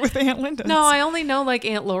history with Aunt Lindas? No, I only know like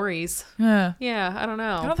Aunt Lori's. Yeah. Yeah, I don't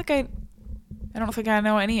know. I don't think I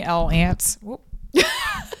know any L aunts. Whoop.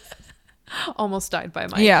 Almost died by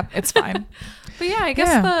my. Yeah, it's fine. But yeah, I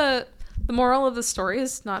guess the moral of the story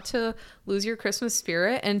is not to lose your Christmas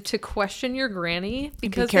spirit and to question your granny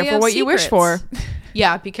because be careful what you wish for.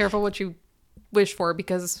 Yeah, be careful what you wish for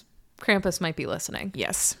because Krampus might be listening.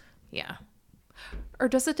 Yes. Yeah. Or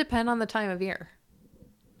does it depend on the time of year?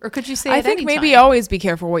 Or could you say I think maybe time? always be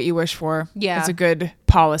careful what you wish for. Yeah. It's a good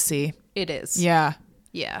policy. It is. Yeah.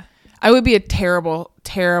 Yeah. I would be a terrible,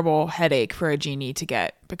 terrible headache for a genie to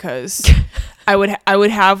get because I would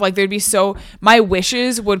have like, there'd be my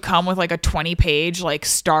wishes would come with like a 20-page like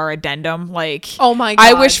star addendum. Like, oh my God.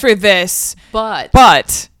 I wish for this,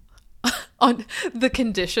 but on the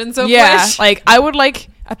conditions of wish. Like I would like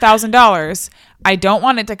 $1,000. I don't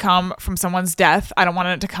want it to come from someone's death. I don't want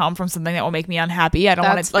it to come from something that will make me unhappy. I don't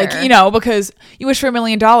want it like, because you wish for $1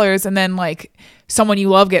 million and then like someone you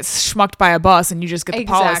love gets schmucked by a bus and you just get the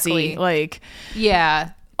policy. Like,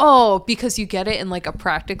 yeah. Oh, because you get it in like a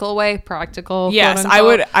practical way. Practical. Yes.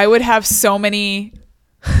 I would have so many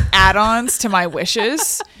add-ons to my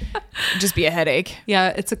wishes. Just be a headache. Yeah,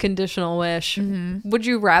 it's a conditional wish. Mm-hmm. Would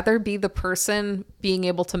you rather be the person being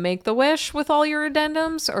able to make the wish with all your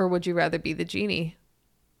addendums, or would you rather be the genie?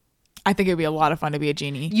 I think it would be a lot of fun to be a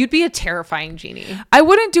genie. You'd be a terrifying genie. I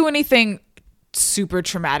wouldn't do anything super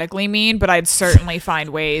traumatically mean, but I'd certainly find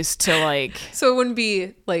ways to like. So it wouldn't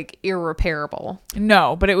be like irreparable.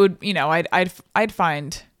 No, but it would. I'd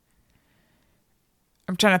find.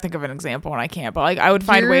 I'm trying to think of an example and I can't, but like I would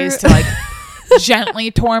find ways to like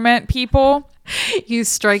gently torment people. You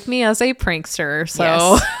strike me as a prankster, so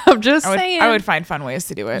yes. I'm just saying. I would find fun ways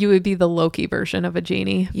to do it. You would be the Loki version of a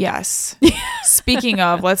genie. Yes. Speaking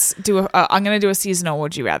of, let's do I'm going to do a seasonal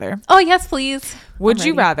would you rather. Oh, yes, please. Would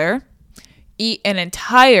you rather eat an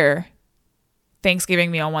entire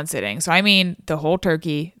Thanksgiving meal in one sitting? So I mean the whole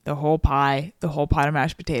turkey, the whole pie, the whole pot of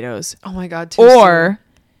mashed potatoes. Oh my God. Or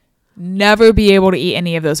never be able to eat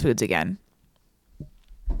any of those foods again.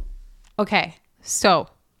 Okay. So.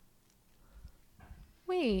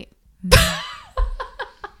 Wait.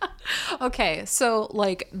 Okay. So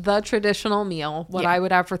like the traditional meal, what I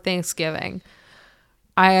would have for Thanksgiving,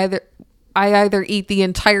 I either eat the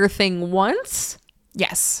entire thing once.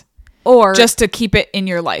 Yes. Or just to keep it in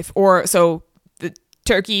your life. Or so the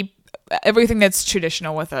turkey, everything that's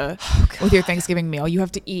traditional with with your Thanksgiving meal, you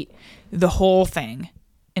have to eat the whole thing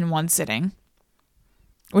in one sitting,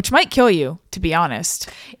 which might kill you, to be honest.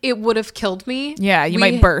 it would have killed me. Yeah, you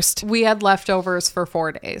might burst. We had leftovers for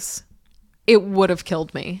 4 days. It would have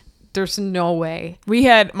killed me. There's no way. We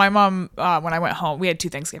had, my mom, when I went home, we had 2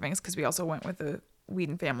 Thanksgivings because we also went with the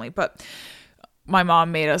Whedon family, but my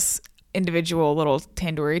mom made us individual little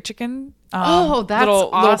tandoori chicken. That's little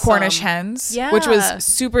awesome. Cornish hens, Yeah. which was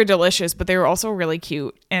super delicious, but they were also really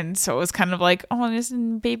cute. And so it was kind of like, oh, this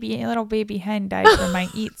little baby hen died for my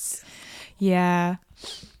eats. Yeah.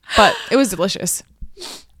 But it was delicious.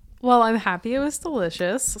 Well, I'm happy it was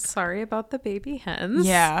delicious. Sorry about the baby hens.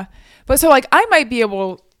 Yeah. But so like I might be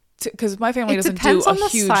able to, because my family It doesn't depends do on a the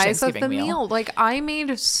huge size of Thanksgiving the meal. Like I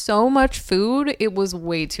made so much food, it was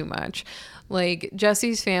way too much. Like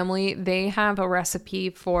Jesse's family, they have a recipe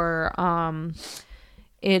for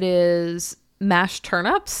it is mashed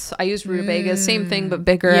turnips. I used rutabagas, same thing but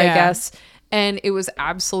bigger, I Yeah. guess. And it was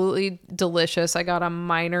absolutely delicious. I got a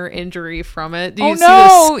minor injury from it. Do Oh, you see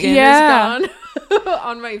no. the skin Yeah. is gone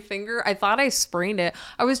on my finger? I thought I sprained it.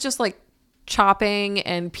 I was just like chopping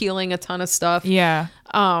and peeling a ton of stuff. Yeah.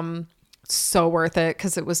 So worth it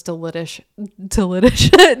because it was delicious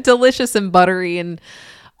and buttery and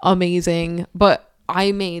amazing. But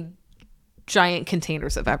I made giant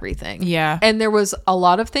containers of everything. Yeah. And there was a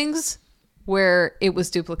lot of things where it was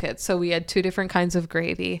duplicates. So we had 2 different kinds of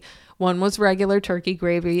gravy. One was regular turkey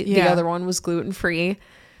gravy. The Yeah. other one was gluten-free.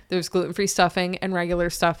 There's gluten-free stuffing and regular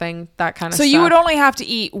stuffing, that kind of So stuff. you would only have to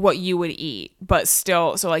eat what you would eat, but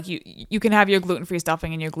still, so like you can have your gluten-free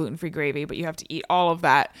stuffing and your gluten-free gravy, but you have to eat all of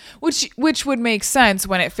that, which would make sense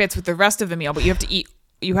when it fits with the rest of the meal, but you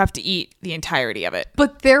have to eat the entirety of it.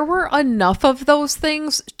 But there were enough of those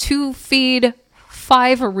things to feed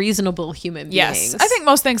 5 reasonable human beings. Yes. I think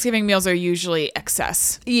most Thanksgiving meals are usually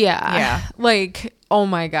excess. Yeah. Yeah. Like, oh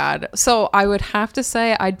my God. So I would have to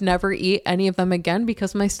say I'd never eat any of them again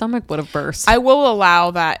because my stomach would have burst. I will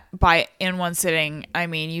allow that in one sitting. I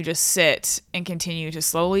mean, you just sit and continue to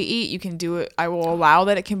slowly eat. You can do it. I will allow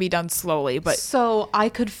that it can be done slowly, but so I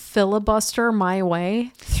could filibuster my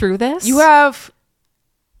way through this. you have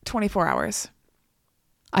 24 hours.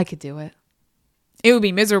 I could do it. It would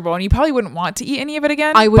be miserable, and you probably wouldn't want to eat any of it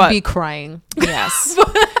again. I would but be crying. Yes.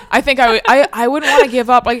 I think I would. I wouldn't want to give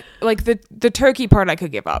up. Like the turkey part, I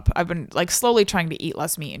could give up. I've been like slowly trying to eat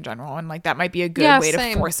less meat in general, and like that might be a good way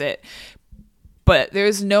same. to force it. But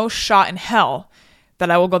there's no shot in hell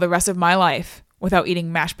that I will go the rest of my life without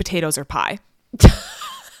eating mashed potatoes or pie.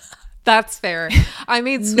 That's fair. I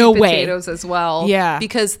made sweet No way. potatoes as well. Yeah.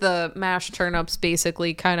 Because the mashed turnips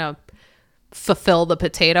basically kind of fulfill the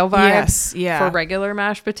potato vibe. Yes, yeah. For regular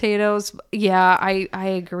mashed potatoes. Yeah, I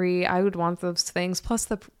agree. I would want those things. Plus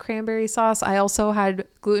the cranberry sauce. I also had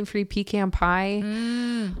gluten-free pecan pie.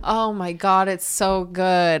 Oh my God, it's so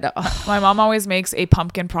good. My mom always makes a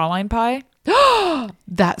pumpkin praline pie.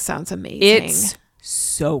 That sounds amazing. It's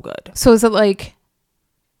so good. So is it like,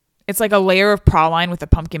 It's like a layer of praline with a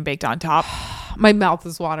pumpkin baked on top. my mouth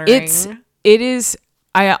is watering. It is.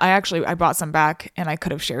 I brought some back and I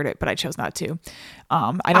could have shared it, but I chose not to.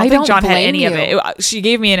 I don't think John had any of it. She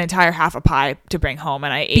gave me an entire half a pie to bring home,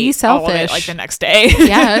 and I ate all of it like the next day.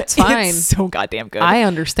 Yeah, it's fine. It's so goddamn good. I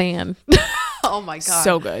understand. Oh my God.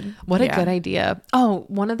 So good. What a good idea. Oh,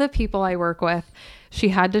 one of the people I work with, she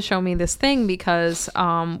had to show me this thing because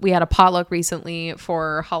we had a potluck recently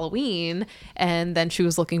for Halloween, and then she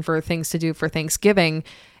was looking for things to do for Thanksgiving.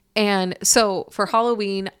 And so for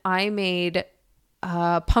Halloween, I made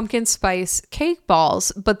pumpkin spice cake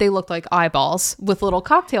balls, but they looked like eyeballs with little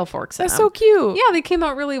cocktail forks in That's them. so cute. Yeah, they came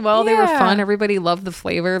out really well. They were Yeah. fun. Everybody loved the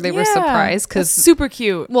flavor. They were surprised because That's super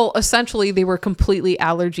cute. well, essentially they were completely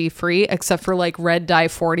allergy free except for like red dye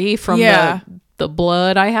 40 from the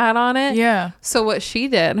blood I had on it. Yeah. So what she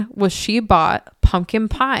did was she bought pumpkin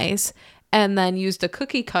pies and then used a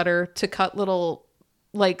cookie cutter to cut little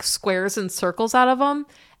like squares and circles out of them,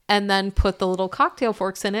 and then put the little cocktail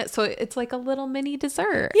forks in it. So it's like a little mini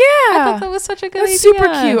dessert. Yeah. I thought that was such a good idea. That's super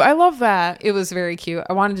cute. I love that. It was very cute.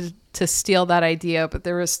 I wanted to steal that idea, but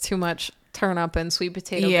there was too much turnip and sweet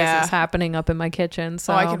potato business happening up in my kitchen.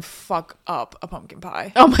 So I can fuck up a pumpkin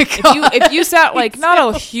pie. Oh my God. If you sat like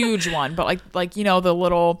not a huge one, but like you know the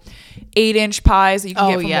little 8-inch pies that you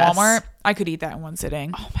can get from Walmart, I could eat that in one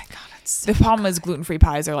sitting. Oh my God. It's so The problem is gluten-free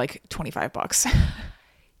pies are like $25.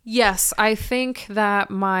 Yes, I think that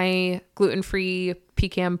my gluten-free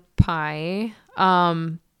pecan pie,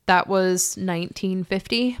 that was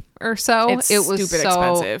 1950 or so. It's it was stupid so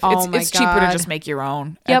expensive. Oh my It's cheaper to God. just make your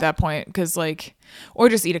own Yep. at that point, because like, or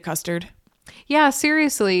just eat a custard. Yeah,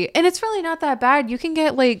 seriously. And it's really not that bad. You can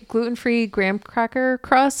get like gluten-free graham cracker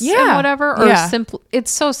crusts and Yeah. whatever. Or Yeah. simple.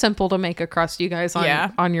 It's so simple to make a crust, you guys,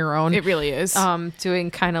 on your own. It really is.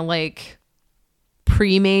 Doing kind of like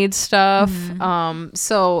pre-made stuff.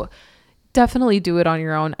 So definitely do it on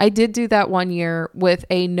your own. I did do that one year with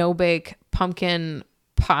a no-bake pumpkin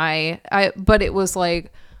pie. But it was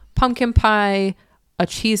like pumpkin pie, a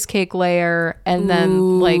cheesecake layer, and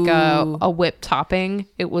then like a whipped topping.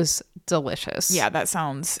 It was delicious. Yeah, that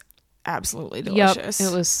sounds absolutely delicious. Yep,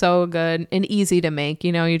 it was so good and easy to make.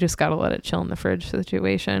 You know, you just got to let it chill in the fridge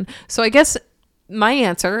situation. So I guess my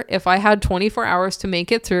answer, if I had 24 hours to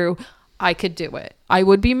make it through, I could do it. I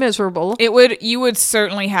would be miserable. You would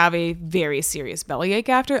certainly have a very serious bellyache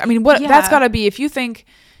after. I mean, what Yeah. that's got to be, if you think,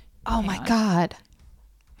 Oh my God.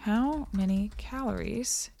 how many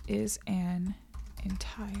calories is an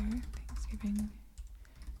entire Thanksgiving?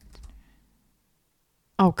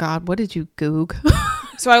 Oh God, what did you goog?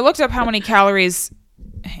 So I looked up how many calories.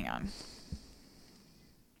 Hang on.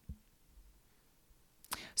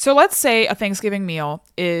 So let's say a Thanksgiving meal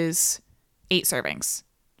is 8 servings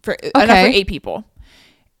for enough for 8 people.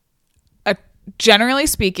 Generally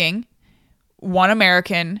speaking, one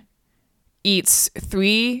American eats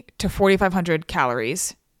 3 to 4,500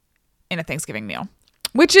 calories in a Thanksgiving meal,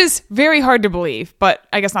 which is very hard to believe, but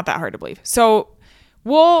I guess not that hard to believe. So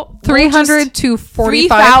we'll 300 to 45.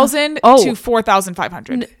 3,000 Oh. to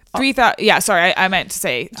 4,500. 3,000. Yeah, sorry, I meant to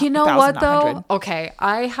say. You know what 1,000, not though? 100. Okay,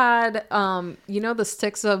 I had the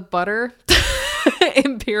sticks of butter,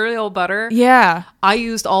 imperial butter. Yeah, I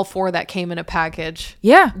used all 4 that came in a package.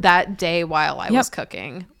 yeah. That day while I was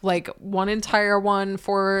cooking, like one entire one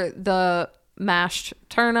for the mashed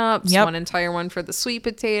turnips, Yep. one entire one for the sweet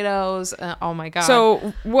potatoes. Oh my God.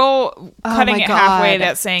 So we'll cutting my it halfway. God.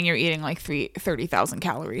 That's saying you're eating like 30,000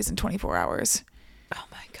 calories in 24 hours. oh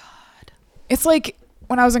my God. It's like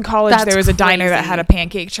when I was in college, That's there was a diner that crazy. had a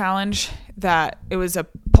pancake challenge. That it was a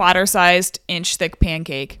platter-sized, inch-thick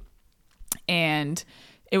pancake, and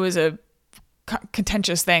it was a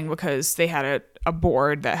contentious thing because they had a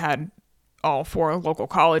board that had all 4 local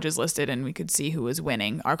colleges listed, and we could see who was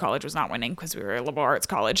winning. Our college was not winning because we were a liberal arts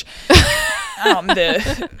college.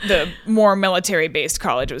 The more military-based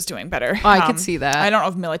college was doing better. Oh, I could see that. I don't know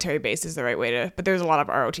if military-based is the right way to, but there's a lot of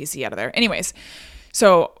ROTC out of there. Anyways,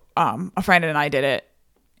 so a friend and I did it,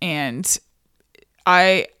 and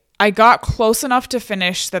I got close enough to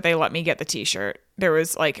finish that they let me get the t-shirt. There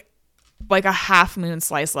was like a half moon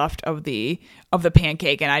slice left of the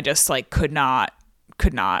pancake, and I just like could not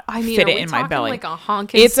I mean, fit are it we in my talking belly. like a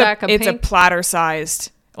honking sack of it's a panc- platter sized,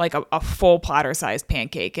 like a full platter sized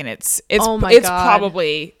pancake, and it's Oh my it's God.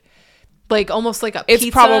 probably like almost like a It's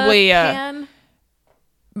pizza probably, pan.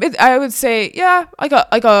 I would say like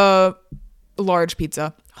a large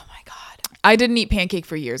pizza. Oh my God. I didn't eat pancake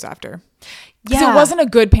for years after. Because Yeah. it wasn't a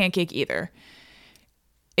good pancake either.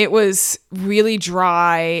 It was really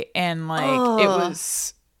dry and like it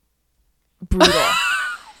was brutal.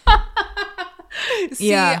 See,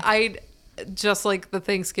 Yeah. I just like the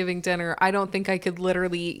Thanksgiving dinner. I don't think I could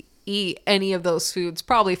literally eat any of those foods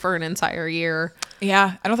probably for an entire year.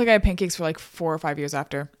 Yeah, I don't think I had pancakes for like 4 or 5 years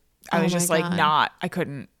after. I Oh was my just like God. I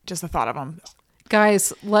couldn't, just the thought of them.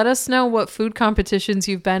 Guys, let us know what food competitions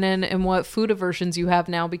you've been in and what food aversions you have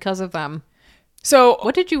now because of them. So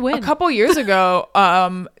What did you win? A couple years ago,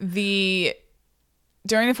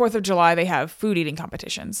 during the 4th of July, they have food eating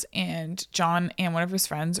competitions, and John and one of his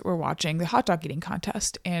friends were watching the hot dog eating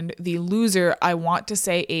contest, and the loser, I want to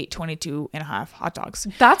say, ate 22 and a half hot dogs.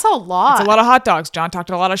 That's a lot. It's a lot of hot dogs. John talked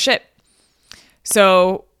a lot of shit.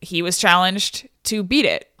 So he was challenged to beat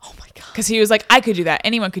it. Oh my God. Because he was like, I could do that.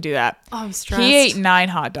 Anyone could do that. Oh, I'm stressed. He ate 9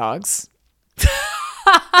 hot dogs.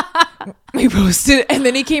 We roasted, and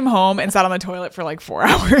then he came home and sat on the toilet for like 4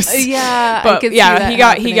 hours. Yeah, I but could see yeah, that he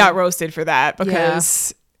got happening. roasted for that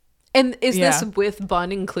because And is Yeah. this with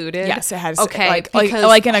bun included? yes, it has Okay, because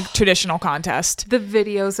like in a traditional contest. the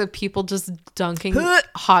videos of people just dunking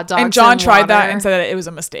hot dogs And John in tried that water. and said that it was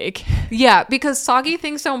a mistake. Yeah, because soggy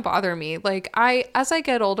things don't bother me. Like as I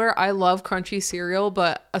get older, I love crunchy cereal,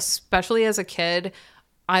 but especially as a kid,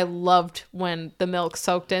 I loved when the milk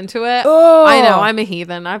soaked into it. Oh. I know, I'm a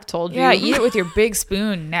heathen. I've told you. Yeah, eat it with your big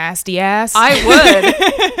spoon, nasty ass. I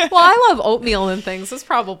would. Well, I love oatmeal and things. That's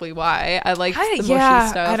probably why I like the mushy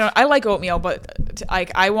stuff. I like oatmeal, but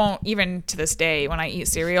like I won't, even to this day when I eat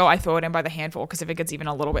cereal, I throw it in by the handful because if it gets even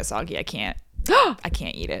a little bit soggy, I can't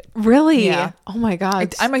eat it. Really? Yeah. Oh my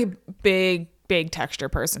God. I'm a big texture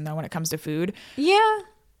person though when it comes to food. Yeah.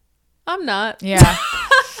 I'm not. Yeah.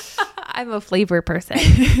 I'm a flavor person.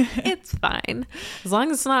 It's fine. As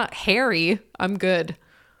long as it's not hairy, I'm good.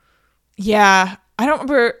 Yeah. I don't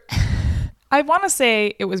remember. I want to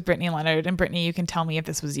say it was Brittany Leonard, and Brittany, you can tell me if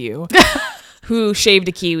this was you, who shaved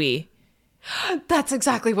a kiwi. That's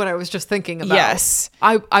exactly what I was just thinking about. Yes.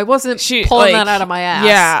 I wasn't pulling that out of my ass.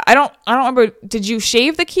 Yeah. I don't remember. Did you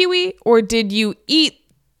shave the kiwi, or did you eat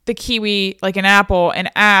the kiwi like an apple and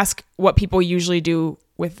ask what people usually do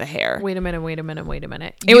with the hair? Wait a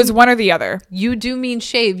minute. It was one or the other. You do mean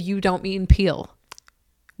shave. You don't mean peel.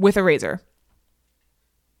 With a razor.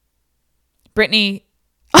 Brittany,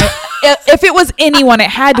 if it was anyone, it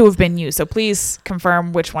had to have been you. So please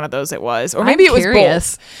confirm which one of those it was. Or maybe it was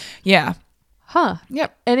both. Yeah. Huh.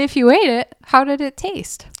 Yep. And if you ate it, how did it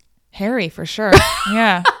taste? Hairy for sure.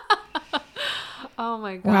 Yeah. Oh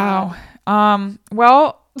my God. Wow.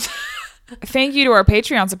 Well, thank you to our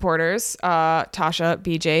Patreon supporters, Tasha,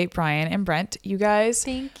 BJ, Brian, and Brent. You guys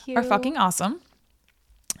are fucking awesome.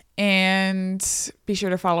 And be sure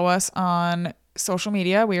to follow us on social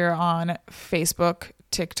media. We are on Facebook,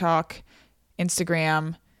 TikTok,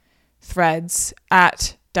 Instagram, Threads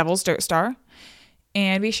at Devil's Dirt Star.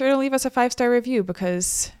 And be sure to leave us a 5-star review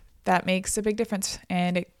because that makes a big difference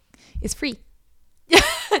and it is free.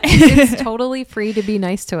 It's totally free to be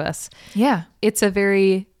nice to us. Yeah. It's a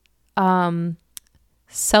very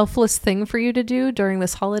selfless thing for you to do during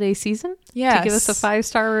this holiday season. Yes. To give us a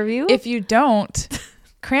 5-star review. If you don't,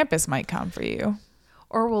 Krampus might come for you.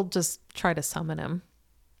 Or we'll just try to summon him.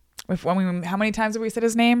 How many times have we said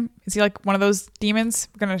his name? Is he like one of those demons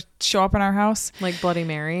going to show up in our house? Like Bloody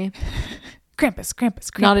Mary.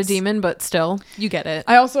 Krampus. Not a demon, but still, you get it.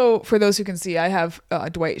 I also, for those who can see, I have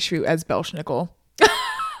Dwight Schrute as Belschnickel.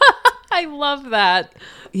 I love that.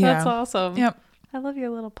 Yeah. That's awesome. Yep. I love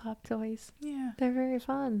your little pop toys. Yeah. They're very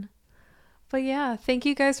fun. But yeah, thank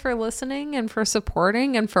you guys for listening and for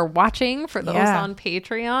supporting and for watching for those on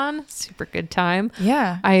Patreon. Super good time.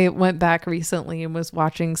 Yeah. I went back recently and was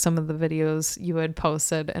watching some of the videos you had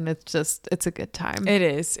posted and it's a good time. It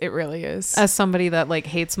is. It really is. As somebody that like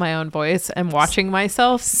hates my own voice and watching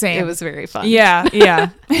myself, same. It was very fun. Yeah. Yeah.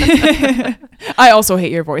 I also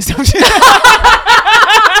hate your voice.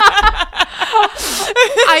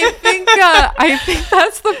 I think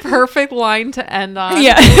that's the perfect line to end on.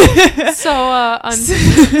 Yeah. So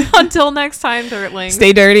until next time, Dirtlings.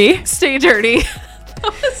 Stay dirty. Stay dirty.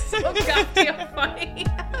 That was so goddamn funny.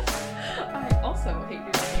 I also hate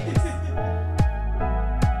your voice.